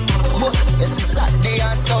hold it. But it's a Saturday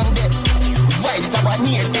and Sunday. Vybz are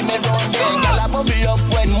near to me round there. Girl, I bubble up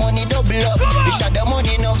when money double up. You shot the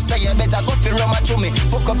money enough, so you better go for rum to me.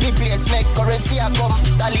 Fuck up the place, make currency a come.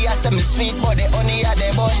 Talia say me sweet, but the honey a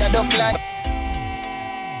the bush a duck land.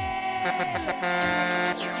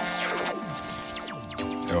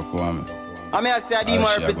 Yo, come on. I mean, I say Addi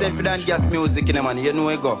more represent for that gas music in the man. You know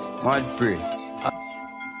where go. Mad pray.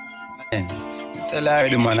 Tell her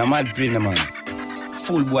the man, I'm mad pray in the man.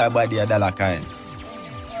 Full boy body a dollar kind.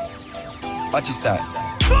 What is that?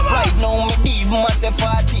 Right now me leave myself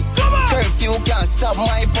party. Curfew can't stop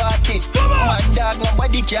my party. My dog,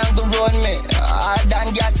 nobody can go run me.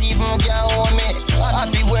 Dan gas even can't hold me. I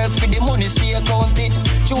feel work for the money, stay counted.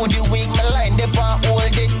 Through the week, my line, they can't hold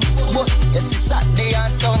it. But it's a Saturday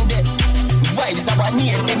and Sunday. Vybz are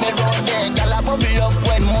near to me round there. Girl, I bubble up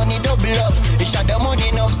when money double up. You shot the money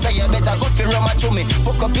enough, so you better go for rum to me.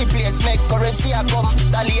 Fuck up the place, make currency a come.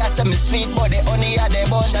 Talia say me sweet, but the honey a the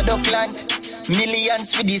bush a duck land.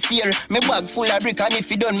 Millions for this year. Me bag full of brick and if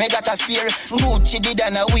you done, me got a spear. Gucci did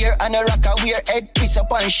and a wear and a rock a wear. Head twist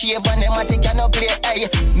up and shave and them a take and a play. Aye,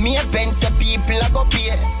 me a pence people a go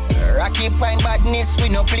pay. Rocky pine badness we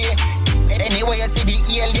no play. Anyway you see the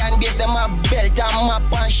alien base, them a belt and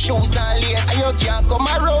map and shoes and lace. And you can't come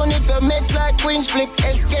around if you mix like Queens flip.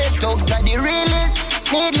 Escape talks are the realest.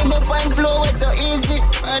 Needly me find flow is so easy.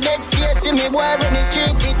 And that face to me boy run is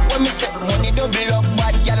tricky. When me say money double up,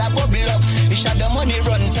 bad gyal a bubble up. You shot the money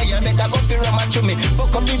run, so you better go for rum to me.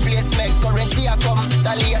 Fuck up the place, make currency a come.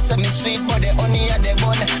 Talia say me sweet, but the honey a the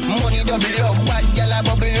bun. Money double up, bad gyal a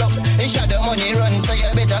bubble up. You shot the money run, so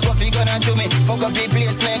you better go for gun to me. Fuck up the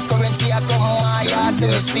place, make currency a come. My ass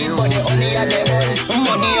say me sweet, but the honey a the bun.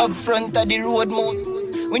 Money up front of the road mouth.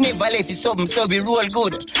 We never left it something, so we roll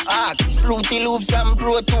good. Axe, Fruity Loops and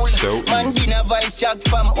Pro Tools. Man, dinner vice jack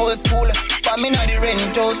from old school. Famine at the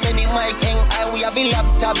rent house, any mic hang high. We have a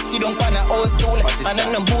laptop, sit down on a old stool. And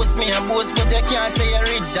then no boost me a boost, but you can't say you're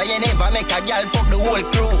rich. I never make a girl fuck the whole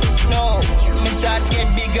crew. No, me stats get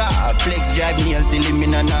bigger. Flex drive nail till him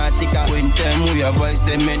in a nautica. When time we have voice,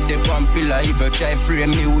 they make the pampilla. If you try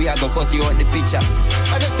frame me, we are gonna cut you out the picture.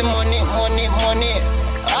 I just the money, money, money.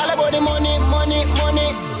 All about the money, money, money.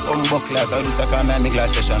 Buck like how this a come on the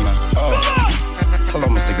glass station, man. Oh. Hello,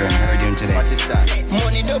 Mr. Grung, how are you doing today? What is that?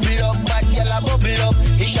 Money double up, bad gyal a bubble up.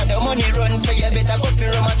 You shot the money run, so you better go for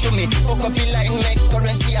rum to me. Fuck up the line, make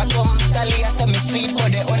currency a come. Talia say me sweet,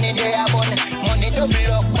 but the honey they a bun. Money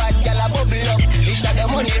double up, bad gyal a bubble up. You shot the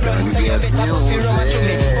money run, so you better go for rum to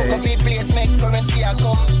me. Fuck up the place, make currency a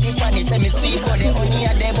come. Tiffany say me sweet, but the honey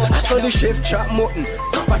a the bun. I saw the chef chop mutton,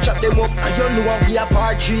 Kappa chop them up, and you know how we a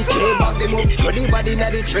part 3K back them up. Throw the body in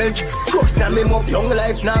the trench, trust them him up. Young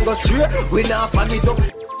life now go straight, we now fag it up.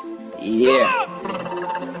 Yeah.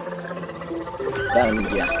 Dan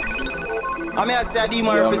gas. I mean, I say Addi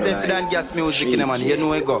more represent for Dan gas music in the man. You know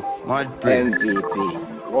where go. Mad pray.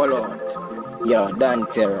 MVP. Wall out. Yo, Dan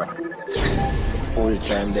Terror. Full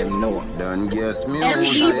time them know. Dan gas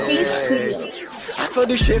music. I saw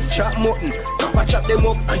the chef chop mutton, Kappa chop them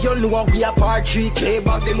up, and you know how we a part 3K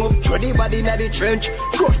back them up. Throw the body in the trench,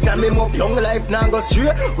 trust them him up. Young life now go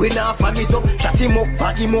straight, we now fag it up. Chat him up,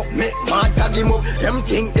 bag him up, make mad tag him up. Them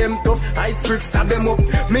think them tough, ice bricks stab them up.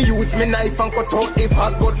 Me use me knife and cut out the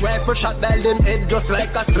fag, but rifle shot dial them head just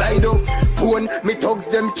like a slide up. Phone, me thugs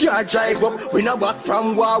them can't drive up. We no back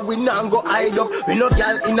from war, we now go hide up. We no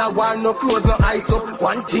gal in a war, no clothes, no ice up.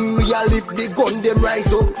 One thing we a lift the gun, them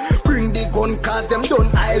rise up. Bring the gun, cause them done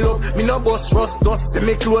aisle up. Me no bust rust dust, them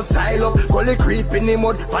me close style up. Gully creep in the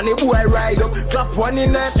mud, funny boy ride up. Clap one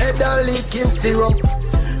in that head and leak him syrup.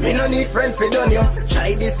 Me no need friend for done you.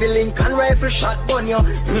 Try this the Lincoln rifle shot bun you.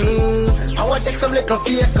 I want take some little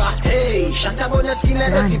faker. Hey, shot up on your skin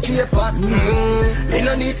and dirty paper. Me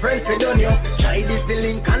no need friend for done you. Try this the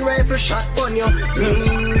Lincoln rifle shot bun you.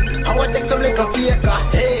 I want take some little faker.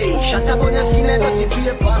 Hey, shot up on your skin and dirty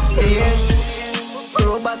paper.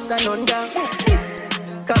 Robots and under.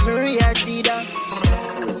 Cavalry or Tidal.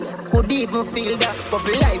 Could even feel that.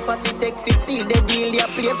 Bubble life if you take fi seal the deal. Ya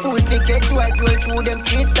play full picket twice roll through them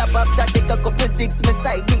sweet stop after take a couple six me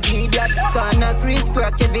side big idiot. Corner crease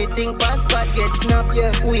crack everything pass spot get snap.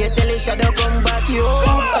 Yeah, wait till the shadow come back. Yo,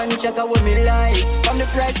 and check out what me like. From the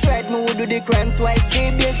price right, me would do the crime twice.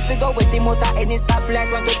 3 bills figure with the motor any stop like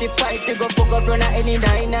 125. Figure fuck up run at any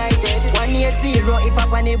 9 nighted. 180 if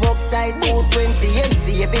up on the box side. 220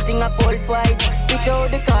 empty everything a full fight. Pitch out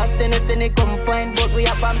the cost then it's in the confine. But we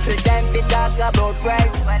have pampered time for talk about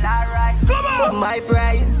price. Well, alright. My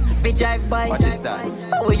price, bitch, I've buy. What is that?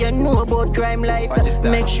 What you know about crime life? What is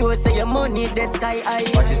that? Make sure say your money the sky high.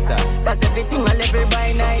 What is that? Cause everything I level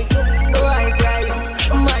by night. My price,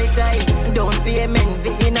 my time. Don't pay men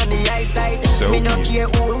in on the eyesight. So me no care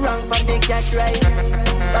who wrong from the cash right.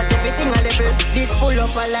 Cause everything I level. This full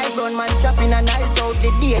up a life run man strapping a nice out.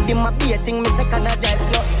 The day them a beating me second a jive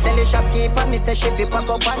slow. Tell the shopkeeper me say she fi pack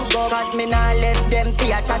up and go. Cause me nah left them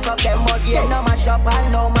fear chat up them mug. Yeah, no mash up all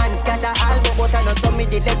no man scatter all. But I know some me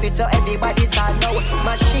did left it to everybody's all now.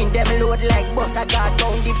 Machine them load like bus a guard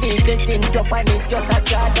down. The vehicle tin up and it just a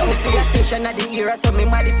jar down. See a station at the era so me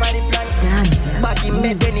modify the plan. Baggy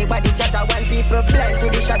made anybody chatter when people blind to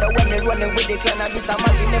the shadow when they running with the clan. And this a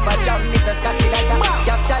maggie never jam Mr. Scotty that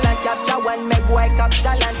capture and capture one make boy capture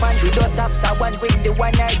and pan the dot after one with the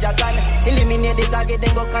one eye Jquan. Eliminate the target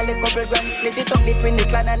then go call a couple grand. Split it up between the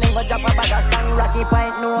clan and then go drop a bag of sand. Rocky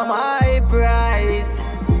Pint know my price.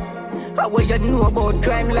 How will you know about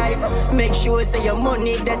crime life? Make sure say your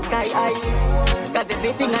money the sky high. Cause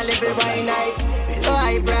everything I level by night.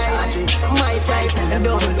 High price, my type.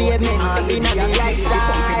 Don't be a man in the right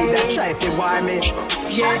side. Try if you want me.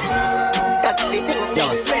 Yeah. That's everything.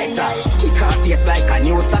 Yo, Spectre, kick off face like a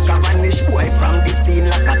new sucker. Vanish boy from the scene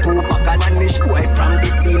like a two-packer. Vanish boy from the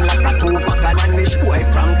scene like a two-packer. Vanish boy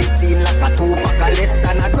from the scene like a two-packer. Less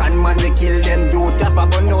than a grand man, we kill them. You tap a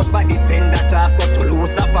bun out by the send that I've got to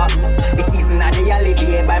lose up. This season of the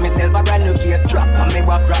holiday by myself a brand new case. Trap and me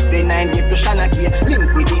walk rap the 9 give to Shanaki.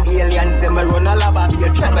 Link with the aliens, them a run a lava be a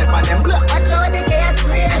trap up on them block. Watch out the case,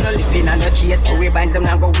 I no living on the chase, so we bind them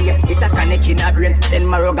now go wait. It a connect in a brain, then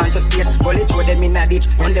Marogan to space. Bullet throw them in a ditch,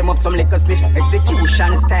 run them up some liquor switch.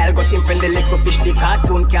 Execution style, got him from the liquor fish. The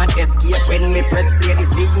cartoon can't escape when me press play. This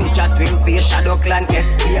big ninja twin face, shadow clan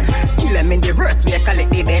FK. Kill them in the verse, we collect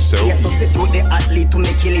the dead case. Substitute the athlete to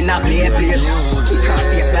make killing a play. Kick off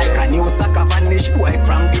face like a new sucker. Vanish boy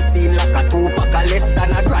from the scene like a two-packer. Less than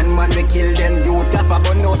a grand man, we kill them. You tap a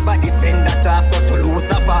bun out by the send that I've got to lose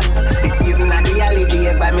up. This season of the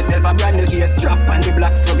holiday by myself a brand new case. Strap and the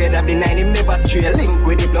blocks together, the 9 him never stray. Link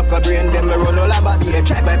with the block of brain, them run all about the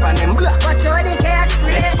try by pan them block. Watch out the case,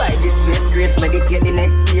 let's buy this place great, meditate the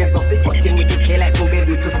next phase of the cutting with the K like some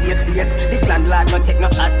baby to see it face. The landlord no take no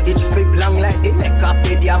hostage, clip long like the neck of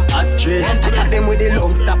the damn ostrich. Attack them with the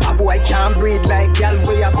lung stop, a boy can't breathe like y'all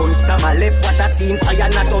with a gun stab. A left what I seen fire,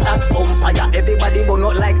 not out of umpire. Everybody burn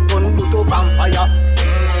out like sun due to vampire.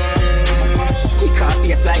 Kick off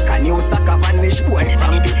face like a new sucker. Vanish boy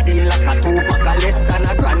from the scene like a two-packer. Less than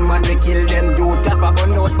a grand man, we kill them. You tap a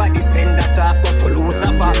bun out by the send that I've got to lose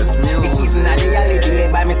up. This season of the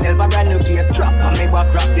holiday by myself a brand new case. Trap and me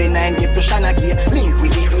walk rap the 9 give to Shanaki. Link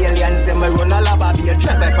with the aliens, them a run a lava be a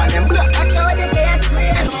trap up on them block. Watch out the case.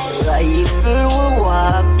 Rifle we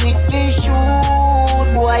walk with fish shoot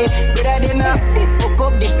boy. Better them up, fuck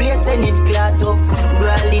up the place and it clat up.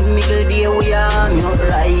 Brawl in middle day we are no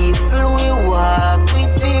rifle we walk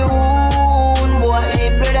with the wound boy.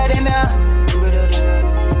 Brother them ya,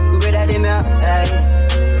 brother them ya.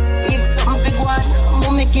 If something go on,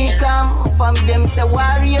 mommy kick them. From them say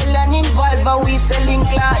warrior and involve a we selling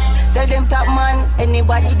clutch. Tell them top man,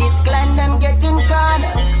 anybody this clan them getting con.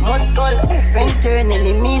 Mud skull, friend turn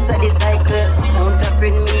enemies of the cycle. Don't a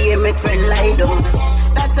friend me, make friend lie down.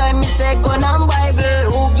 That's why me say gun and Bible.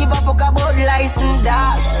 Who give a fuck about license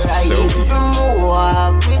dog? Right,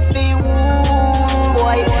 walk with the wound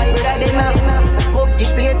boy. Brother them fuck up the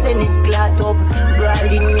place and it clat up. Brawl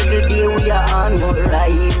in middle day we are on your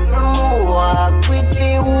right. Walk with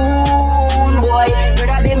the wound boy.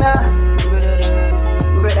 Brother them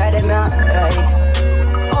brother them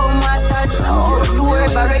oh my touch,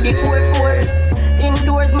 outdoors already 4-4.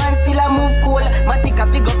 Indoors man still a move cool. Masicka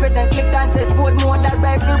figure present Clifton says sport mode. That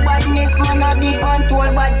rifle badness man a be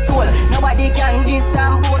untold bad soul. Nobody can diss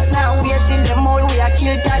and boast.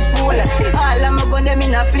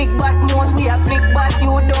 in a flick back mode, we a flick back,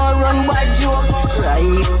 you don't run bad joke.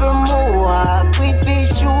 Rifle more, quit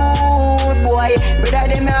fish shoot, boy. Brother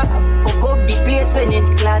them a fuck up the place when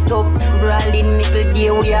it class up. Brawling middle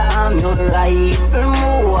day, we a arm your rifle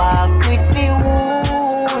more, quit fish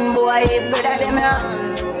wound, boy. Brother them a,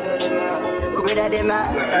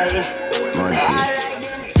 alright.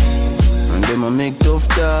 And them a make tough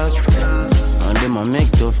talk, and them a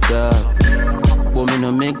make tough talk. But me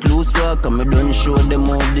no make loose walk, and me don't show them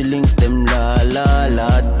all the links, them la.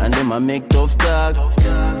 And them a make tough talk,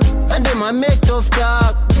 and them a make tough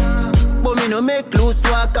talk. But me no make loose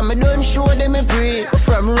walk, and me don't show them me free.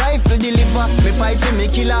 From rifle deliver, me fight for me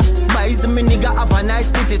killer. Buys me nigga have a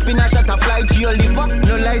nice pretty spinner shot a fly to your liver.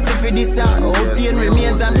 No license for this obtain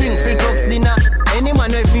remains and bring free trucks dinner. Any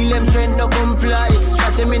man who feel them strength no comply.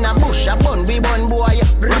 Cash him in a bush, a bun, we bun boy.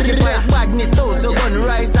 Rocky pipe, badness, toes, so gun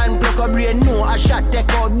rise and pluck a brain. No, a shot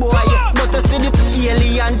take out boy. But to see the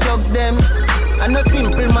alien thugs them, and no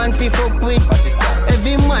simple man fi fuck with.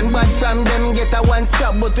 Every man bad from them get a one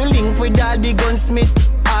strap, but to link with all the gunsmith.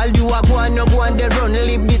 All you a go and no go and they run,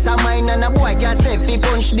 leave this a mine and a boy can't say fi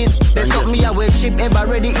punch this. They suck me away chip, ever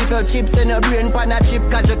ready if your chips and a brain pan a chip,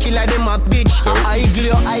 cause you killer them a bitch.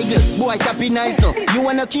 Idle, boy cappy nice no. You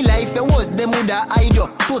wanna killer if you was them woulda hide you.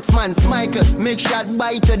 Tootsman, Michael, make shot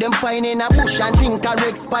bite to them fine in a bush and think a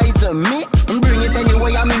Rex Spice. Me, bring it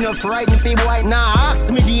anyway, I'm enough riding fi boy. Nah, ask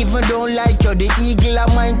me the even don't like you. The eagle a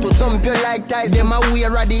mine to thump you like ties. Them a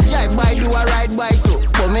wear a the jive by do a ride by too.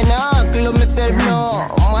 But me nah uncle myself no.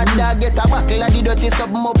 My dog get a buckle of the dirty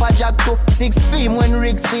something up a jack too. 6 feet when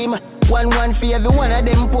Rick see me. 1 for every one of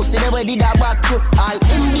them pussy they way did a back too. All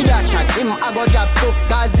him did a chat, him a go jack too.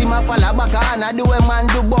 Cause him a fall back and I do a man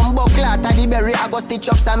do bumbo clat. A the berry I go stitch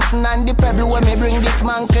up Samson and the pebble when me bring this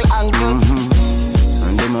mancle ankle.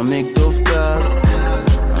 And them a make tough talk,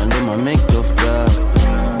 and them a make tough talk.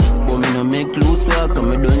 But me no make loose walk, and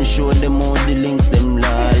me don't show them all the links, them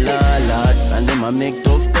la. And them a make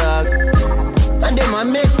tough talk, and them a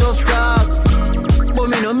make tough talk. But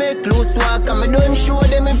me no make loose walk, and me don't show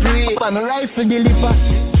them me free. But me rifle deliver.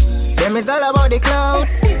 Them is all about the cloud.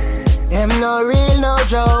 Them no real, no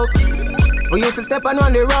joke. We used to step on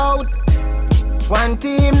the road. One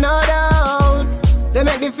team, no doubt. They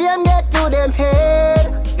make the fame get to them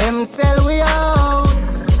head. Them sell we out.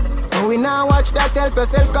 But we now watch that help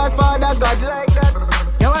yourself, cause Father God like that.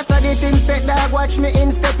 You want to the thing set dog, watch me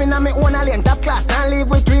in stepping on me own a lane top class and live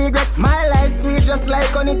with regrets. My life sweet just like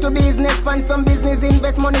honey to business. Find some business,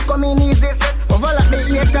 invest money coming easy. Overlap the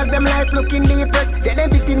haters, them life looking depressed. Get them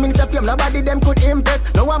 15 minutes of fame, nobody them could impress.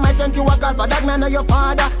 No one my son to work out for that man or your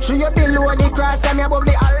father. Show you below the cross and me above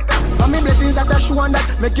the altar. And me blessings that are shown that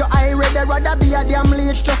make your eye red. They'd rather be a damn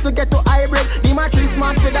leech just to get to hybrid. The matrix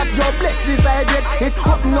smart say that your blessed desire gets. It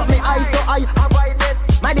open up me eyes so I avoid it.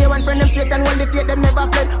 My day one friend them straight and when they fear them never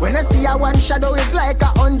fled. When I see a one shadow it's like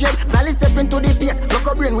 100. Sally step into the pace, look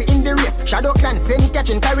up brain we in the race. Shadow clan send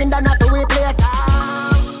catching carrying down at the way place.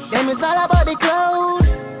 Them is all about the cloud.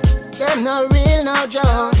 Them no real, no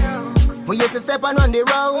joke. We used to step on the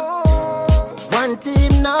road. One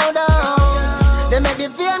team, no doubt. They make the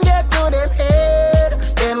fame get to them head.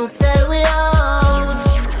 Them sell we out.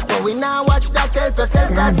 But we now watch that help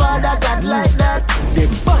yourself, cause Father God like that. Them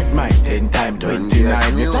bad mind 10 times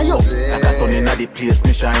 29. It's a yo, like a sun in the place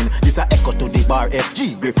me shine. This a echo to the bar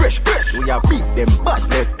FG. Be fresh. We a beat them bad,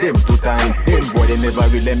 let them to time. Them boy they never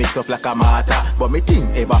really mix up like a matter. But me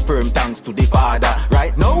team ever firm thanks to the Father.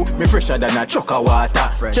 Right now, me fresher than a chuck of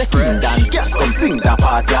water. Check in down, gas come sing the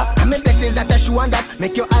party. And me blessings that I show and that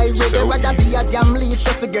make your eye red. They rather be a damn leech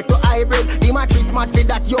just to get to hybrid. The matrix smart for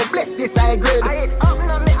that, you bless this high grade.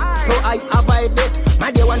 So I avoid it.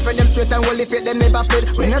 My day one friend them straight and only fit them never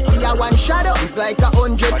fled. When I see a one shadow, it's like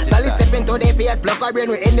 100. Sally step into the PS, block our brain,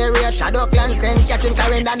 we in the rear. Shadow clan send catching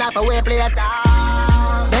carrying down half away place.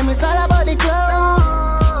 Them is all about the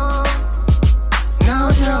cloud.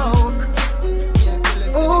 No joke.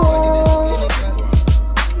 Ooh,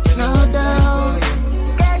 no doubt.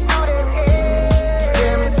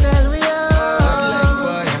 Them is all we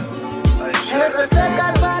are. Every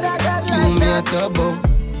second, Father God like that.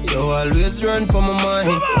 You always run for my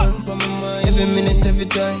mind. Every minute, every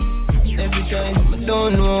time. I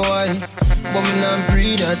don't know why, but me not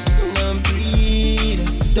breathe that.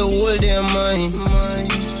 The whole day of mine.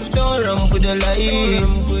 Don't run with the light.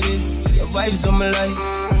 Your vibes on my life,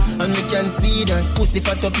 and we can see that. Pussy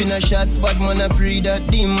fat up in a shots, bad man I breathe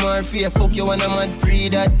that. Demar fear, fuck you and I'm mad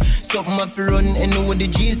breathe that. Something off run and know the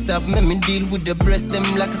G stop. Make me deal with the breast them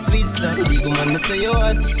like a sweet stuff. Big man, I say you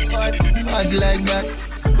hard like that.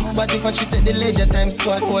 But if I shoot at the ledger time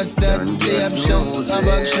squad, what's that? They have shot, a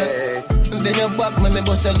back shot. Then your back, me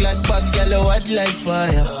bust a glad back, girl, hot like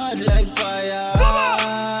fire. Hot like fire.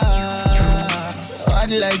 Hot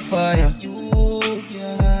like fire.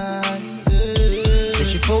 Say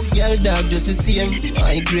she fuck girl dog just the same.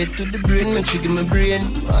 Migrate to the brain, make she give me brain.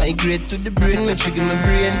 Migrate to the brain, make she give me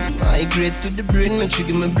brain. Migrate to the brain, make she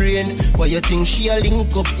give me brain. Why you think she a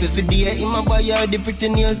link up every day? In my buy her the pretty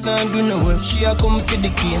nails, don't do no work. She a come for the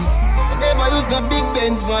game. Never use no big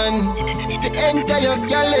Benz van. If you enter your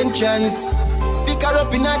girl entrance, pick her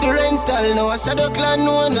up in the rental. Now a shadow clan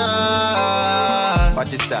owner.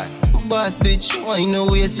 What is that? Boss bitch, why no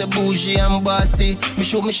way say bougie and bossy? Me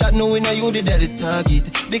show me shot knowing you the daddy target.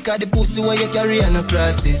 Because the pussy where you carry and no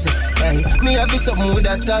crosses. Hey, me have something with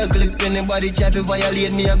that tall clip. Anybody try to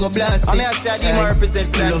violate me, I go blast it. I mean, I said you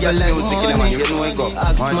represent Black Girl Music in the man, you know I go.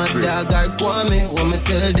 Ask my dog or Kwame, what me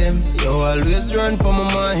tell them. You always run for my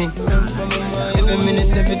mind. Every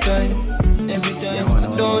minute, every time. Every time,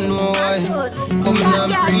 I don't know why. But me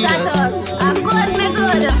not breathe that. I'm good, me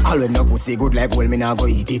good. All when no pussy good like well, me nah go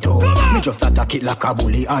eat it up. Me just attack it like a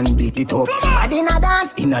bully and beat it up. I didn't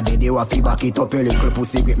dance. In a day they wa fi back it up. Your little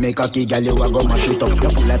pussy grip make a key girl you a go mash it up.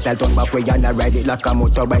 Your full of style turn back way and a ride it like a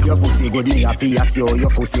motorbike. Your pussy good me a fi ask you. Your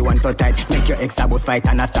pussy one so tight. Make your ex a boss fight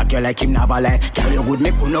and a stack you like him never lie. Girl you good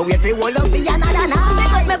me could no wait fi hold up fi another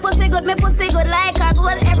night. Me pussy good like a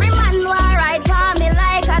gold. Every man want ride for me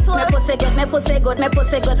like a tool. Me pussy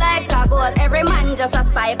good like a gold. Every man just a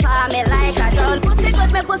spy for me like a troll.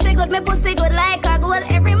 Me pussy good like a gold.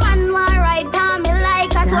 Every man want ride for me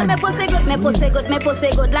like a tool. Me pussy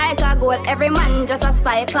good like a gold. Every man just a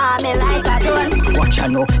spy for me like a troll. Watch ya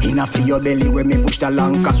know, enough for your belly when me push the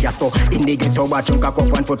long cock ya so. In the ghetto watch chunk up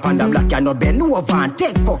 1 foot panda black ya no bend over and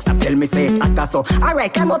take fucks up tell me say it atta so.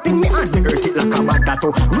 Alright, come up in me hands, me hurt it like a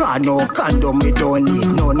batato. Raw no condom, me don't need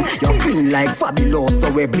none. You clean like fabulous,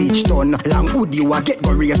 so we bleach done. Long wood you a get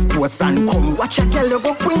go race post and come. Watch ya girl you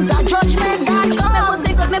go queen the judgment God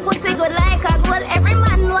come. Me pussy good like a gold. Every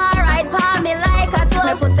man want ride for me like a tool.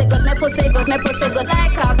 Me pussy good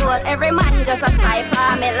like a gold. Every man just a spy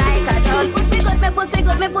for me like a troll. Me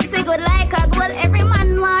pussy good like a gold. Every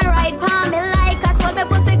man want ride for me like a tool. Me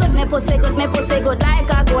pussy good like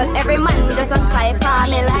a gold. Every man just a spy for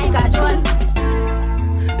me like a troll.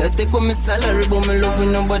 They take on my salary, but me love you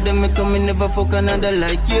nobody. Me come and never fuck another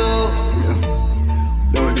like you.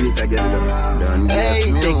 Don't do it again,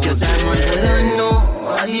 hey, take your time on the land, no.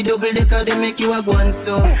 All the double decker, they make you a guan,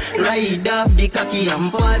 so. Ride up the cocky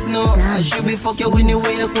and pass, no. I should be fuck you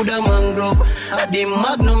anyway, you coulda mangrove. At the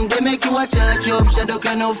magnum, they make you a charge up. Shadow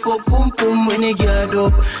can now fuck pum pum when you get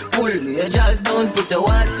up. Pull your jaws down, put the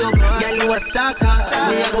wass up. Girl, you a stalker.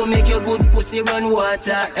 Me I go make your good pussy run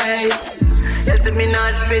water, hey. Yes, me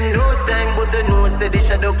not spend no time, but I know say the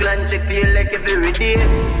shadow clan check feel like every day.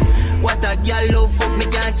 What a girl love fuck me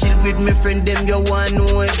can't chill with me friend them you want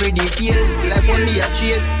know every details. Like when me a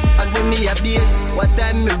chase and when me a base. What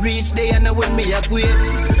time me reach there and when me a quit.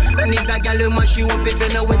 And it's a girl who mash you up if you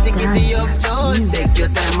know where to get it up. Just take your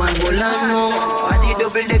time and go on no. And the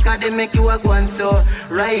double decker they make you a guan so.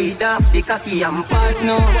 Ride up the cocky and pass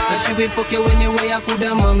no. And she will fuck you anyway I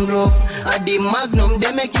coulda mangrove. At the magnum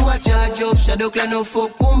they make you a charge up. Shadow clan no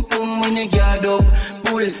fuck pum pum when you get up.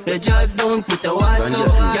 Pull the jaws down put a wass up.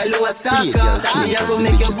 Girl who a stalker. Me a go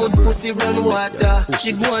make your good pussy run water.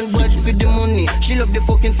 She go and bad for the money. She love the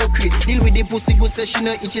fucking fuckery. Deal with the pussy good so she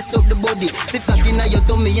no itches up the body. Stiff cocky na your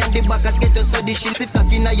tummy and the backers get us so the shit. Stiff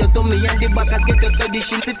cocky na your tummy and the backers get us so the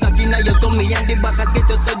shit. Stiff cocky na your tummy and the backers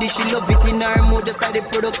get us so the shit. Love it in her mouth just like the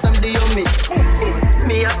products I'm the yummy.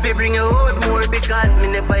 Me have to bring you out more because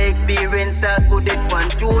me never experience that good at one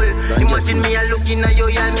tool. Imagine me a looking at you,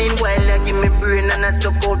 I mean while I give me brain and I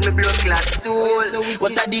suck out me blood clot stool.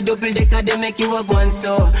 What are the double decker they make you a gun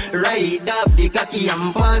so? Ride up the cocky and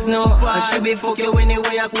pass no. I should be fuck you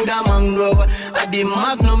anyway I coulda mangrove. At the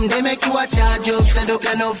magnum they make you a charge up. Shadow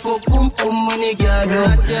can no fuck pum pum when you get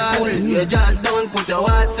up. Pull your jaws down, put your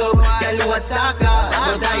ass up. Tell you a stalker,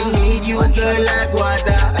 but I need you girl like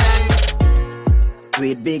water.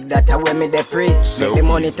 Dweet big data when me dey free. Make the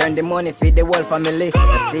money turn the money feed the whole family.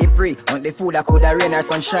 I stay free. Want the food that coulda rain or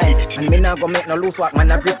sunshine. And me not go make no loose walk man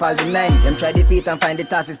I grip all the nine. Them try defeat and find the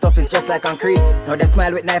task stuff is just like concrete. Now they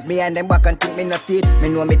smile with knife behind them back and think me not see it. Me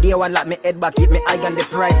know me day one lock me head back keep me eye on the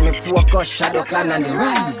prize. Me focus shadow clan and the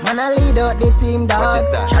rise. Man I lead out the team dog.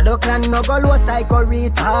 Shadow clan no go low psycho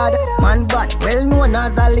retard. Man but well known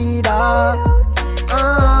as a leader.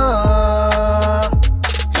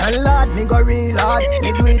 And Lord, me go real hard.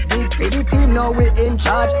 Me do it big for the team, now we in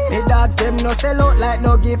charge. Me dogs them no sell out like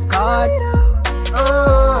no gift card.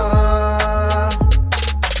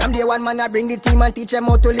 From day one man I bring the team and teach them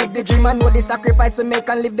how to live the dream. And know the sacrifice to make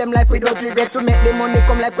and live them life without regret. To make the money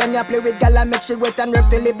come like when you play with gal and make she wet and rep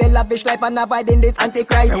to live the lavish life and avoid in this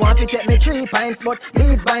antichrist. I want to take me 3 pints but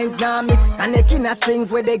these binds now miss. And they kin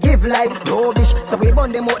strings where they give life. No bish, so we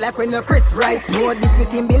burn them out like when you Chris Rice. Know this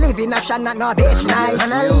with him believe in action not no bitch nice.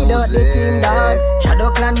 And I lead out the team dog. Shadow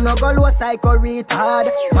clan no go low psycho retard.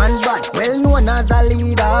 Man bad, well known as a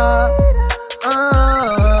leader.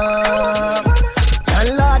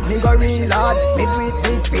 And Lord, me go real hard. Me do it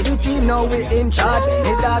big for the team, now we in charge.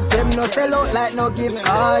 Me dogs them no sell out like no gift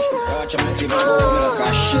card.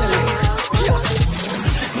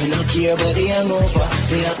 Me no care about the hangover.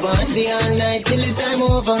 Me a party all night till the time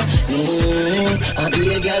over. I be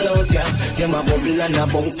a girl out ya. Them a bubble and a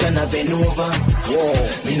bounce and a bend over. Whoa.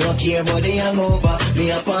 Me no care about the hangover. Me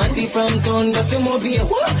a party from town but to Obeah.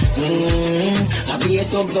 I be a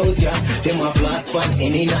thugs out ya. Them a blast fan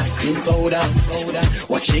any night cream soda.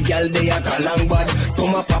 Watch the girl they a galang bad.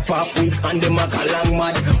 Some a pop up with and them a galang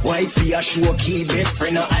mad. White fee a show key best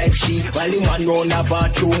friend a hype she. While the man round a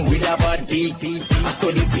bathroom with a bad beat. I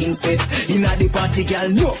study things set. Inna the party girl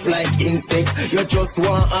no like insect. You just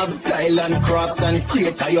want have style and crafts and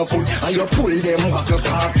create your foot and you pull them back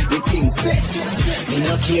apart. The things set. Me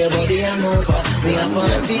no care about the hangover. Me a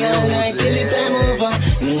party all night till the time over.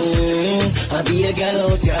 I be a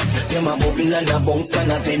girl out ya. Them a bubble and a bounce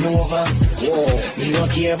and a bend over. Whoa. Me no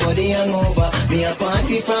care about the hangover. Me a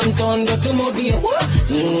party from town go to Obeah.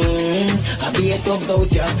 I be a thugs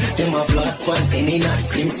out ya. Them a blast fan any night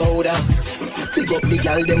cream soda. Pick up the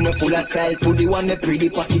gal, them no full of style too. The one that pretty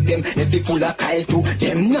pocket them, if they full of Kyle too.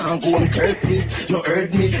 Them now go and thirsty, you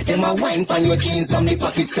heard me. Them a wine pan your jeans from the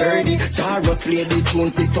pocket 30. Taros play the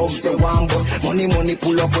tunes, the thugs, the one bus. Money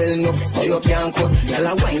pull up well enough, so you can't cuss. Gal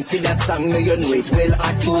a wine for that song, no you know it well.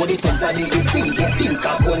 I told the thugs are the thing, they think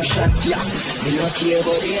a gunshot, yeah. Me no care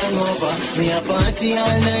about the hangover. Me a party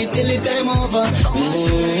all night till the time over.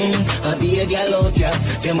 I be a gal out ya.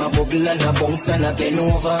 Them a bubble and a bounce and a bend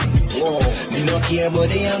over. Whoa. Me no care about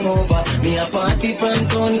the hangover. Me a party from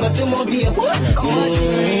town go to Obeah. I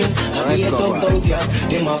be a thugs out ya.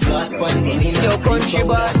 Them a blast fan any night. Yo country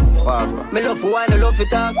boss. Me love for one, I love for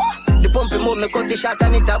talk. The pumping move, me cut the shot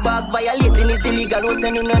and it a bag. Violating is illegal. No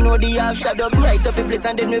send you no know the half shadow. Right up a place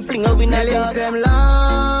and then we fling out in a dog. Them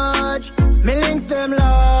large. Me links them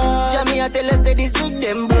large. Jamie a tell us say this with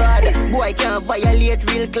them broad. Boy can't violate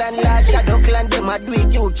real clan lad. Shadow clan them a do it,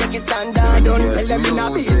 you check his standard. I don't tell them in a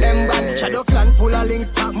beat them bad. Shadow clan full of links,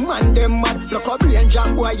 top man them mad. Look up brain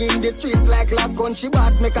jam boy in the streets like lab country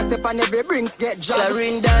boss. Make a step and every brings get jammed.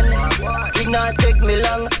 Clarendon, it not take me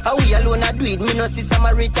long. How we alone a do it, me no see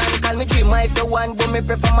Samaritan. Call me dream if you want, but me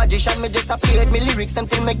prefer magician. Me just appeared me lyrics them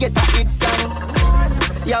till me get a hit song.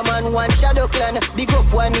 Yeah man, one shadow clan. Big up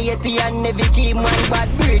 180 and every key man. Bad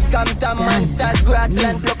breed, Campton, Monsters,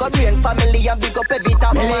 Grassland. Pluck a brain family and big up every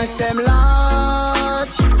top man. Me links them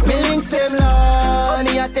large. Me links them large.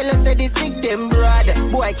 Me a tell us say this sick them broad.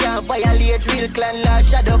 Boy can't violate real clan large.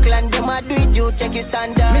 Shadow clan them a do it, you check his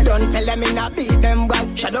standard. Me don't tell them in a beat them bad.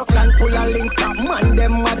 Shadow clan full of links, top man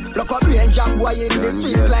them mad. Pluck a brain job boy in the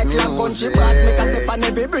streets like la country boss. Make a step and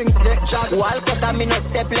every brings get shot. Wall cut and me no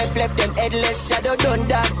step left them headless. Shadow done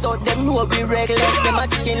dogs so them know we reckless. Them a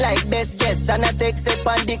chicken like best jets and a take step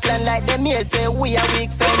and decline like them here say we a weak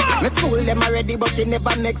friend. Me school them already but it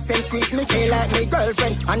never makes sense. Sweet me feel like me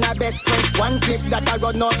girlfriend and a best friend. One clip that I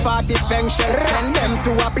run out party pension. Send them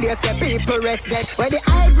to a place where people rest dead. Where the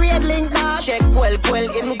high grade link back. Check well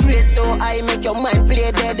immigrate so I make your mind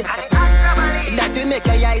play dead. That will make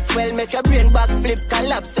your eyes swell, make your brain back flip,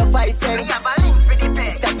 collapse your 5 cents.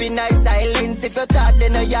 Step in nice silence, if you talk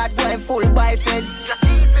then a yard boy full by feds.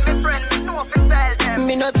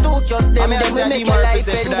 Me not too trust them, them will make your life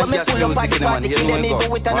end. When me pull up at the party, kill them even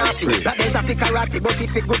with an office. That is a pick karate, but it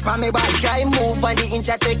fit good for me body. Try move and the inch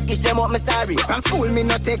I take, each them up me sorry. From school me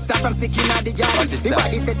not take that, from sick in the yard. The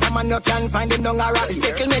body set a man no can find him down a rock.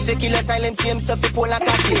 Stickle me to kill a silence, see himself he pull a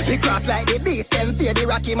cocky. He cross like the beast, them fear the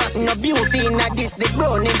rocky mass. No beauty in this, the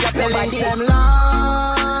brown in Japan. Me links them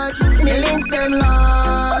large, me links them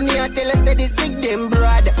large. Me a tell us say the sick them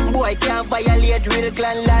broad. Boy can't violate real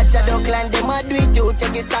clan lad. Shadow clan them a do it, you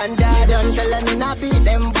check his standard. You don't tell them in a beat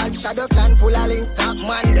them bad. Shadow clan full of links, top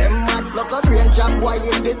man them mad. Look up range up boy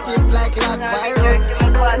in this kiss like lock virus.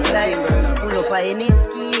 Pull up any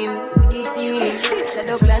scheme with the team.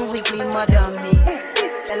 Shadow clan weekly madam me.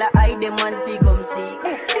 Tell her I them man fi come see.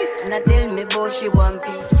 And I tell me boy she want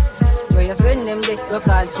peace. Where your friend them they go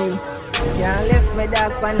call tree. Can't left me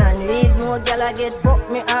dog pan and read. No girl I get fuck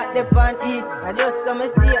me out the pan eat. I just saw me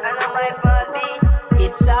stay and I my fault be.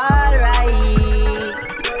 It's alright.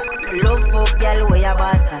 Love fuck girl where you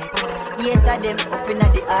boss like. Hater them up in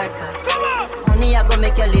the archive. Money I go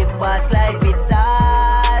make you live boss life, it's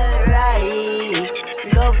alright.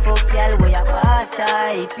 Love for girl where you boss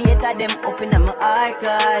type. Hater them up in my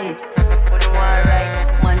archive.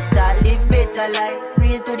 Man start live better life.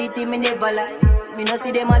 Real to the team, me never lie. Me no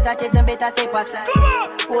see them as that chase and better step aside.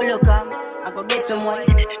 Oh look I go get some money.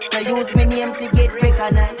 No use me name to get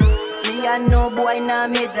recognized. Me and no boy now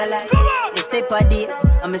made a life. You step a day,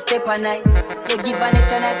 I'm a step a night. You give an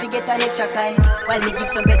extra night to get an extra kind. While me give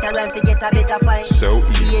some better rhyme to get a better find. So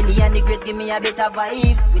easy. The and the greats give me a better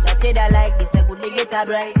vibes. With a cheddar like this, I could get a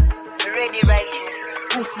bride. Ready right?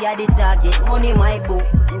 Pussy at the target, money my book.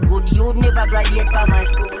 Good youth never graduate from my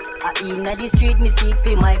school. I in the street, me seek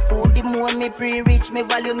for my food. The more me pre-rich, me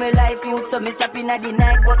value my life youth. So me stop in the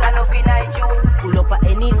night, but I know in night you. Pull up at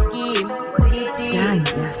any scheme, put it in.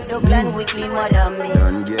 Dog land we clean madam me.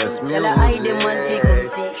 Tell her I the man fi come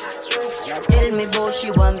see. Tell me about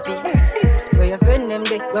she want be. Where your friend them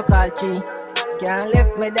they go call chi. Can't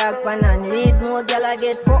left me dog pan and read. More girl I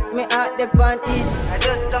get fuck me out the pan eat. I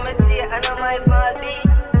just come and see I know my fault be.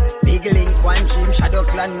 Big link, one team, shadow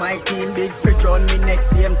clan, my team. Big fridge on me next,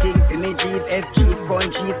 same thing. For me G's, FG's,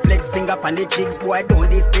 punchies, flex, finger on the cheeks. Boy, don't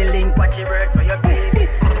this the link. Watch your bird for your baby.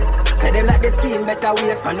 Say them like the scheme, better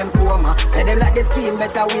wait from them coma. Say them like the scheme,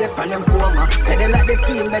 better wait from them coma. Say them like the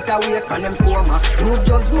scheme, better wait from them coma. Move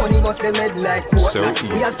drugs, money, bust them head like Portland.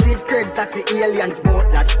 We are street creds that the aliens bought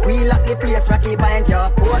that. We lock the place, rocky behind your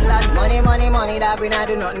Portland. Money, money, money, that we not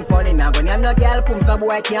do nothing funny. Now when I'm no girl, pump a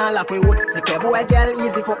boy can't lock we wood. Make a boy girl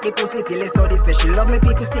easy, fuck the pussy till it's so this. She love me,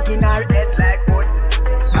 people sticking her head like wood.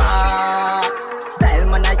 Style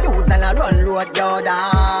man I use and I run road, yo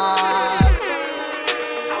dog.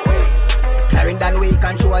 Than we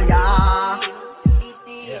control ya.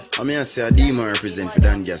 I mean I say Addi represent for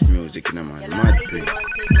Dan Gas music, you know man. Mad pre.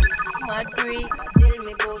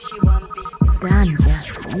 Dan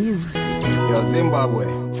Gas music. Yo Zimbabwe.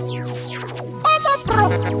 I'm a pro.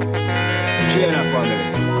 China family.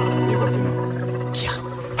 You got to know. Yes.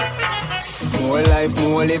 More life,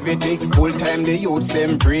 more liberty. Full time the youths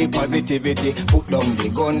them free positivity. Put down the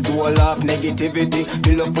guns, wall off negativity.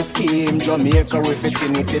 Build up a scheme, Jamaica with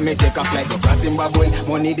vicinity. Me take a flight across Zimbabwe.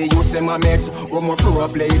 Money the youths them a mix. One more pro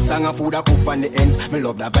play it, song a food a cook on the ends. Me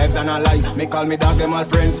love the vibes and a lie. Me call me dog them all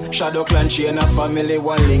friends. Shadow clan, chain a family,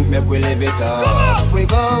 one link, make we live it up. We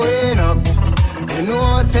going up. You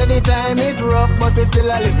know, say the time it rough, but we still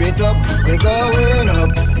a live it up. We going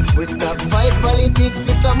up. We stop fight politics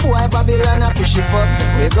with some boy Babylon a push it up.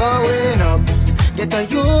 We going up. Get a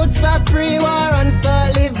youth stop pre-war and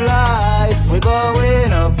start live life. We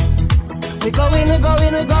going up. We going up.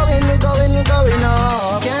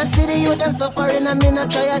 Can't see the youth them suffering and me not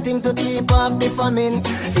try a thing to keep up the famine.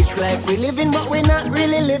 It's like we living but we not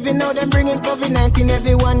really living. Now them bringing COVID-19,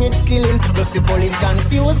 everyone it's killing. Plus the police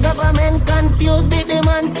confused, government confused. Beat the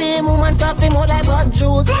man fame, woman stopping out like bad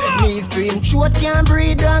juice. Knees to him, throat can't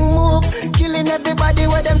breathe and move. Killing everybody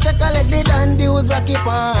where them say collect the dandies, rocky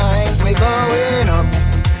pine. We going up.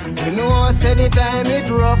 We know say the time it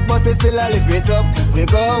rough, but we still a live it up. We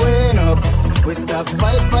going up. We stop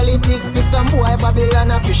fight politics with some boy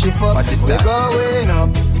Babylon a fish it up. We going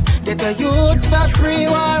up. Get a youth stop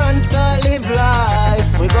pre-war and start live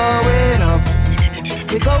life. We going up.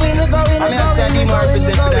 We going up.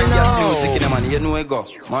 You know I go.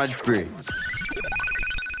 Mad pre.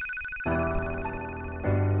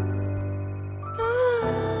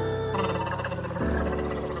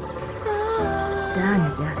 Dan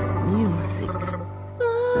Gas music.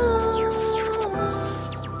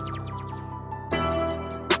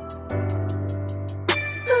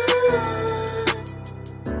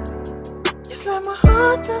 It's like my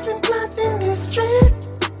heart doesn't plant in the street.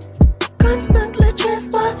 Constantly chased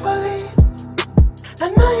by police.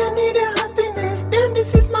 And now you need your happiness. Then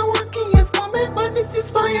this is my luckiest moment, but this is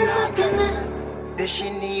for your happiness. Does she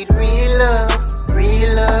need real love?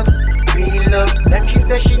 Real love? Real love? That she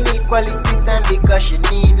says she need quality time because she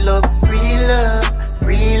need love. Real love?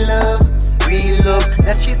 Real love? Real love?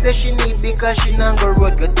 That she says she need because she not go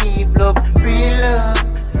road go deep love. Real love?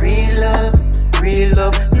 Real love? Real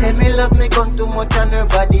love? Tell me love me come too much on her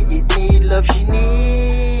body. It need love. She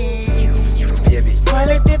needs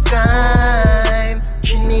quality time.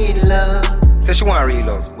 She need love. Say she want real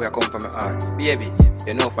love, where I come from my heart. Baby,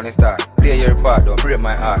 you know from the start. Play your part, don't break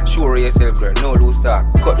my heart. Sure yourself, girl, no loose talk.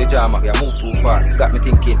 Cut the jam up, you move too far. Got me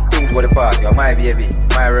thinking, things about the past. You're my baby,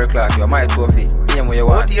 my real class, you're my trophy. Name what you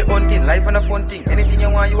want. What your own thing, life and a fun thing. Anything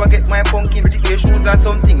you want, you will get my pumpkin. Pretty your shoes and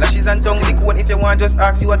something, lashes and tongue lick. One if you want, just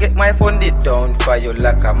ask, you will get my funded. Down for you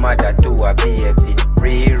like a mother to a baby.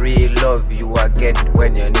 Real love you will get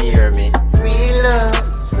when you're near me. real love,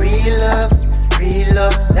 real love, real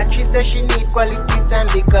love. That she said she need quality time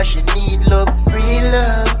because she need love. Real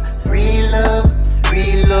love, real love,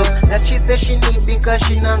 real love. That she said she need because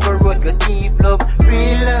she not go road go deep love.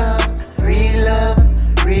 Real love, real love,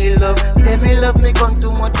 real love. Tell me love me come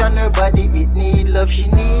too much on her body. It need love she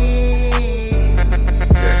need.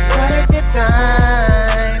 Quality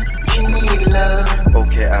time, she need love.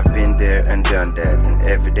 Okay, I've been there and done that, and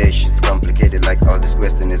every day shit's complicated. Like all this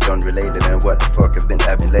question is unrelated, and what the fuck I've been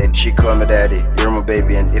having lately. She call me daddy, you're my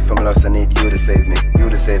baby, and if I'm lost I need you to save me, you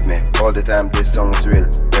to save me. All the time this song is real,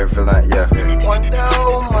 every line, yeah. Wonder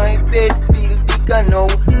how my bed feel bigger now,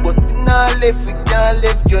 but nah left, we can't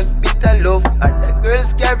left, just bitter love. Other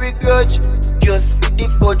girls carry grudge, just for the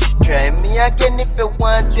fudge. Try me again if you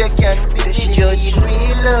want, you can be the judge.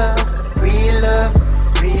 Real love, real love,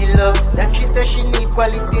 real love. That she said she need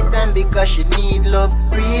quality time because she need love.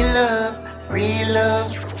 Real love, real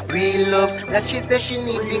love, real love. That she said she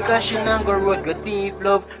need because she not go road go deep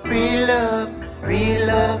love. Real love, real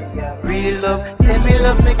love, real love. Say me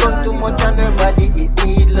love me come too much on her body. It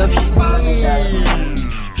need love she need.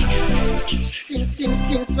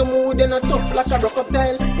 Skin smooth and a tough like a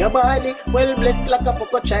crocodile. Your body well blessed like a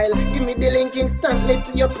poco child. Give me the link instantly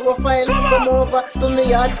to your profile. Come over to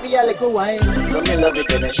me heart for a little while. So me love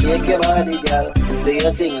it when you shake your body, girl. Do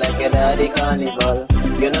your thing like an Addi carnival.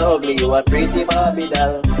 You're not ugly, you a pretty Barbie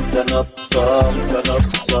doll. Turn up some, turn up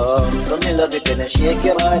some. So me love it when you shake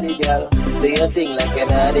your body, girl. Do your thing like an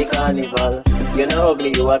Addi carnival. You're not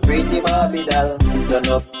ugly, you a pretty Barbie doll. Turn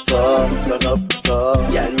up some, turn up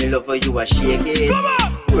some. Yeah, me love how you a shake it.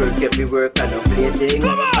 Work every work and no play thing.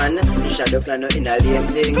 And the shadow clan no in a lame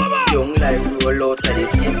thing. Young life roll out of the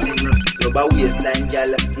same thing. Rub a waistline,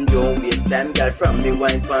 gal. Don't waste time, gal. From me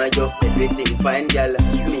wine pan you, everything fine, gal.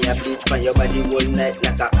 Me a bleach pan your body all night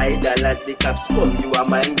like a idol. As the cops come, you a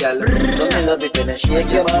mine, gal. So me love it when you shake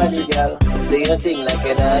your body, gal. Do your thing like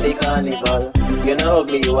an Addi carnival. You're not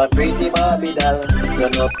ugly, you a pretty Barbie doll.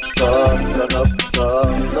 Turn up some, turn up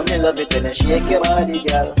some. So me love it when you shake your body,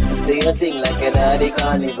 gal. Do your thing like an Addi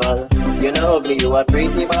carnival. You're not ugly, you a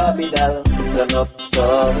pretty Barbie doll. Turn up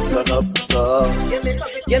some, turn up some.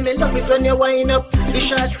 Yeah, me love it when you wind up. The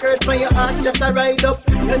short skirt from your ass just a ride up.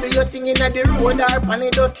 You do your thing in the road or pan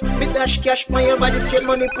it out. Me dash cash from your body, straight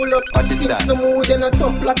money pull up. Skin smooth and a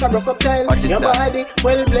tough like a crocodile. Your body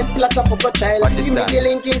well blessed like a poco child. Give me the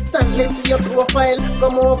link instantly to your profile.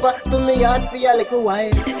 Come over to me heart for a little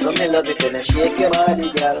while. So me love it when you shake your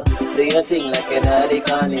body, girl. Do your thing like an Addi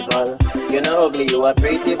carnival. You're not ugly, you a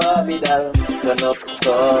pretty Barbie doll. Turn up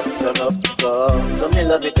some, turn up some. So me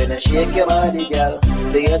love it when you shake your body, girl.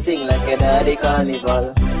 Do your thing like an Addi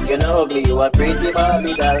carnival. You're not ugly, you a pretty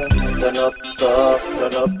Barbie doll. Turn up some,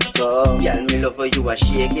 turn up some. Yeah, me love how you a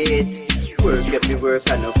shake it. Work every work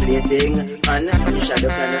and no play thing. And the shadow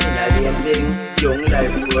can in a lame thing. Young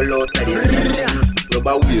life roll out of the same thing. Rub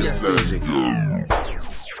a waist music.